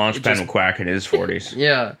happened then to Launchpad it just- and Quack in his 40s.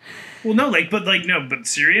 Yeah, Well, no, but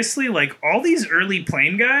seriously, all these early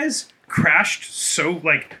plane guys crashed so,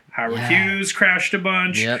 Howard Hughes crashed a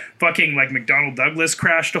bunch. Yep. Fucking, McDonnell Douglas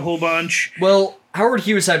crashed a whole bunch. well, Howard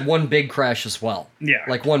Hughes had one big crash as well. Yeah.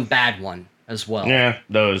 one bad one as well. Yeah,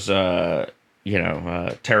 those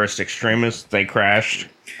terrorist extremists, they crashed.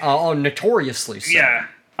 Notoriously so. Yeah.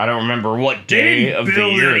 I don't remember what They day didn't of the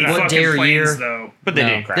build year. any What fucking day or planes, year? though. But they No,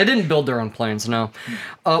 didn't crash. they didn't build their own planes. No.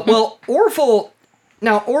 Well, Orville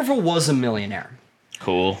was a millionaire.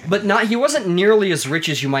 Cool. But he wasn't nearly as rich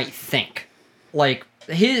as you might think.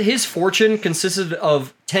 His fortune consisted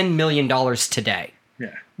of $10 million today, Yeah.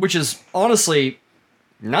 which is honestly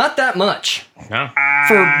not that much No.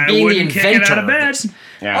 for I being the wouldn't kick it inventor out of bed. this.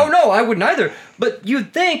 Yeah. Oh no, I wouldn't either. But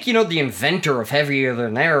you'd think, the inventor of heavier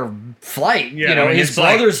than air flight, Yeah, I mean, his it's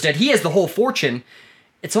like- brother's dead. He has the whole fortune.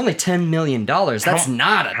 It's only $10 million. That's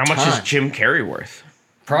not a How much ton. is Jim Carrey worth?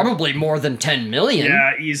 Probably more than $10 million.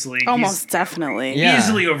 Yeah, easily. Almost definitely. Yeah.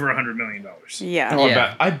 Easily over $100 million. Yeah. Oh,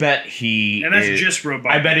 Yeah. I bet he. And that's is- just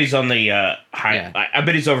robot. I bet he's on the high. Yeah. I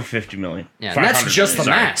bet he's over 50 million. Yeah, and that's 500 just the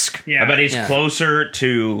million, sorry. mask. Yeah. I bet he's Yeah. closer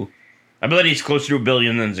to. I bet he's closer to $1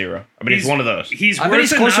 billion than zero. I bet he's one of those. He's I bet worth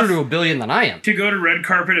he's closer enough to $1 billion than I am. to go to red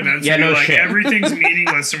carpet events Yeah, and be no like, shit. everything's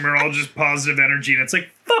meaningless and we're all just positive energy. And it's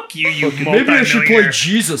like, fuck you, you Maybe I should play multi-millionaire.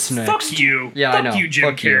 Jesus next. Fuck you. Yeah, I Fuck know. you,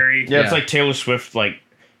 Jim Fuck you. Carrey. Yeah, it's Yeah. like Taylor Swift.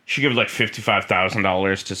 She gives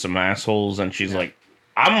 $55,000 to some assholes, and she's like,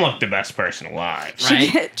 "I'm the best person alive."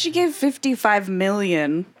 Right? She gave 55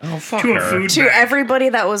 million Oh fuck To a her. food to bank. everybody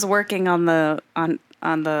that was working on the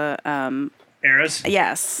Eras.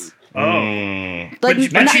 yes. Oh. Like But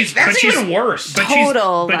not- she's- That's she's- even worse. But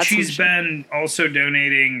Total, She's, but that's she's what she- been also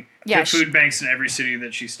donating Yeah, to food banks in every city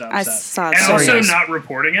that she stops I at. saw it. And Sorry, also guys. not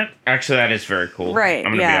reporting it. Actually, that is very cool. Right, I'm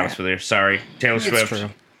gonna be yeah. honest with you. Sorry, Taylor Swift. true.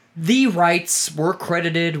 The Wrights were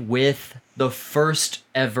credited with the first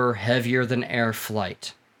ever heavier than air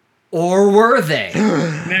flight. Or were they?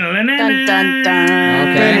 Dun dun dun.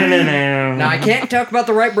 Okay. Now, I can't talk about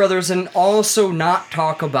the Wright brothers and also not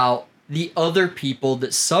talk about the other people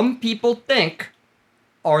that some people think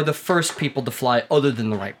are the first people to fly other than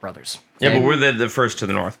the Wright brothers. Yeah, but Okay? we're the first to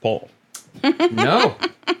the North Pole. No.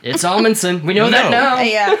 It's Amundsen. We know that No. now.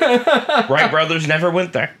 Yeah. Wright brothers never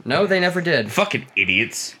went there. No, they never did. Fucking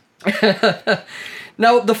idiots.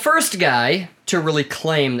 Now, the first guy to really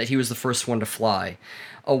claim that he was the first one to fly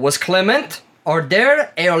was Clement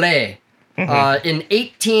Ardère-Aillet. In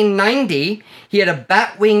 1890, he had a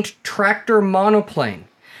bat-winged tractor monoplane,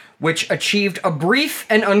 which achieved a brief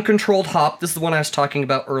and uncontrolled hop, this is the one I was talking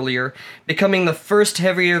about earlier, becoming the first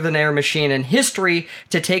heavier-than-air machine in history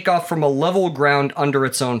to take off from a level ground under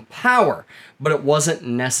its own power. But it wasn't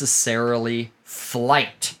necessarily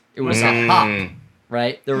flight. It was a hop,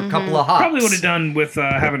 right? There were a couple of hops. Probably would have done with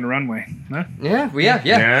having a runway. Huh? Yeah,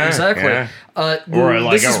 exactly. Yeah. Or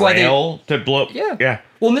like this a is why rail to blow. Yeah.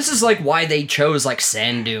 Well, and this is like why they chose like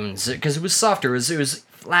sand dunes, because it was softer, it was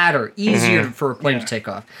flatter, easier for a plane to take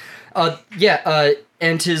off.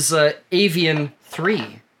 And his Avian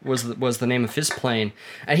 3 was the name of his plane,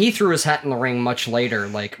 and he threw his hat in the ring much later,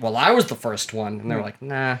 like, well, I was the first one, and they're like,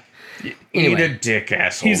 nah. Anyway. Eat a dick,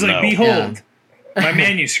 asshole. He's like, behold, my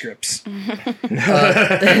manuscripts. And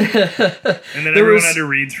then everyone had to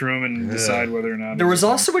read through them and decide whether or not... There was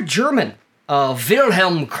also a German,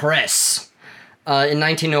 Wilhelm Kress, in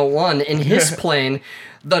 1901, in his plane,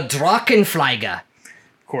 the Drachenflieger.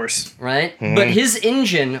 Of course. Right? But his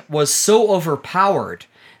engine was so overpowered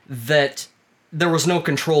that there was no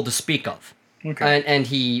control to speak of. Okay. And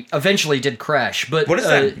he eventually did crash. But what is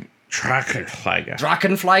that? Drachenflieger.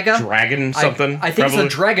 Drachenflieger? Dragon something? I think it's a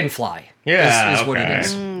dragonfly. Yeah, is what it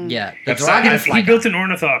is. Yeah, the He Dragonfly. built an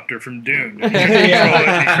ornithopter from Dune.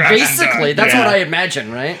 Basically, that's what I imagine,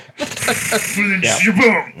 right?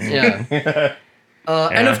 Yeah.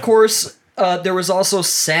 And of course, there was also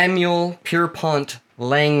Samuel Pierpont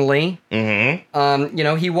Langley.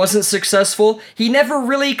 He wasn't successful. He never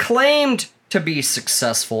really claimed to be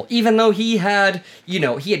successful, even though he had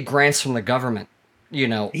grants from the government. He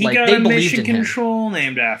like got they a believed mission in him. control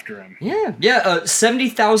named after him.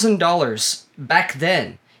 $70,000 back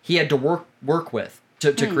then he had to work with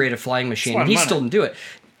to create a flying machine, and he still didn't do it.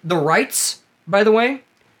 The Wrights, by the way,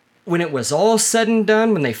 when it was all said and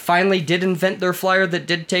done, when they finally did invent their flyer that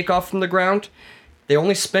did take off from the ground, they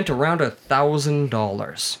only spent around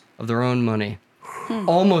 $1,000 of their own money.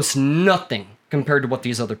 Almost nothing compared to what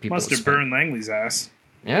these other people Must have burned Langley's ass.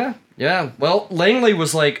 Yeah. Well, Langley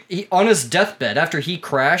was like, on his deathbed, after he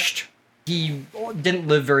crashed, he didn't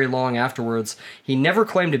live very long afterwards. He never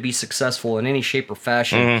claimed to be successful in any shape or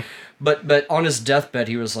fashion. But on his deathbed,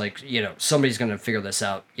 he was like, somebody's going to figure this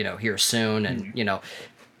out, here soon. And,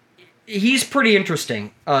 he's pretty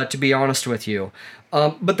interesting, to be honest with you.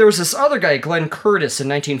 But there was this other guy, Glenn Curtis, in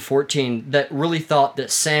 1914, that really thought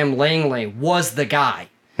that Sam Langley was the guy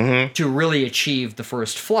to really achieve the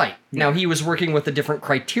first flight. Now, he was working with a different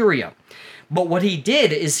criteria. But what he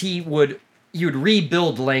did is he would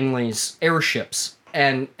rebuild Langley's airships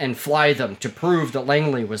and fly them to prove that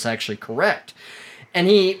Langley was actually correct. And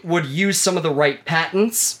he would use some of the right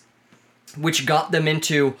patents, which got them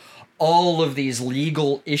into all of these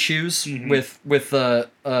legal issues with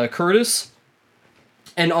Curtis.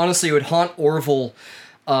 And honestly, it would haunt Orville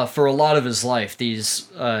for a lot of his life, these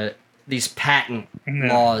patent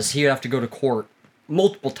laws. He would have to go to court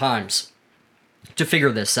multiple times to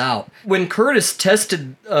figure this out. When Curtis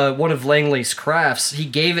tested one of Langley's crafts, he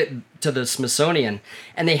gave it to the Smithsonian,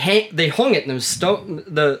 and they hung it in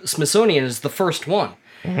the Smithsonian as the first one.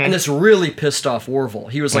 And this really pissed off Orville.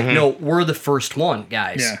 He was like, no, we're the first one,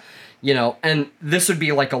 guys. And this would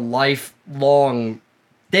be like a lifelong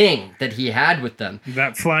thing that he had with them.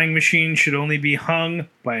 That flying machine should only be hung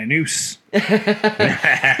by a noose.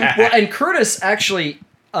 Well, and Curtis actually,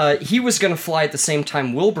 he was going to fly at the same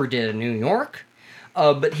time Wilbur did in New York,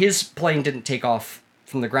 but his plane didn't take off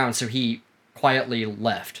from the ground, so he quietly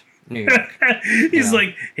left New York. He's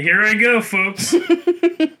like, here I go, folks.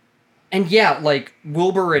 And yeah, like,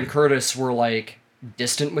 Wilbur and Curtis were, like,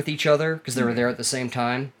 distant with each other because they were there at the same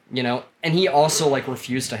time, and he also, like,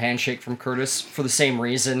 refused a handshake from Curtis for the same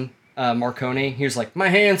reason. Marconi, he was like, my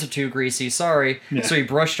hands are too greasy, sorry. So he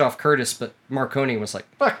brushed off Curtis, but Marconi was like,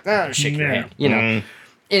 fuck that, shake your hand,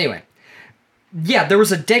 Anyway, there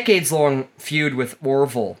was a decades-long feud with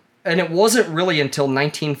Orville, and it wasn't really until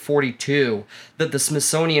 1942 that the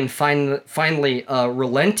Smithsonian finally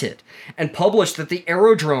relented and published that the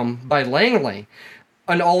aerodrome by Langley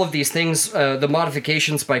and all of these things, the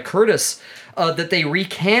modifications by Curtis, that they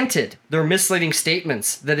recanted their misleading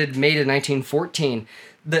statements that it made in 1914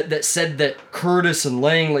 that said that Curtis and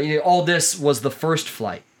Langley, all this was the first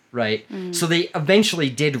flight, right? So they eventually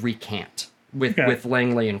did recant with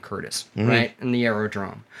Langley and Curtis, right, in the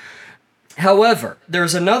aerodrome. However,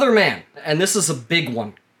 there's another man, and this is a big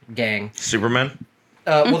one, gang. Superman?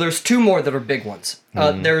 Well, there's two more that are big ones.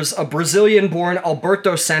 There's a Brazilian-born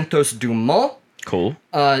Alberto Santos Dumont. Cool.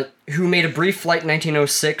 Who made a brief flight in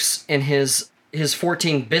 1906 in his his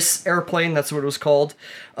 14 bis airplane, that's what it was called.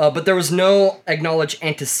 But there was no acknowledged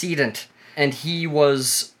antecedent. And he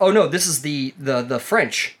was... Oh, no, this is the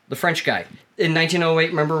French guy. In 1908,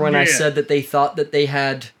 remember when I said that they thought that they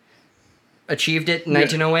had achieved it in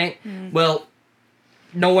 1908? Well,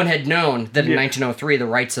 no one had known that in 1903 the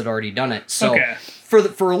Wrights had already done it. So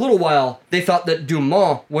for a little while, they thought that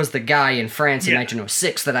Dumont was the guy in France in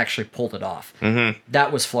 1906 that actually pulled it off.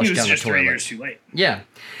 That was flushed down the toilet. 3 years too late. Yeah.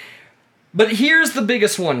 But here's the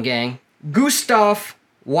biggest one, gang. Gustav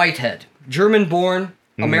Whitehead. German-born,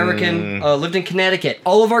 American, lived in Connecticut.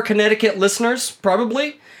 All of our Connecticut listeners,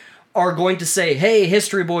 probably, are going to say, hey,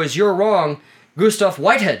 history boys, you're wrong. Gustav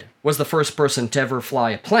Whitehead was the first person to ever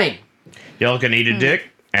fly a plane. Y'all can eat a dick,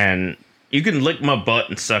 and you can lick my butt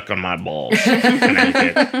and suck on my balls.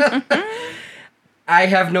 Connecticut. I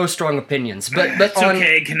have no strong opinions, but It's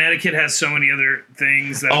okay. Connecticut has so many other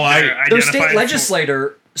things that their state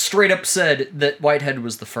legislator straight up said that Whitehead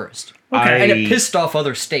was the first. And it pissed off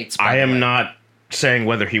other states. I am not saying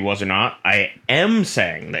whether he was or not. I am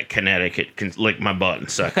saying that Connecticut can lick my butt and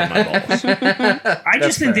suck on my balls. I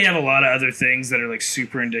just think they have a lot of other things that are like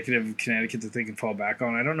super indicative of Connecticut that they can fall back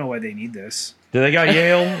on. I don't know why they need this. Do they got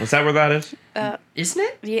Yale? Is that where that is? Isn't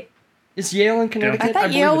it? Yeah. Is Yale in Connecticut? I thought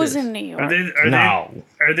believe Yale it was is. in New York.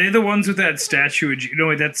 Are they the ones with that statue?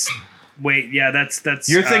 No, that's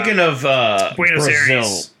You're thinking of Buenos Brazil.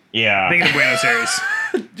 Aires. Yeah. I'm thinking of Buenos Aires.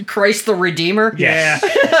 Christ the Redeemer? Yeah. I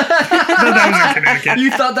thought that was in Connecticut.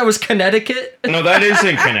 You thought that was Connecticut? No, that is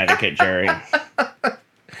in Connecticut, Jerry.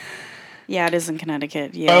 Yeah, it is in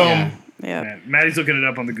Connecticut. Yeah. Yeah, Maddie's looking it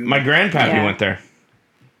up on the Google. My grandpappy went there.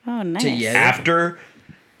 Oh, nice. To Yale? After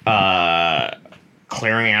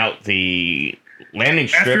clearing out the landing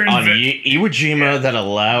strip on Iwo Jima that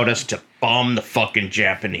allowed us to bomb the fucking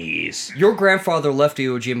Japanese. Your grandfather left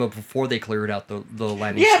Iwo Jima before they cleared out the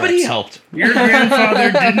landing strips. Yeah, but he helped. Your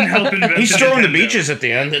grandfather didn't help invent He stormed the Nintendo. beaches at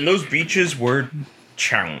the end, and those beaches were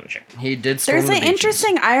challenging. He did storm There's the an beaches.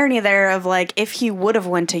 interesting irony there of like, if he would have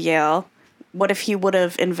went to Yale, what if he would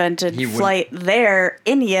have invented flight there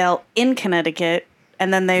in Yale, in Connecticut,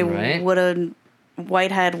 and then they would have...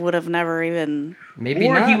 Whitehead would have never even... Maybe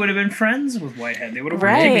or not. he would have been friends with Whitehead. They would have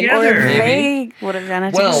worked Right, or together. they would have done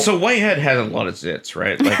it Well, together. So Whitehead had a lot of zits,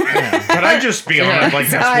 right? Like, can I just be honest? Like,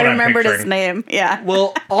 that's I what I'm remembered his picturing. name, yeah.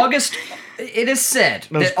 Well, it is said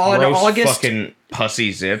Those that on gross August... fucking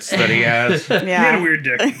pussy zits that he has. He had a Yeah. weird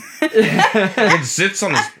dick, With zits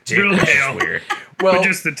on his dick. Real That's pale. weird. Well, but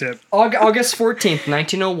just the tip. August 14th,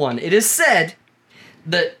 1901, it is said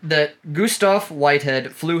that Gustav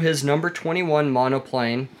Whitehead flew his number 21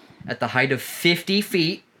 monoplane at the height of 50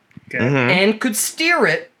 feet Okay. and could steer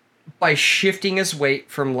it by shifting his weight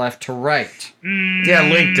from left to right. Yeah,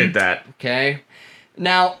 Link did that. Okay?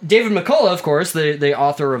 Now, David McCullough, of course, the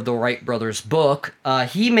author of the Wright Brothers book,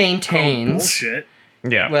 he maintains... Bullshit.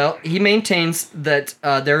 Yeah. Well, he maintains that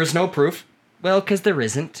there is no proof. Well, because there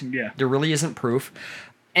isn't. Yeah. There really isn't proof.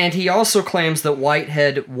 And he also claims that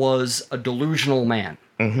Whitehead was a delusional man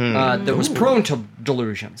that was prone to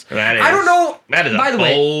delusions. That is, I don't know. That is by a the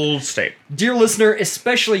way, bold statement. dear listener,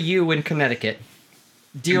 especially you in Connecticut,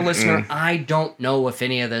 dear listener, I don't know if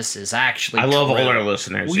any of this is actually I love true. all our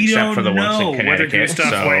listeners, We except don't for the ones know in whether Connecticut.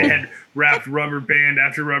 Gustav So. Whitehead wrapped rubber band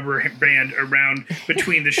after rubber band around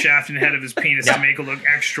between the shaft and head of his penis to make it look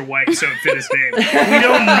extra white so it fit his name. We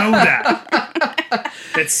don't know that.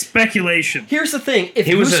 It's speculation. Here's the thing: if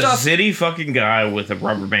He was Gustav, a zitty fucking guy with the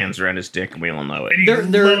rubber bands around his dick, and we all know it. And he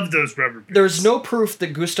There- loved those rubber bands. there's no proof that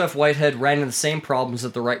Gustav Whitehead ran into the same problems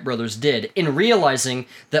that the Wright brothers did in realizing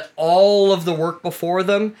that all of the work before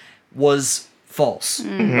them was false,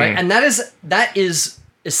 right? And that is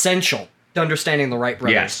essential to understanding the Wright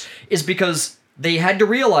brothers, Yes. is because they had to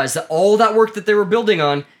realize that all that work that they were building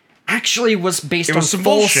on actually was based It on was some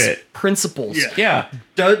false bullshit. principles. Yeah.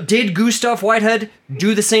 Yeah. Did Gustav Whitehead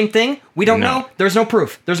do the same thing? We don't No. know. There's no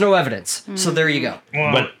proof. There's no evidence. So there you go.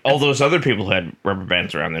 Well, But all those other people had rubber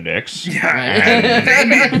bands around their dicks. yeah, they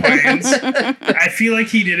made planes. I feel like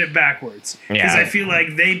he did it backwards. Because Yeah. I feel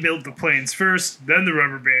like they built the planes first, then the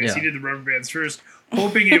rubber bands. Yeah. He did the rubber bands first,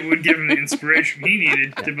 hoping it would give him the inspiration he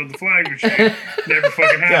needed to build the flying machine. Never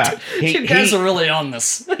fucking Yeah. happened. You guys are really on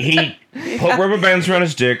this. He put rubber bands around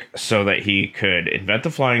his dick so that he could invent the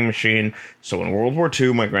flying machine. So in World War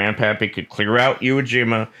II, my grandpappy could clear out Iwo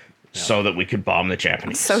Jima so that we could bomb the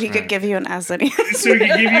Japanese. So he could give you an acid. So he could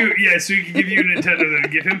give you a Nintendo that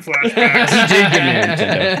would give him flashbacks. He did give me a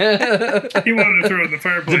Nintendo. He wanted to throw it in the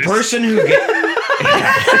fireplace.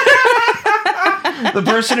 The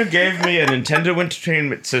person who gave me a Nintendo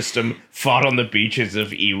Entertainment System fought on the beaches of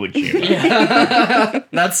Iwo Jima.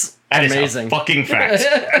 That's That is amazing. a fucking fact.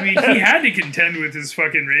 I mean, he had to contend with his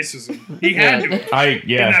fucking racism. He had to.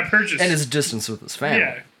 In that purchase. And his distance with his family.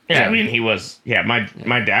 Yeah. Yeah, I mean, he was. Yeah,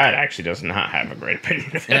 my dad actually does not have a great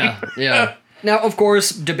opinion of him. Yeah. Now, of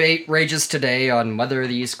course, debate rages today on whether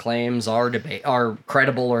these claims are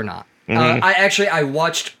credible or not. I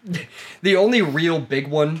watched the only real big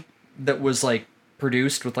one that was like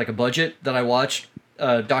produced with like a budget that I watched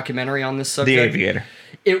a documentary on this subject. The Aviator.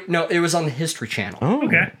 It was on the History Channel. Oh,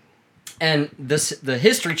 Okay. And the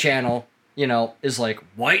History Channel, is like,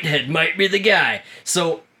 Whitehead might be the guy.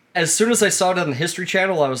 So as soon as I saw it on the History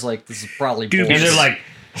Channel, I was like, this is probably bullshit. And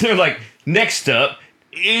they're like, next up,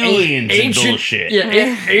 aliens and bullshit.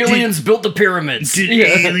 Yeah, aliens built the pyramids. Did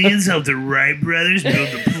aliens help the Wright brothers build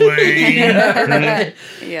the plane?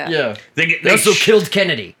 Yeah. They also killed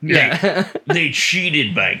Kennedy. They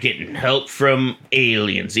cheated by getting help from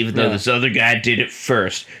aliens, even though this other guy did it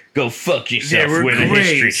first. Go fuck yourself with the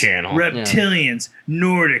History Channel. Reptilians,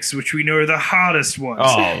 Nordics, which we know are the hottest ones,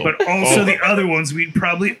 but also the other ones we'd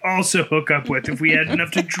probably also hook up with if we had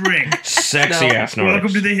enough to drink. Sexy ass Nordics. Welcome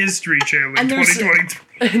to the History Channel in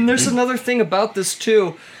 2023. And there's another thing about this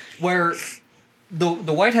too, where the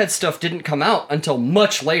Whitehead stuff didn't come out until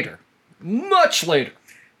much later. Much later.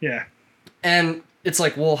 Yeah. And it's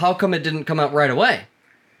like, well, how come it didn't come out right away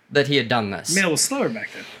that he had done this? Mail was slower back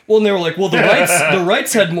then. Well, and they were like, well, the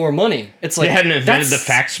Wrights had more money. It's like they hadn't invented the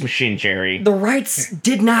fax machine, Jerry. The Wrights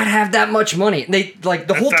did not have that much money. They like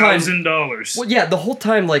the whole time $1,000. Well, yeah, the whole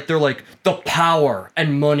time like they're like the power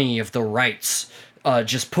and money of the Wrights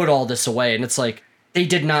just put all this away, and it's like they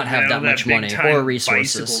did not have that much money or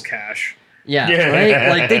resources. Bicycle cash. Yeah, right?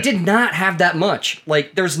 Like they did not have that much.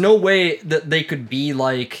 Like there's no way that they could be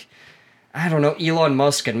like, I don't know, Elon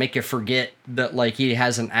Musk and make you forget that like he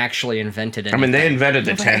hasn't actually invented anything. I mean, they invented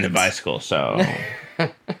the tandem bicycle, so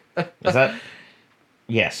is that?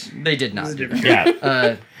 Yes, they did not. Do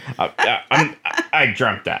that. Yeah, I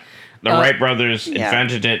dreamt that. The Wright Brothers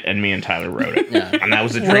invented it, and me and Tyler wrote it. Yeah. And that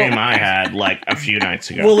was a dream I had like a few nights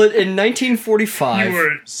ago. Well, in 1945... You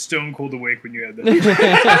were stone cold awake when you had that.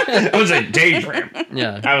 It was a daydream.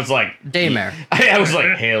 Yeah. I was like... Daymare. I was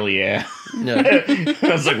like, hell yeah. I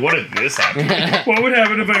was like, what did this happen? What would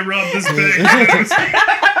happen if I robbed this bank?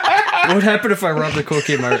 What would happen if I robbed the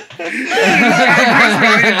Cookie Mart?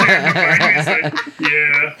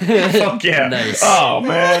 Yeah. Fuck yeah. Nice. Oh,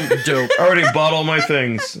 man. Dope. I already bought all my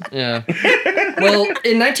things. Yeah. Well,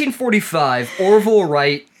 in 1945, Orville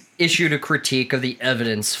Wright issued a critique of the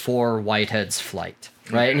evidence for Whitehead's flight,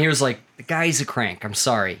 right? And he was like, the guy's a crank. I'm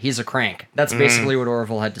sorry. He's a crank. That's basically what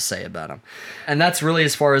Orville had to say about him. And that's really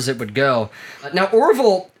as far as it would go. Now,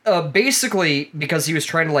 Orville, basically, because he was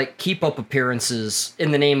trying to, like, keep up appearances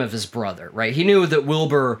in the name of his brother, right? He knew that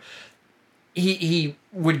Wilbur, he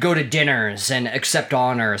would go to dinners and accept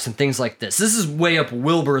honors and things like this. This is way up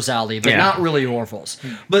Wilbur's alley, but not really Orville's.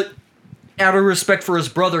 But out of respect for his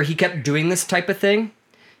brother, he kept doing this type of thing.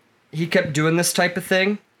 You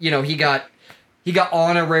know, he got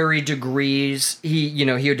honorary degrees. He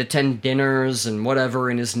would attend dinners and whatever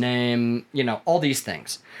in his name, all these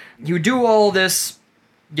things. He would do all this,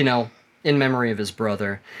 in memory of his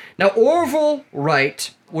brother. Now, Orville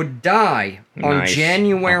Wright would die on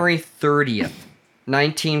January 30th,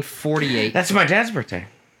 1948. That's my dad's birthday.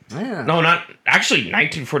 Yeah. No, not actually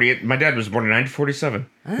 1948. My dad was born in 1947.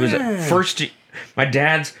 It was my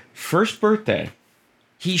dad's first birthday.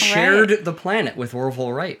 He shared the planet with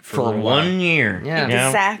Orville Wright for 1 year. Yeah.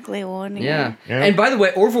 Exactly 1 year. Yeah. And by the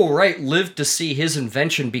way, Orville Wright lived to see his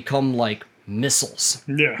invention become like missiles.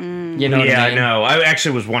 Yeah. You know what I mean? I know. I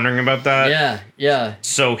actually was wondering about that. Yeah.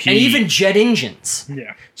 So and even jet engines.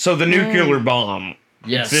 Yeah. So the nuclear bomb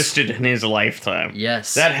Yes. existed in his lifetime.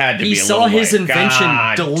 Yes. That had to be He a saw little his like, invention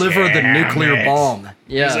God deliver the damn nuclear it. bomb.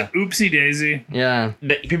 He's Yeah. like, oopsie daisy. Yeah.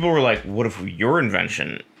 People were like, what if your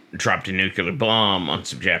invention dropped a nuclear bomb on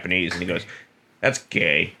some Japanese? And he goes, that's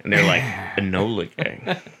gay. And they're like, Enola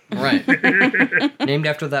gay. Right. Named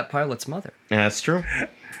after that pilot's mother. Yeah, that's true.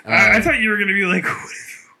 I thought you were going to be like,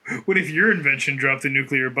 what if your invention dropped a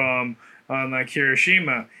nuclear bomb on like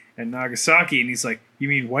Hiroshima and Nagasaki? And he's like, you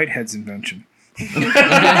mean Whitehead's invention? Yes,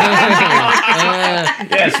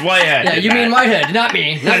 Whitehead. Yeah, you mean Whitehead, not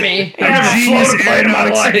me. Not me. I never flown a plane in my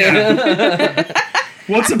life.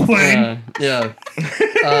 What's a plane? Yeah,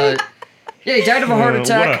 he died of a heart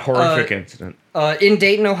attack. What a horrific incident. In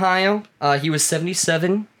Dayton, Ohio. He was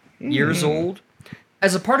 77 years old.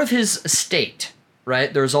 As a part of his estate,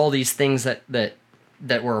 right, there's all these things that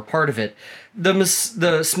were a part of it.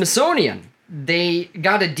 The Smithsonian, they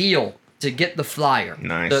got a deal to get the flyer.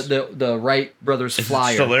 Nice. The Wright Brothers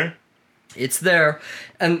flyer. Is it still there? It's there.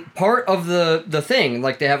 And part of the thing,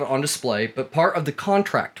 like they have it on display, but part of the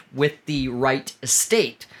contract with the Wright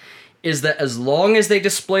estate is that as long as they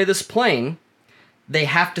display this plane, they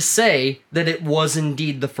have to say that it was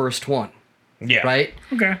indeed the first one. Yeah. Right?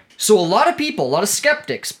 Okay. So a lot of people, a lot of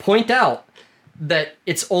skeptics point out that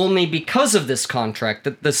it's only because of this contract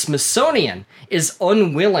that the Smithsonian is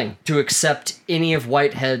unwilling to accept any of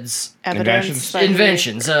Whitehead's inventions,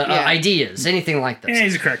 ideas, anything like this. Yeah,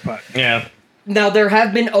 he's a crackpot. Yeah. Now, there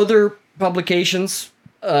have been other publications.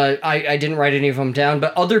 I didn't write any of them down,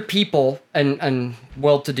 but other people and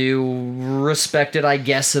well-to-do, respected, I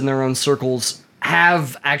guess, in their own circles,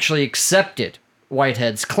 have actually accepted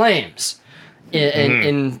Whitehead's claims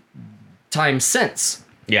in time since.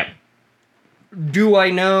 Yep. Do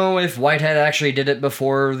I know if Whitehead actually did it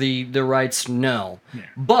before the Wrights? No. Yeah.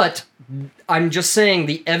 But I'm just saying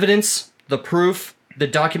the evidence, the proof, the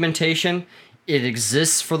documentation, it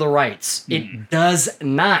exists for the Wrights. It does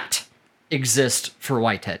not exist for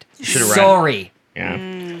Whitehead. Sorry.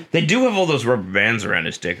 Yeah. They do have all those rubber bands around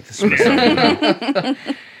his dick at the Smithsonian.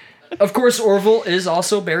 Of course, Orville is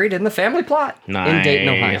also buried in the family plot in Dayton,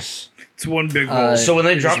 Ohio. It's one big hole. So when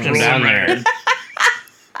they dropped him down right there,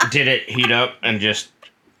 did it heat up and just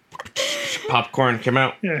popcorn came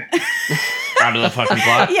out? Yeah. Out of the fucking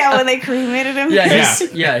plot? Yeah, when they cremated him.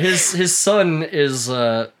 His son is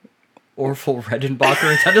Orville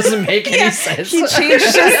Redenbacher. That doesn't make any sense. He changed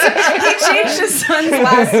his son's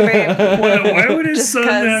last name. Why would his son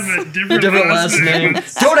have a different last name?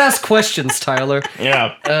 Don't ask questions, Tyler.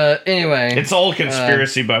 Yeah. Anyway. It's all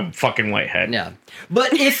conspiracy by fucking Whitehead. Yeah.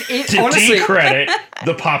 But if it to honestly decredit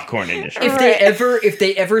the popcorn industry. If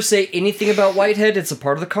they ever say anything about Whitehead, it's a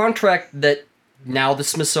part of the contract that now the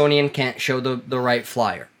Smithsonian can't show the right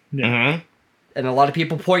flyer. Yeah. Mm-hmm. And a lot of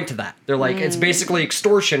people point to that. They're like, it's basically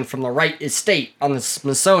extortion from the Wright estate on the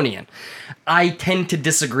Smithsonian. I tend to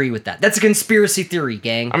disagree with that. That's a conspiracy theory,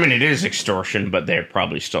 gang. I mean, it is extortion, but they're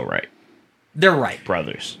probably still right. They're right.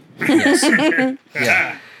 Brothers. Yes.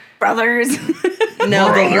 Yeah. Brothers.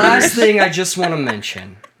 Now, the last thing I just want to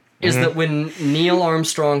mention is that when Neil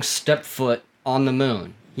Armstrong stepped foot on the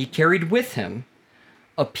moon, he carried with him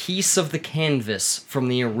a piece of the canvas from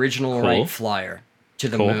the original Wright flyer to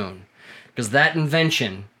the moon. Because that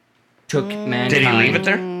invention took mankind Did he leave it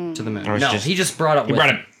there? to the moon. Or No, he just brought it with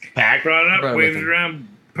him. it back. Brought it Brought up, it waved with it him. around,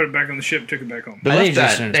 put it back on the ship, took it back home. They I think left he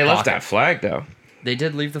just in his that. They left pocket. that flag though. They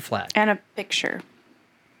did leave the flag. And a picture,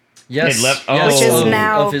 Yes, They left- yes, Which is of,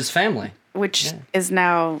 now- of his family. which is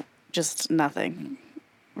now just nothing,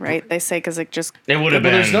 right? They say because it just It would But have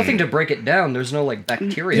been. there's nothing to break it down. There's no like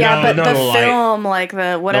bacteria. yeah, but no, the the light. film, like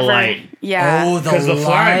the whatever, light. yeah, Oh, Because the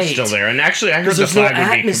flag's light. still there, and actually, I heard 'Cause the there's no flag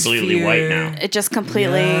would be completely white atmosphere. now. it just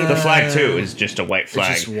completely. Yeah. The flag too is just a white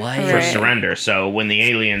flag just white. for Right. surrender. So when the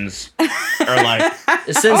aliens are like,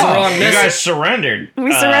 It sends the "Oh, wrong you message. guys surrendered,"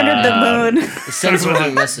 We surrendered the moon. It sends the wrong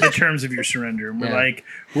the message. terms of your surrender. And we're Yeah. like,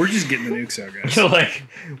 we're just getting the nukes out, guys. So like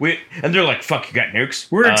and they're like, "Fuck, you got nukes."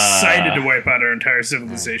 We're excited to wipe out our entire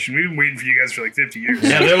civilization. We've been waiting for you guys for like 50 years.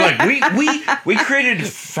 Yeah, they're like, we created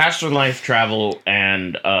faster life travel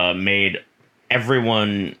and made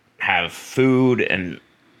everyone have food and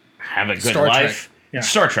have a good Star Trek. life. Yeah.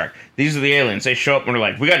 Star Trek. These are the aliens. They show up and they're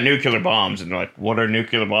like, "We got nuclear bombs," and they're like, "What are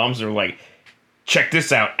nuclear bombs?" And they're like, "Check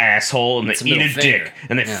this out, asshole!" And It's a they eat a middle finger. dick,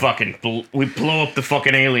 and they Yeah. we blow up the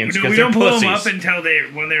fucking aliens No, because we they're don't blow pussies. them up until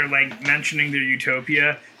when they're like mentioning their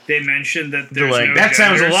utopia. They mentioned that They're there's like, no "That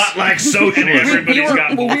sounds a genders." lot like And socialism." everybody's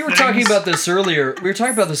got both we were talking things. about this earlier.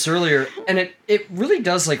 And it really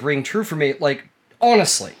does like ring true for me. Like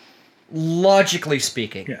honestly, logically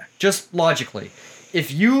speaking, Yeah. just logically,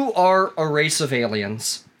 if you are a race of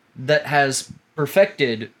aliens that has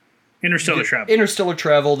perfected interstellar travel. interstellar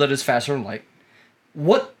travel that is faster than light,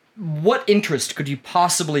 what interest could you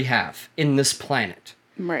possibly have in this planet?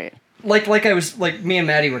 Right. Like me and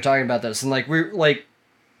Maddie were talking about this, and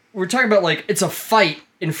we're talking about like it's a fight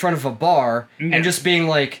in front of a bar, Yeah. and just being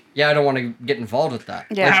like, yeah, I don't want to get involved with that.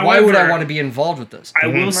 Yeah. Like, why would I However, want to be involved with this? I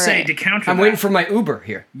will say Right. to counter I'm that, waiting for my Uber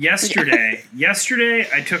here. yesterday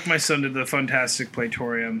I took my son to the Fantastic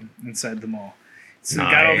Playtorium inside the mall. So they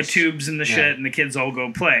got all the Nice. tubes and the shit, and the kids all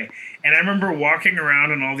go play. And I remember walking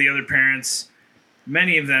around, and all the other parents,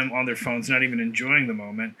 many of them on their phones, not even enjoying the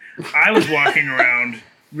moment. I was walking around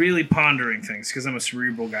really pondering things because I'm a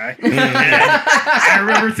cerebral guy. And I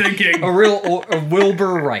remember thinking, A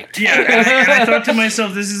Wilbur Wright. yeah, and I thought to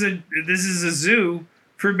myself, this is a zoo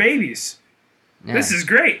for babies. Yeah. This is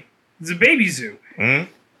great. It's a baby zoo. Mhm.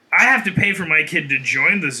 I have to pay for my kid to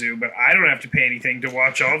join the zoo, but I don't have to pay anything to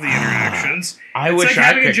watch all the interactions. I it's wish like I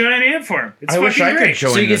having could. a giant ant farm. It's I wish I great. could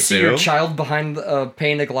join So you the can see your zoo. child behind a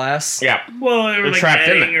pane of glass. Yeah. Well, or They're like trapped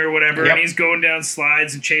in netting there. or whatever, Yep. and he's going down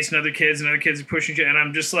slides and chasing other kids, and other kids are pushing you, and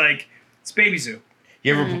I'm just like, it's baby zoo.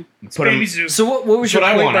 You ever put Baby him? zoo. So what was your What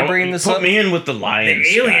I point want. by bringing this Put up? me in with the lions.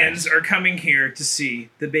 The aliens guys. are coming here to see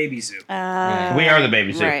the baby zoo. We are the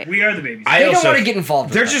baby zoo. Right. We are the baby zoo. They don't want to get involved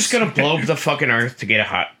with They're this. just gonna blow up the fucking earth to get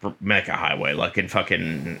make a highway, like in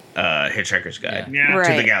fucking Hitchhiker's Guide Yeah. to the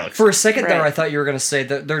Right. galaxy. For a second there, Right. I thought you were going to say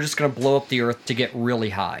that they're just going to blow up the earth to get really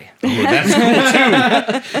high. Ooh, that's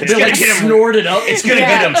cool too. They like get 'em- snort it up. It's gonna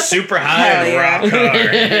get them super high Hell and yeah. rock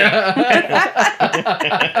hard.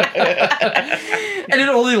 And it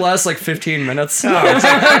only lasts like 15 minutes. Oh, it's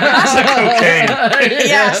like cocaine.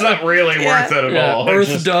 Yeah. It's not really worth it at all. It's Earth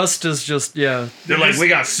just- dust is just, yeah. they're like, we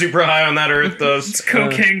got super high on that earth dust. It's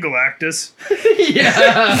cocaine Galactus.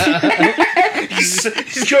 Yeah.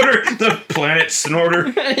 He's got her the planet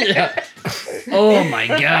snorter. Yeah. Oh my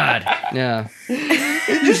god. Yeah.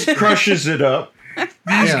 It just crushes it up. These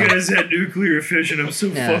Yeah. guys had nuclear fission. I'm so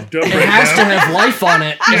Yeah. fucked up It right has to now. have life on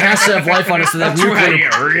it. It has to have life on it so that That's why you nuclear.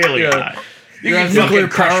 get really Yeah. high. You You can have nuclear fucking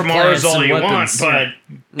crush power Mars plants all and you weapons. want,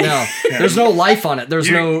 but No, there's no life on it. There's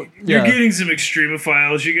no. You're Yeah. getting some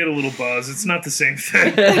extremophiles. You get a little buzz. It's not the same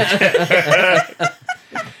thing.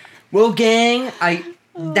 Well, gang,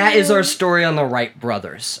 that is our story on the Wright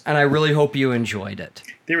Brothers, and I really hope you enjoyed it.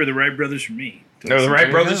 They were the Wright brothers for me. they're the There Wright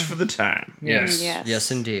you brothers go. for the time. Yes. Yes.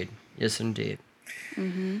 Yes, indeed. Yes, indeed.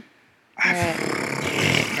 Right.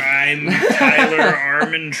 I'm Tyler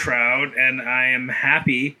Armentrout, and I am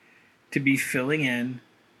happy to be filling in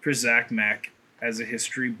for Zach Mack as a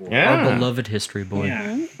history boy. Yeah. Our beloved history boy.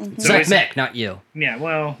 Yeah. Zach Mack, not you. Yeah,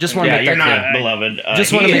 well. Just want to Yeah, make you're that not clear. beloved.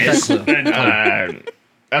 Just he want to make that is. clear.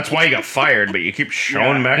 That's why you got fired, but you keep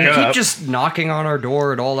showing Yeah. back You up. keep just knocking on our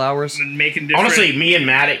door at all hours. And making different. Honestly, me and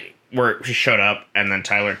Matt he showed up, and then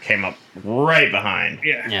Tyler came up right behind.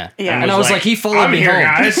 Yeah. Yeah. Yeah. And I was like, he followed I'm me here,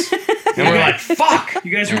 home. guys. And we're like, fuck.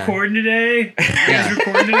 You guys Yeah. recording today? You Yeah. guys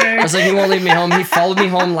recording today? I was like, he won't leave me home. He followed me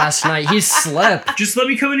home last night. He slept. Just let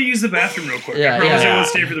me come in and use the bathroom real quick. Yeah, I promise yeah. I won't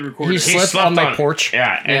stay for the recording. He slept on my porch.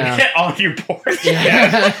 Yeah, and Yeah. on your porch.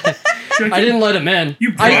 I didn't let him in.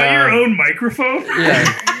 You brought your own microphone?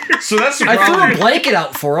 Yeah. So that's the I threw a problem. blanket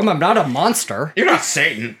out for him. I'm not a monster. You're not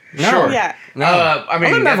Satan. No. Sure. Yeah. No. I mean,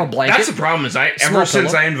 I'll let him have a blanket. that's the problem. Is ever Small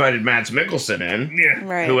since pillow. I invited Mads Mikkelsen in, Yeah.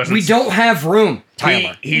 Right. who wasn't We don't have room,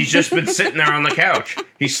 Tyler. he's just been sitting there on the couch.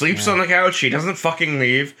 He sleeps on the couch. He doesn't fucking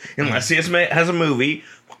leave unless he has a movie.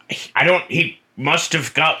 He must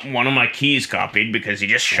have got one of my keys copied because he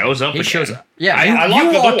just shows up. He again. shows up. Yeah, I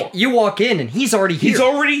lock the door. You walk in and he's already here. He's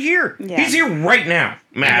already here. Yeah. He's here right now,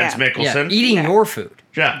 Mads Yeah. Mikkelsen. eating your food.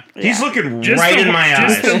 Yeah. He's Yeah. looking Just right the, in my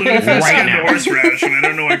just eyes the lutefisk right and the now. horseradish, and I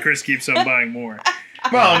don't know why Chris keeps on buying more.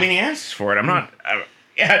 Well, I mean, he asks for it. I'm not.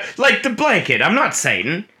 Yeah, like the blanket. I'm not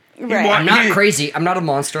Satan. Right. I'm not crazy. I'm not a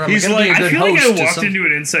monster. I'm He's going to be a like- good I feel like host. I to walked some- into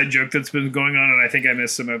an inside joke that's been going on, and I think I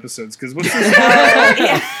missed some episodes. Because what's this?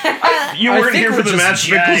 You I weren't think here we're for the just Mads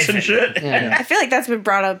Mikkelsen jiving. shit. Yeah. I feel like that's been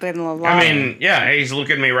brought up in a lot. I mean, yeah, he's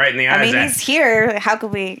looking me right in the eyes. he's here. How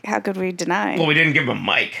could we deny? Well, we didn't give him a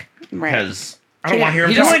mic Right. because I don't want to hear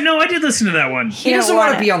him He No, talk. wait, no, I did listen to that one. He doesn't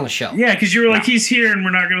want to be on the show. Yeah, because you were like, he's here, and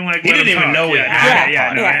we're not going to like. He let didn't him even talk. know we yeah, had a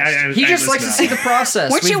yeah, no, podcast. He I just likes to listened see the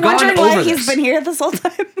process. Weren't We've you gone wondering over why this. he's been here this whole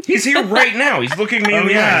time? He's here right now. He's looking me in Oh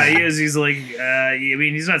the yeah, eyes. he is. He's like, I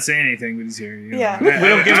mean, he's not saying anything, but he's here. You know. Yeah. We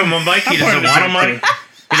don't give him a mic. He I'm part doesn't of the want a joke, mic.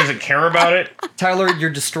 He doesn't care about it. Tyler, you're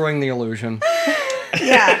destroying the illusion.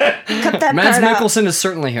 Yeah. Cut that Mads part out. Mikkelsen is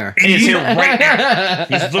certainly here. And he's here right now.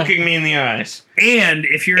 He's looking me in the eyes. And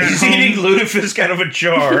if you're at He's home, eating lutefisk out of a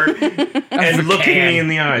jar and looking me in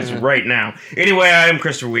the eyes right now. Anyway, I am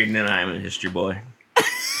Christopher Whedon, and I am a history boy.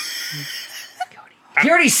 He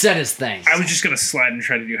already said his thing. I was just gonna slide and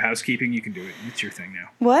try to do housekeeping. You can do it. It's your thing now.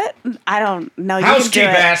 What? I don't know. You Housekeep,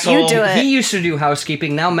 can do it. asshole. You do it. He used to do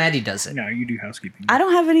housekeeping. Now Maddie does it. No, you do housekeeping. I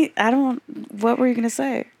don't have any. I don't. What were you gonna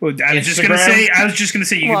say? Well, I was just gonna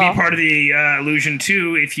say you can Well- be part of the illusion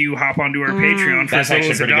too if you hop onto our Patreon for That's as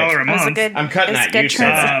little as actually pretty $1 a good. That was a month. good. I'm cutting that's that. a good You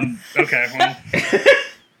said transition. Okay, well,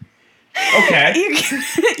 Okay.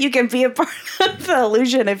 You can be a part of the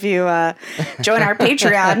illusion if you join our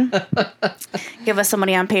Patreon. Give us some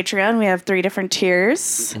money on Patreon. We have 3 different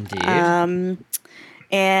tiers. Indeed.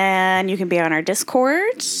 And you can be on our Discord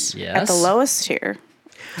at the Yes. lowest tier.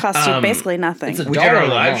 Costs you basically nothing. it's a We got our $1 a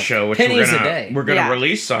live month. show, which Pennies a day. we're gonna Yeah.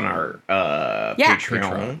 release on our Yeah.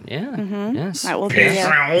 Patreon. Yeah. Yes. that will be.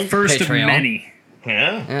 Patreon. first Patreon. of many.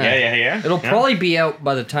 Yeah. It'll Yeah. probably be out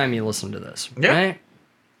by the time you listen to this, Yeah. right?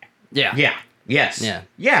 Yeah. Yeah. Yes. Yeah.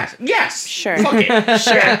 Yes. Sure. Fuck it.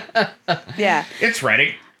 Sure. Yeah. It's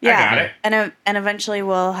ready. Yeah. I got it. And eventually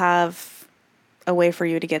we'll have a way for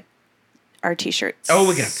you to get our t-shirts. Oh,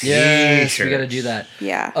 we got t-shirts. Yes, we got to do that.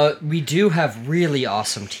 Yeah. We do have really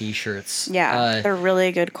awesome t-shirts. Yeah. They're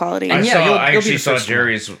really good quality. I actually saw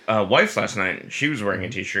Jerry's wife last night. She was wearing a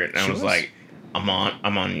t-shirt, and I was like, I'm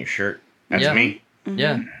on your shirt. That's me. Mm-hmm.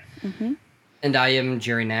 Yeah. Mm-hmm. And I am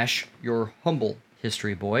Jerry Nash, your humble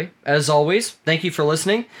history boy. As always, thank you for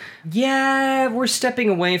listening. Yeah, we're stepping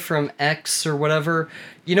away from X or whatever.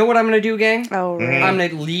 You know what I'm going to do, gang? Oh, right. I'm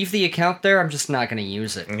going to leave the account there. I'm just not going to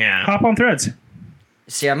use it. Yeah. Hop on Threads.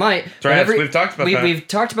 See, I might. Threads, we've talked about that. We've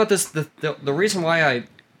talked about this. The reason why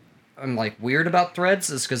I'm like weird about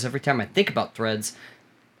Threads is because every time I think about Threads,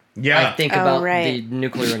 I think about the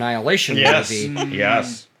nuclear annihilation movie.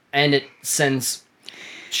 Yes. And it sends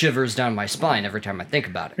shivers down my spine every time I think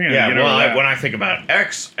about it. Yeah, well, when I think about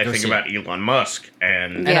X, I think about Elon Musk,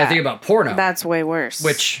 and I think about porno. That's way worse.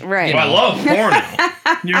 Which, right? I love porno.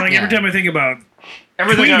 You're like every time I think about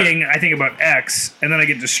tweeting, I think about X, and then I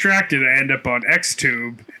get distracted. I end up on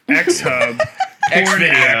XTube, XHub,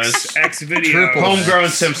 X-Videos, X-Videos, homegrown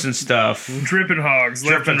Simpson stuff, Drippin' Hogs,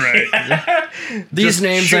 left and right. These Just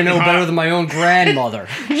names I know better than my own grandmother.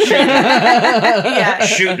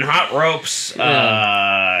 Shooting hot ropes,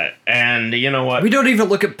 and you know what? We don't even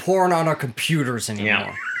look at porn on our computers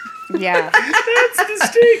anymore. Yeah. That's the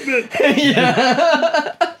statement.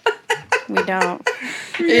 Yeah. We don't.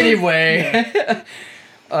 Anyway,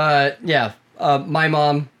 my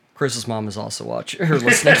mom, Chris's mom, is also watching or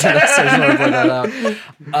listening to this. I just want to point that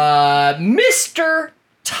out. Mr.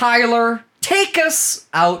 Tyler, take us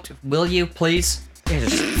out, will you, please? Yeah,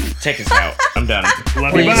 just take us out. I'm done.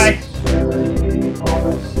 Love you. Bye.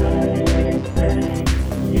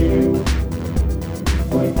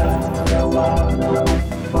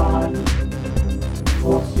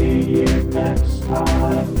 We'll see you next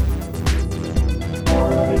time. Or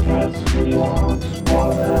I guess we won't,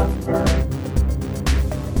 whatever.